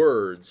the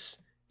words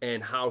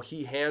and how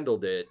he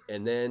handled it,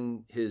 and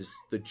then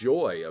the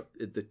joy of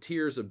the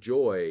tears of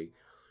joy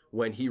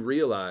when he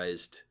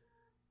realized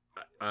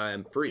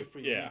I'm free.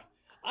 Yeah.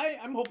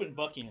 I'm hoping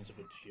Bucky ends up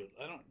with the shield.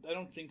 I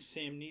don't think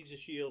Sam needs a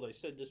shield. I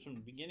said this from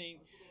the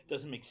beginning.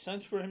 Doesn't make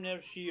sense for him to have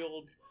a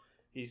shield.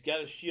 He's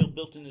got a shield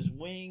built in his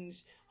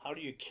wings. How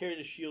do you carry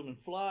the shield and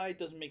fly?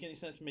 Doesn't make any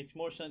sense. It makes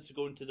more sense to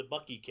go into the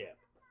Bucky cap.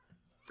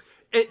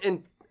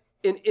 And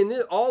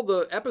in all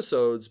the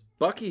episodes,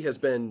 Bucky has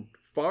been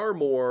far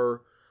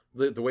more,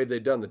 the way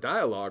they've done the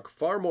dialogue,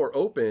 far more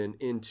open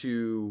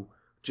into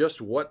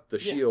just what the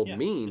shield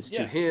means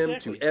to him,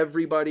 to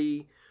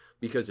everybody.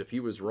 Because if he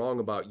was wrong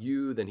about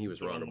you, then he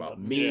was wrong about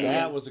me. Yeah.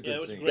 That was a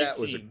good scene. That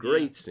was a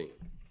great scene.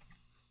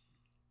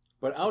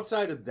 But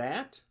outside of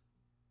that,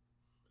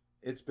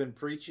 it's been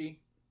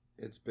preachy.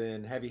 It's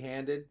been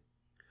heavy-handed.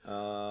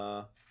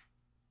 And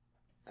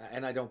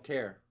I don't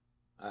care.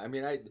 I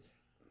mean,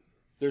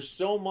 there's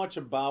so much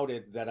about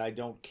it that I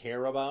don't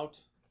care about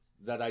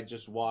that I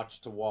just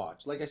watch to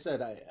watch. Like I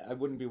said, I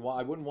wouldn't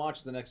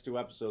watch the next 2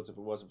 episodes if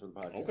it wasn't for the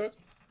podcast.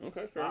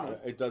 Okay, fair Wow.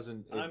 enough. It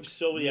doesn't. It I'm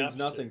so the means opposite.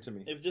 nothing to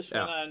me. If this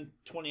went on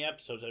 20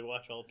 episodes, I'd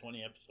watch all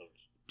 20 episodes.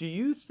 Do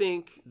you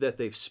think that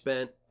they've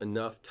spent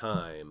enough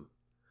time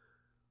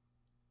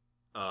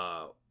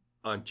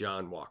on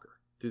John Walker?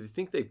 Do they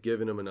think they've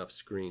given him enough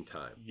screen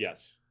time?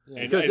 Yes.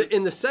 Yeah. Because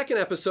in the second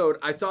episode,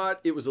 I thought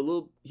he was a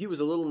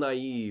little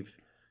naive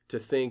to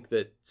think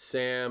that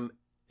Sam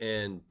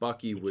and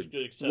Bucky would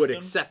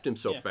accept him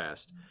so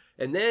fast.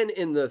 And then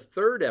in the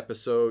third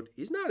episode,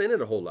 he's not in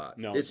it a whole lot.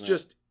 No, it's it's not.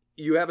 just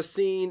you have a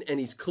scene and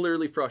he's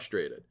clearly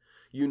frustrated.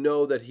 You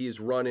know that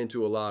he's run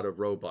into a lot of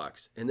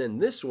roadblocks. And then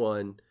this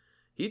one,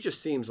 he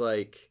just seems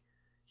like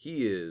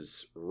he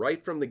is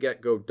right from the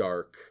get-go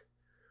dark.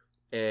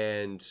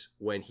 And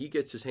when he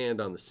gets his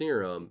hand on the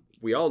serum,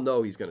 we all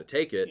know he's going to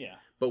take it. Yeah.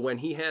 But when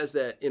he has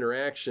that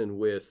interaction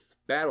with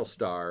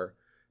Battlestar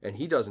and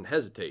he doesn't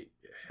hesitate,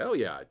 hell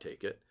yeah, I'd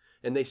take it.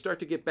 And they start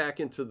to get back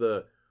into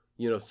the,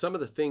 some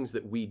of the things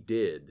that we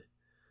did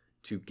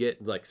to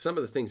get, like some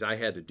of the things I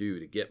had to do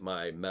to get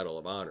my Medal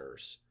of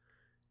Honors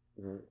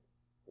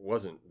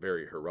wasn't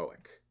very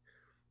heroic.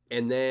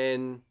 And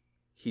then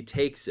he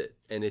takes it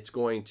and it's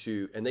going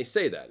to, and they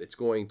say that it's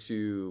going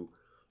to,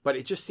 but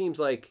it just seems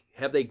like,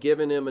 have they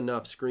given him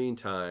enough screen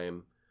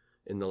time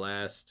in the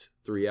last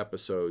 3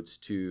 episodes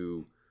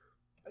to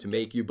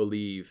make you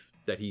believe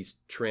that he's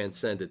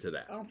transcended to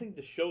that? I don't think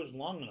the show's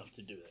long enough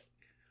to do that.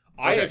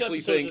 I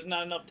actually think there's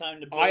not enough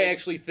time to build. I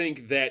actually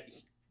think that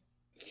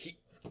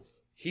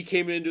he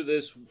came into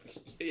this.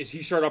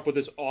 He started off with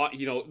this,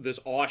 this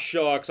aw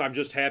shucks. I'm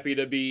just happy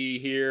to be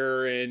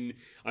here, and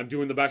I'm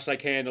doing the best I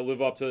can to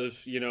live up to,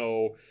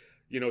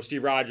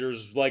 Steve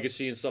Rogers'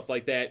 legacy and stuff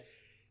like that.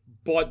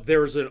 But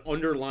there's an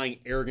underlying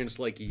arrogance,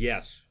 like,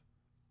 yes,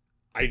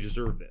 I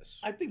deserve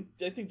this. I think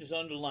there's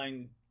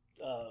underlying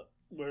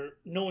where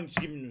no one's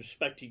giving him the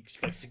respect he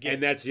expects to get,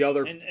 And that's the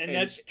other, and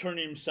that's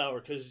turning him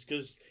sour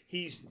because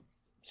he's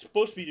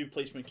supposed to be the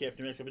replacement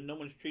Captain America, but no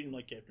one's treating him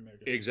like Captain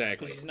America.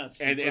 Exactly. 'Cause he's not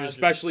Steve And Rogers.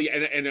 especially,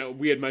 and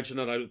we had mentioned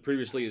that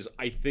previously, is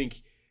I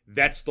think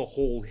that's the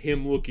whole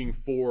him looking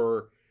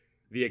for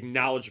the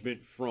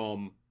acknowledgement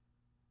from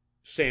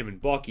Sam and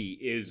Bucky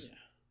is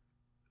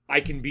I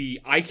can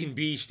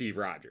be Steve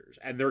Rogers,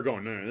 and they're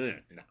going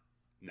no,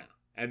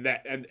 and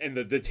that and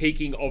the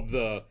taking of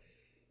the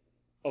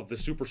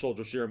super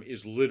soldier serum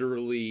is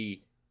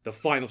literally the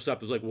final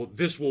step. Is like, well,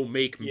 this will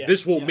make me Now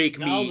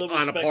they'll on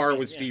a respect par me,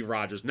 with Steve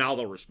Rogers. Now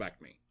they'll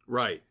respect me.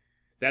 Right.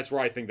 That's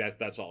where I think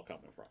that's all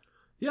coming from.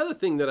 The other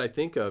thing that I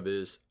think of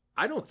is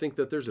I don't think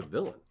that there's a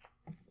villain.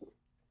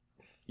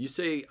 You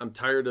say I'm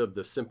tired of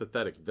the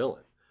sympathetic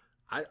villain.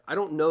 I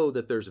don't know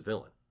that there's a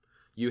villain.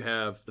 You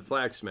have the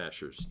Flag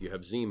Smashers. You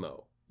have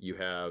Zemo. You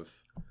have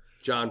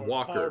John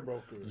Walker. Power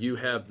Broker. You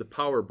have the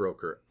Power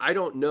Broker. I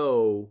don't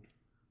know.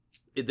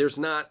 There's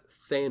not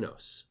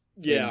Thanos.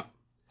 Yeah.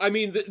 I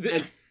mean,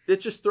 And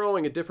it's just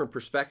throwing a different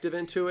perspective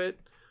into it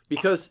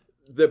because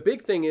the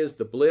big thing is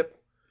the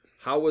blip.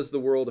 How was the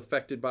world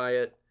affected by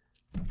it?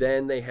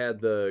 Then they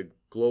had the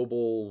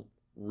global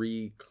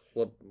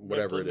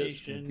whatever it is.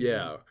 Reclamation.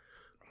 Yeah.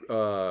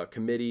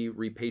 Committee,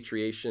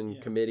 repatriation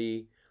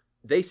committee.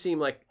 They seem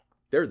like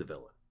they're the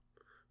villain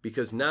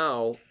because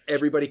now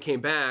everybody came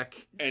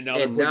back and now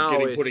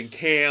they're putting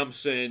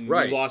camps and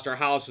Right. we lost our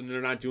house and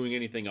they're not doing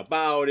anything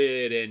about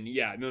it. And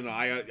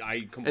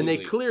I completely. and they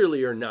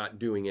clearly are not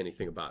doing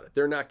anything about it.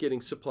 They're not getting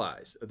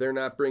supplies. They're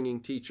not bringing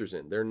teachers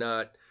in. They're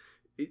not.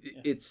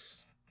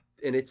 It's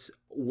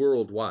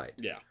worldwide.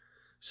 Yeah.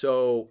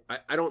 So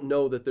I don't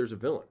know that there's a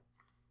villain.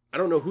 I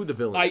don't know who the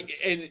villain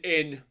is.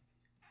 And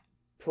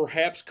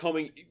perhaps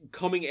coming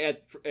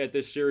at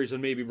this series,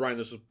 and maybe Brian,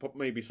 this is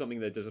maybe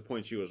something that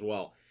disappoints you as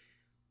well.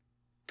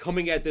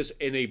 Coming at this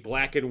in a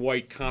black and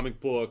white comic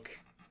book,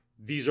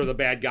 these are the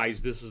bad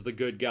guys, this is the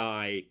good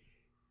guy.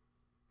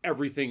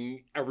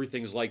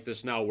 Everything's like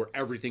this now, where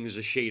everything is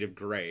a shade of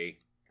gray.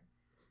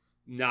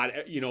 Not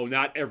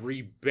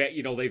every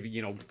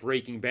they've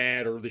Breaking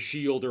Bad or The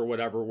Shield or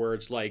whatever, where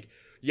it's like,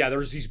 yeah,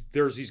 there's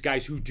these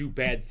guys who do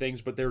bad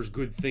things, but there's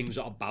good things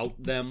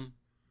about them.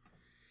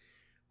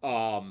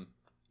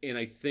 And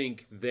I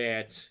think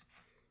that,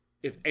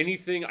 if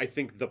anything, I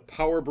think the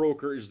Power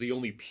Broker is the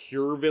only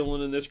pure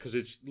villain in this because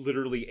it's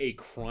literally a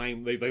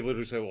crime. They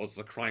literally say, well, it's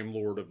the crime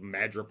lord of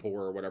Madripoor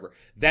or whatever.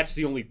 That's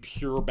the only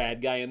pure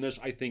bad guy in this.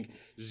 I think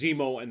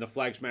Zemo and the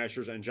Flag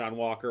Smashers and John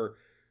Walker,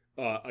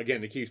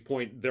 again, to Keith's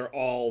point, they're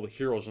all the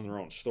heroes in their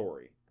own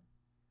story.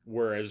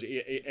 Whereas, or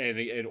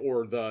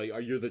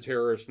you're the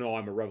terrorist, no,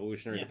 I'm a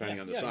revolutionary, depending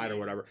on the side or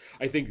whatever.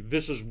 I think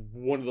this is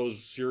one of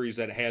those series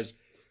that has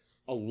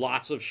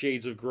lots of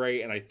shades of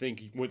gray, and I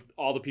think with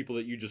all the people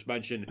that you just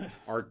mentioned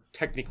are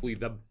technically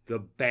the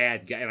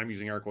bad guy, and I'm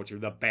using air quotes here,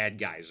 the bad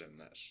guys in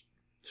this.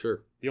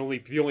 Sure. The only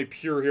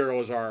pure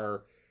heroes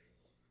are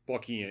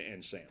Bucky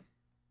and Sam.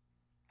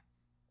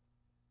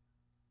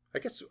 I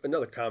guess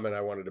another comment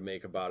I wanted to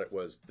make about it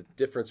was the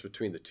difference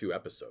between the 2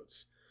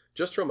 episodes,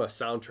 just from a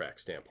soundtrack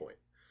standpoint.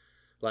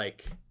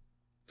 Like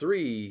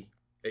 3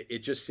 it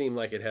just seemed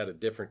like it had a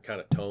different kind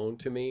of tone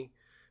to me.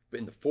 But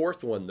in the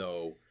fourth one,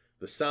 though,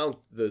 the sound,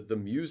 the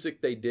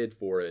music they did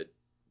for it,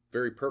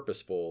 very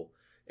purposeful,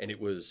 and it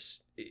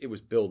was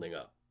building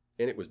up,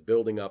 and it was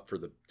building up for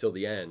till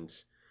the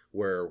ends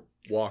where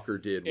Walker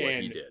did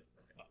what he did.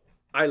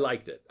 I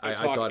liked it. I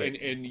thought it.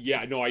 And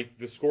yeah, no,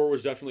 the score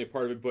was definitely a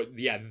part of it, but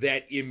yeah,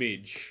 that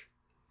image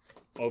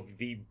of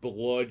the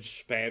blood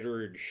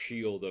spattered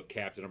shield of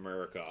Captain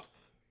America.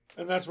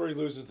 And that's where he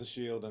loses the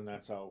shield, and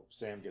that's how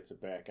Sam gets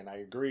it back. And I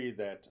agree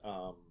that,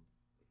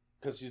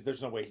 because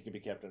there's no way he can be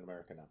Captain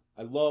America now.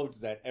 I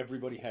loved that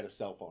everybody had a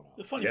cell phone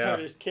The out. funny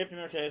part is Captain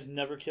America has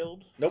never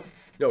killed. Nope.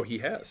 No, he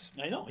has.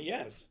 I know, he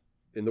has.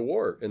 In the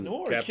war. In the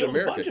war, he Captain killed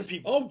America. a bunch of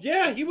people. Oh,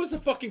 yeah, he was a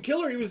fucking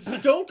killer. He was a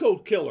stone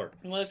cold killer.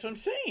 Well, that's what I'm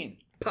saying.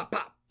 Pop,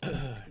 pop.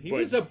 He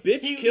was a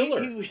bitch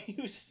killer.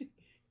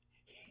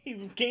 He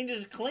gained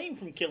his acclaim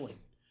from killing.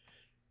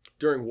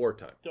 During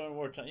wartime. During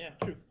wartime, yeah,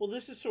 true. Well,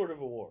 this is sort of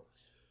a war.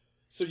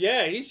 So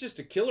yeah, he's just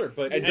a killer,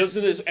 but And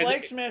doesn't his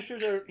Flag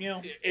smashers are, you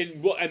know,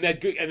 and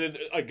then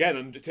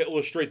again to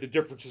illustrate the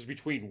differences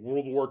between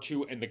World War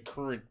II and the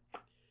current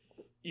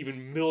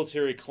even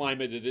military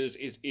climate it is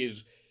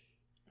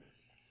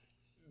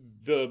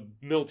the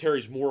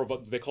military's more of a,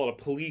 they call it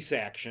a police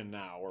action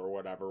now or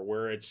whatever,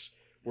 where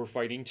we're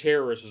fighting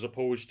terrorists as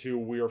opposed to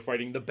we are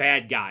fighting the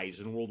bad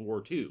guys in World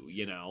War II,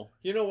 you know.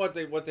 You know what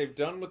they've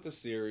done with the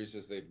series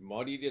is they've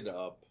muddied it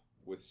up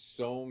with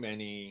so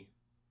many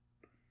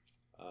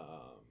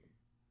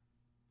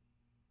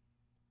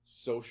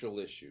social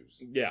issues.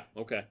 Yeah,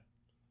 okay.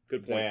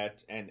 Good point.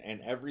 That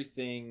and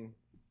everything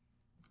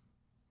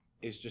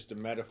is just a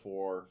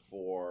metaphor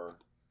for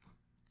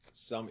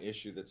some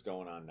issue that's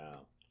going on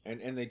now.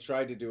 And they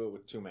tried to do it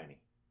with too many.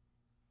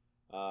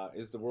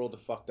 Is the world a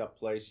fucked up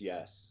place?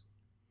 Yes.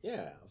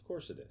 Yeah, of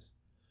course it is.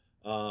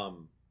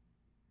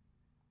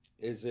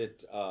 Is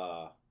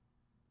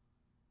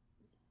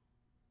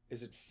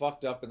it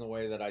fucked up in the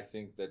way that I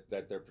think that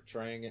they're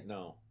portraying it?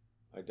 No,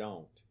 I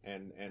don't.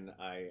 And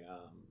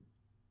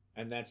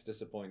that's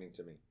disappointing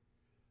to me.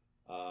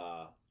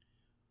 Wow,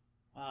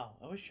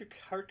 I wish your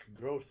heart could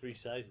grow 3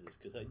 sizes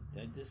because I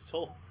this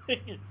whole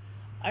thing,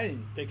 I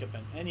didn't pick up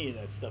on any of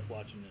that stuff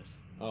watching this.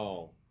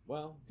 Oh,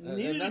 well,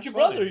 Neither and did your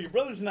funny. brother. Your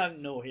brother's not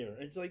in no here.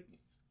 It's like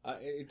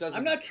It doesn't.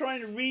 I'm not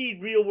trying to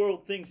read real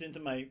world things into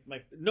my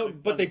No, my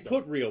but they funny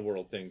put real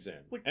world things in,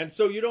 Which- and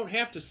so you don't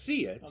have to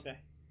see it. stuff. Okay.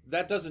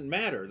 That doesn't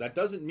matter. That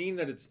doesn't mean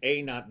that it's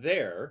A, not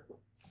there,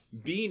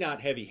 B,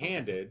 not heavy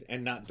handed,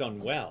 and not done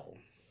well,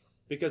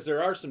 because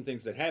there are some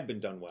things that have been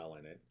done well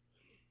in it.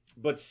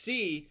 But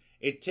C,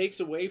 it takes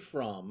away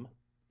from.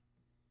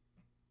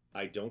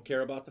 I don't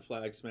care about the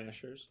Flag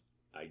Smashers.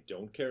 I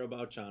don't care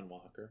about John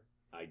Walker.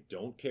 I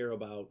don't care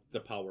about the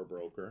Power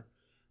Broker.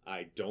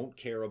 I don't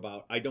care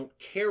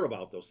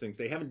about those things.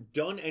 They haven't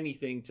done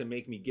anything to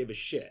make me give a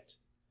shit.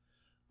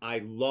 I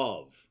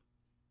love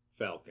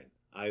Falcon.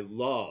 I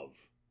love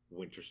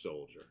Winter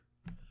Soldier.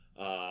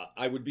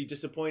 I would be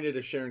disappointed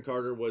if Sharon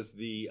Carter was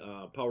the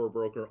Power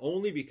Broker,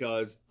 only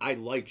because I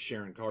like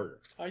Sharon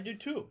Carter. I do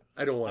too.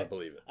 I don't want to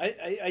believe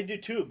it. I do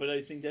too, but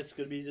I think that's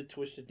going to be the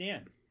twist at the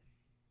end.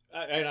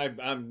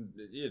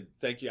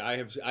 Thank you. I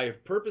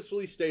have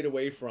purposefully stayed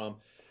away from.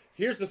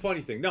 Here's the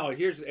funny thing. No,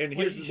 here's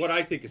what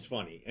I think is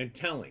funny and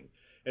telling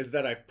is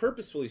that I've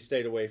purposefully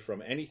stayed away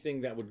from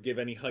anything that would give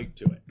any hype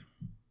to it,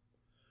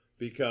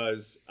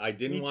 because I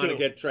didn't Me want to too.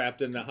 get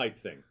trapped in the hype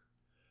thing.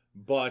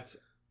 But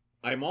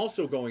I'm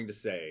also going to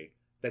say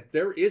that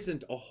there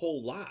isn't a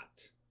whole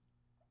lot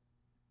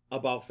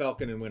about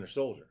Falcon and Winter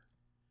Soldier.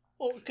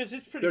 Well, because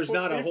it's pretty. There's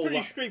not a it's whole pretty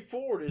lot.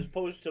 straightforward as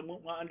opposed to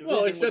WandaVision.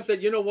 Well, except which-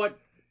 that, you know what?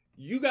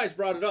 You guys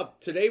brought it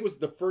up. Today was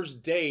the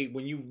first day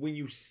when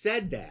you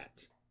said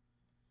that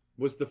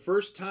was the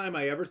first time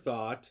I ever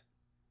thought,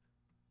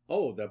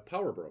 oh, the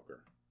Power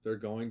Broker. They're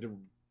going to.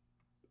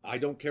 I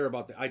don't care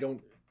about the. I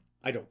don't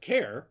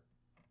care,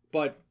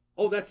 but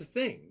oh, that's a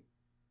thing.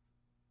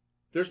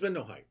 There's been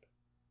no hype.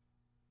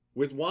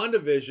 With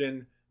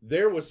WandaVision,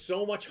 there was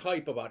so much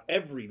hype about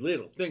every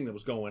little thing that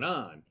was going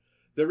on.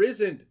 There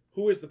isn't.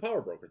 Who is the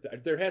Power Broker?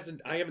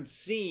 I haven't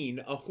seen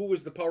a Who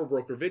is the Power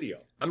Broker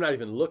video. I'm not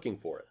even looking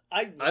for it.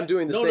 I'm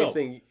doing the No, same no.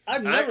 thing.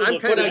 I've never I'm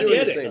looked kind but of I doing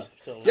get the it. same. stuff,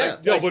 so- Yeah.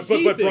 No, I but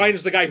see but things.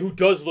 Brian's the guy who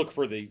does look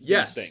for these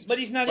Yes. things. But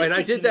he's not. And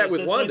I interested did that in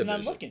with this, that's why he's not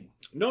WandaVision. looking.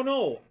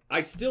 No.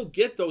 I still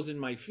get those in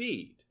my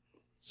feed.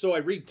 So I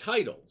read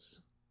titles.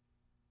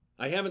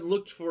 I haven't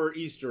looked for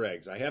Easter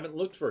eggs. I haven't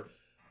looked for.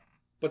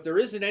 But there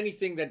isn't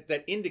anything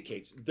that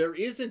indicates. There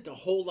isn't a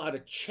whole lot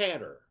of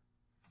chatter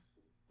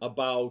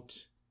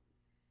about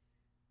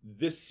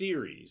this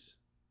series.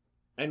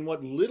 And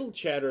what little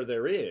chatter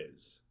there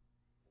is,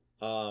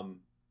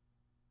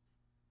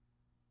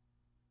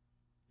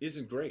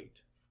 isn't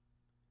great.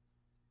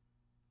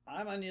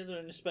 I'm on the other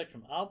end of the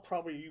spectrum. I'll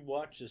probably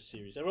rewatch this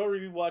series. I've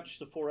already rewatched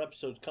the 4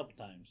 episodes a couple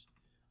times.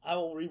 I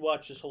will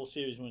rewatch this whole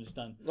series when it's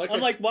done. Like I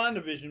Unlike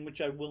WandaVision,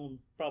 which I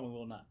probably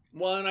will not.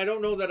 Well, and I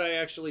don't know that I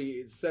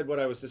actually said what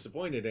I was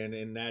disappointed in,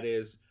 and that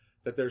is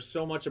that there's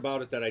so much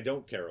about it that I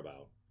don't care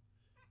about.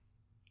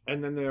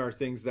 And then there are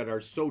things that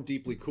are so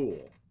deeply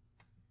cool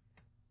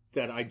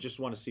that I just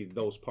want to see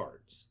those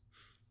parts.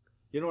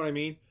 You know what I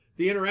mean?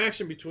 The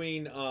interaction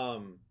between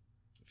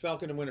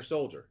Falcon and Winter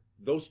Soldier,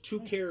 those two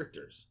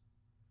characters,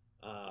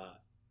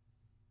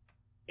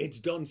 it's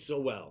done so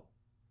well.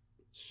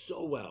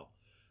 So well.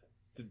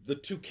 The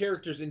two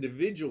characters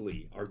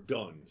individually are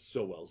done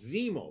so well.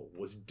 Zemo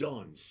was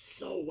done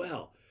so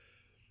well.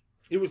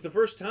 It was the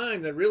first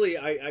time that really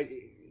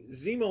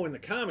Zemo in the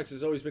comics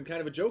has always been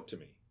kind of a joke to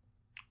me.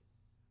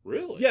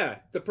 Really? Yeah,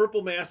 the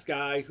purple mask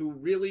guy who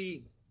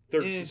really...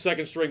 Third,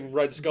 second string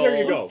Red Skull.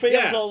 There you go. Fails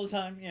Yeah. all the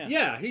time. Yeah.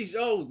 Yeah, he's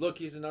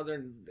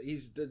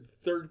the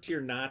third tier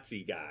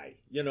Nazi guy.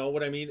 You know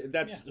what I mean?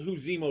 That's who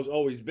Zemo's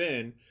always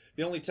been.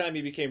 The only time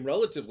he became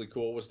relatively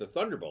cool was the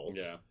Thunderbolts.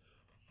 Yeah.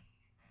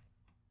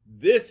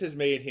 This has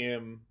made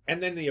him,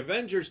 and then the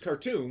Avengers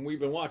cartoon, we've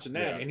been watching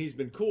that, Yeah. and he's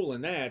been cool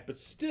in that, but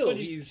still But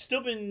he's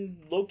still been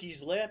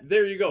Loki's lap.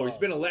 there you go. He's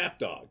been a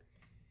lapdog.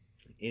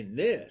 In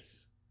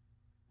this,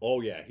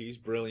 oh yeah, he's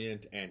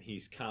brilliant and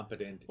he's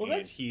competent Well,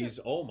 and he's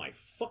oh my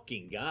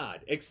fucking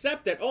god.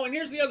 Except that and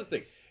here's the other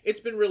thing. It's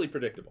been really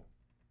predictable.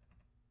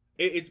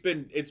 It's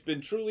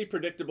been truly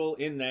predictable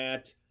in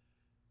that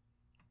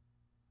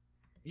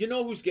you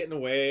know who's getting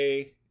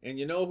away, and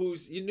you know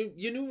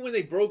you knew when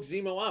they broke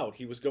Zemo out,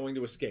 he was going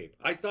to escape.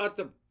 I thought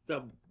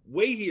the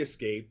way he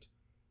escaped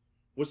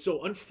was so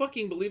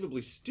unfucking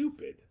believably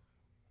stupid.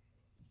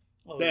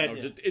 Oh, that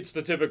yeah. It's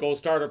the typical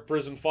start a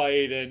prison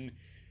fight and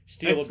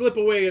steal and slip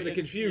away in the Yeah.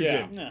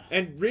 confusion. Yeah.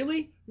 And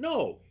really,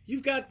 no,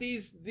 you've got the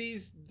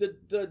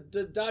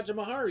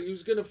Dajamahari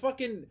who's gonna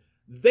fucking.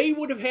 They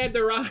would have had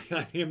their eye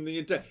on him the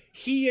entire.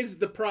 He is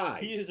the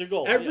prize. He is their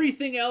goal,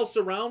 Everything else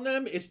around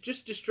them is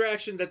just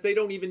distraction that they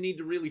don't even need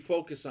to really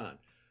focus on,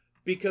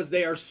 because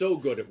they are so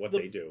good at what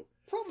they do.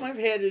 Problem I've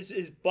had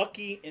is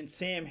Bucky and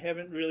Sam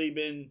haven't really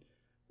been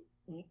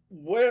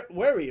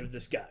wary of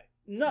this guy.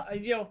 No,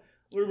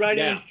 we're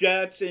riding Yeah. his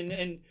jets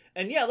and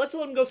yeah, let's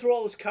let him go through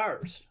all his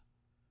cars.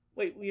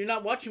 Wait, you're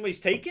not watching what he's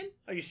taking?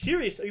 Are you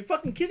serious? Are you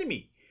fucking kidding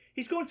me?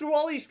 He's going through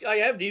all these.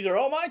 These are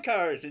all my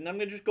cars, and I'm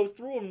gonna just go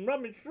through them and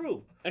rummage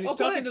through. And he's go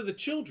talking ahead. to the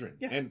children.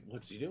 Yeah. And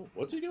what's he doing?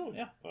 What's he doing?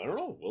 Yeah. I don't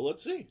know. Well,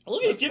 let's see.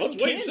 Look, he's giving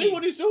let's wait and candy. see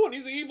what he's doing.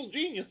 He's an evil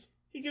genius.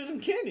 He gives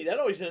him candy. That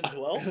always ends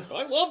well.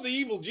 I love the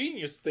evil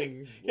genius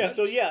thing. Yeah.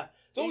 So yeah,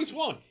 It's always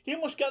fun. he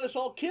almost got us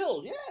all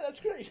killed. Yeah, that's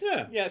great.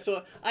 Yeah. Yeah.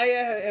 So I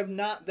have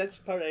not. That's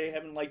the part I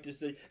haven't liked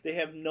is they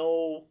have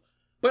no.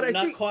 But they're I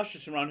not think,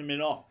 cautious around him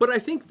at all. but I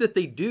think that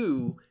they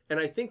do, and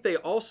I think they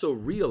also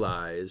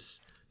realize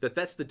that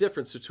that's the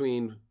difference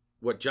between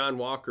what John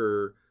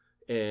Walker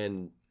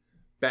and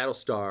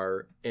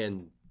Battlestar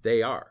and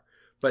they are.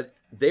 But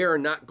they are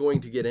not going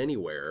to get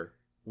anywhere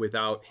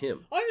without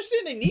him. I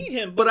understand they need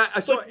him, But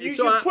you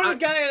so put I- a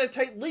guy on a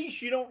tight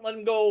leash. You don't let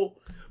him go.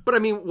 But I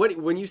mean,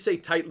 when you say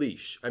tight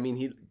leash, I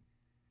mean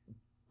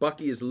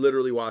Bucky is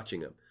literally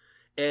watching him,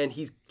 and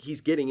he's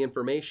getting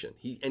information.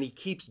 He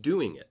keeps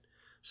doing it.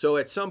 So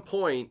at some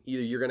point,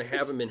 either you're going to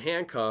have him in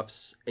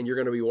handcuffs, and you're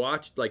going to be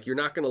watched. Like you're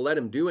not going to let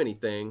him do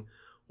anything,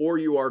 or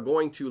you are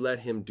going to let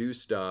him do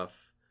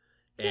stuff.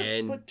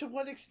 And But to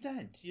what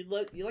extent?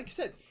 Like you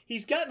said,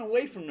 he's gotten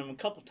away from them a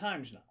couple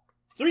times now.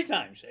 3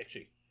 times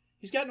actually.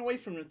 He's gotten away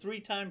from them 3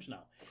 times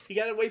now. He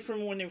got away from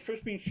them when they were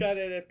first being shot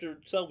at after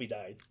Selby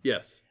died,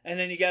 yes, and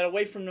then he got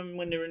away from them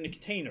when they were in the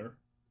container.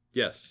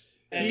 yes.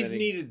 And He's then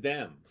needed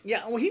them.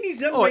 Yeah, well, he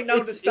needs them Oh, right now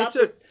to it's- stop it's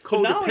a it.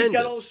 But now he's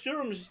got codependence. all the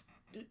serums.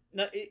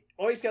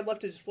 All he's got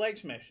left is Flag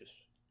Smashers,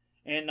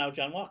 and now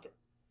John Walker.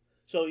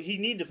 So he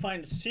needed to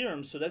find the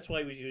serums, so that's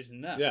why he was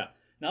using them. Yeah.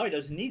 Now he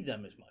doesn't need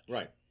them as much.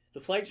 Right.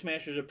 The Flag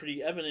Smashers are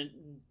pretty evident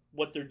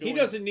what they're doing. He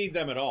doesn't need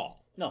them at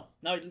all. No,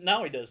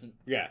 now he doesn't.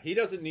 Yeah, he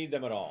doesn't need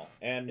them at all.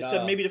 And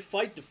Except maybe to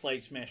fight the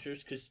Flag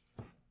Smashers, because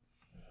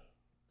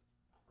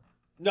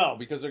no,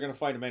 because they're going to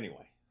fight him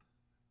anyway.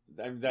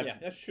 I mean,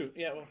 that's true.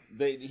 Yeah, well,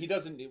 he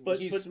doesn't. But-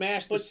 he but-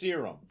 smashed but- the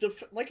serum.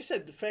 like I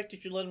said, the fact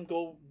that you let him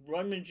go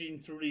rummaging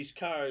through these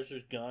cars,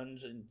 there's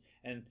guns,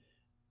 and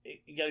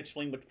you got to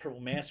explain what the purple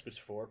mask was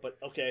for. But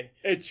okay,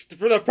 It's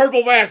for the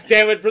purple mask,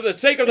 damn it! For the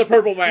sake of the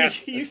purple mask.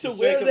 he used It's to the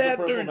sake wear of the that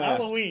purple during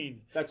mask.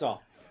 Halloween. That's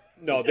all.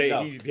 No,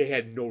 No. they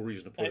had no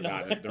reason to put it I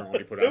know. on it during when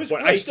he put it It on. was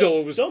But great. I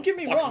still was. Don't get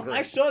me fucking wrong. great.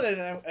 I saw that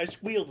and I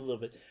squealed a little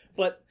bit.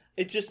 But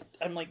it just,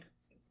 I'm like,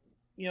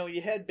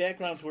 you had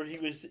backgrounds where he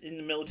was in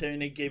the military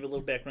and they gave a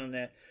little background on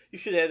that. You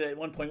should have had at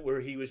one point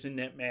where he was in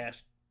that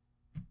mask.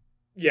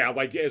 Yeah,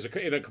 like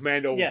in a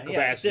commando Yeah,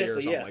 capacity or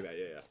exactly, something yeah. like that.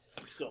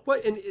 Yeah. So,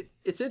 Well, and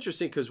it's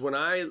interesting because when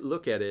I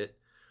look at it,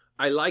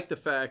 I like the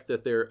fact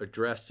that they're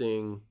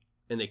addressing,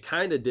 and they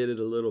kind of did it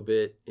a little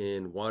bit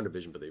in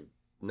WandaVision, but they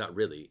not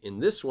really. In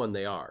this one,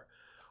 they are.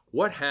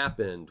 What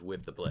happened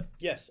with the blip?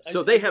 yes. So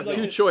I they have like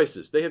two it.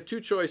 choices. They have 2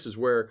 choices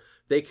where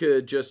they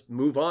could just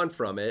move on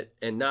from it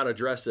and not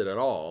address it at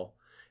all,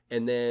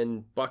 and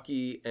then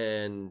Bucky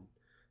and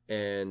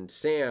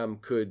Sam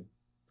could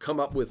come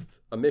up with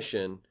a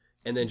mission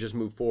and then just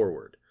move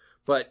forward.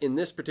 But in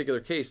this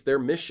particular case, their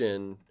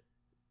mission,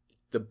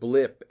 the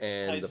blip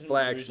and Ties the into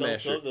Flag the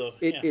results Smasher, of the-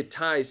 it, yeah. it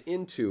ties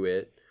into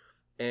it.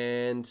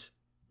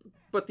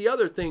 But the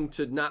other thing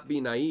to not be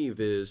naive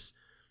is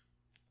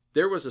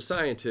there was a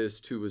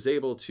scientist who was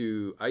able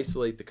to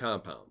isolate the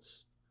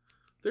compounds.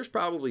 There's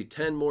probably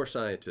 10 more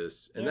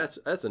scientists, and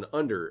that's an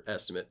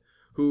underestimate,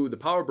 who the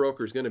power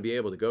broker is going to be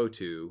able to go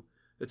to,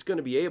 that's going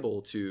to be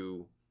able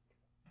to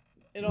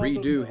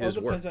redo his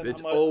work.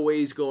 It's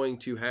always going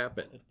to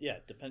happen. Yeah,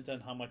 it depends on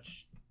how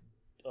much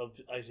of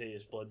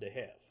Isaiah's blood they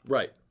have.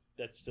 Right.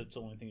 That's the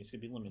only thing it's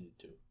going to be limited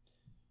to.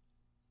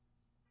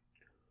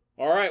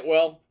 All right,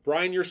 well,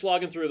 Brian, you're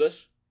slogging through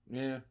this.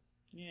 Yeah.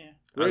 Yeah.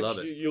 Rich, I love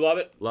it. You love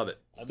it? Love it.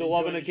 Still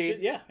loving it, Keith?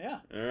 Yeah, yeah.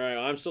 All right,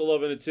 I'm still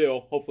loving it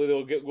too. Hopefully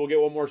we'll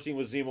get one more scene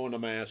with Zemo in the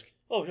mask.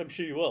 Oh, I'm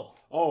sure you will.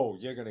 Oh,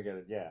 you're gonna get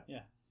it. Yeah.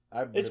 Yeah.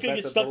 It's It's going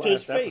to get stuck to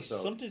his face.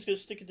 Something's going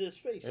to stick into his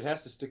face. It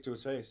has to stick to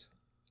his face.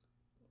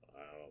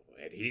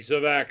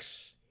 Adhesive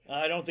X.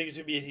 I don't think it's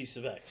going to be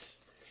Adhesive X.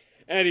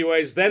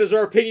 Anyways, that is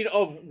our opinion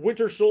of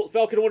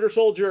Falcon and Winter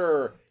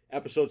Soldier,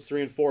 episodes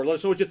 3 and 4. Let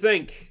us know what you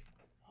think.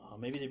 Oh,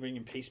 maybe they bring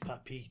in Paste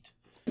Pot Pete.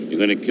 You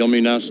gonna kill me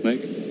now,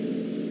 Snake?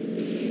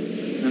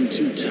 I'm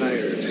too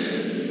tired.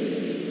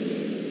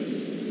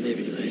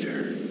 Maybe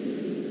later.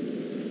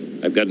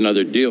 I've got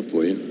another deal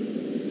for you.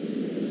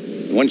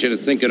 I want you to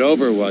think it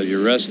over while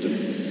you're resting.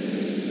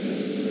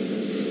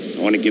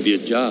 I want to give you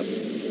a job.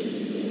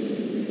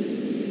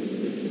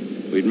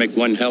 We'd make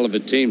one hell of a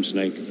team,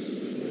 Snake.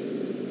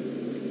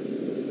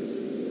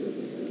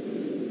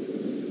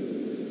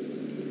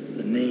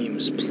 The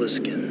name's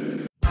Pliskin.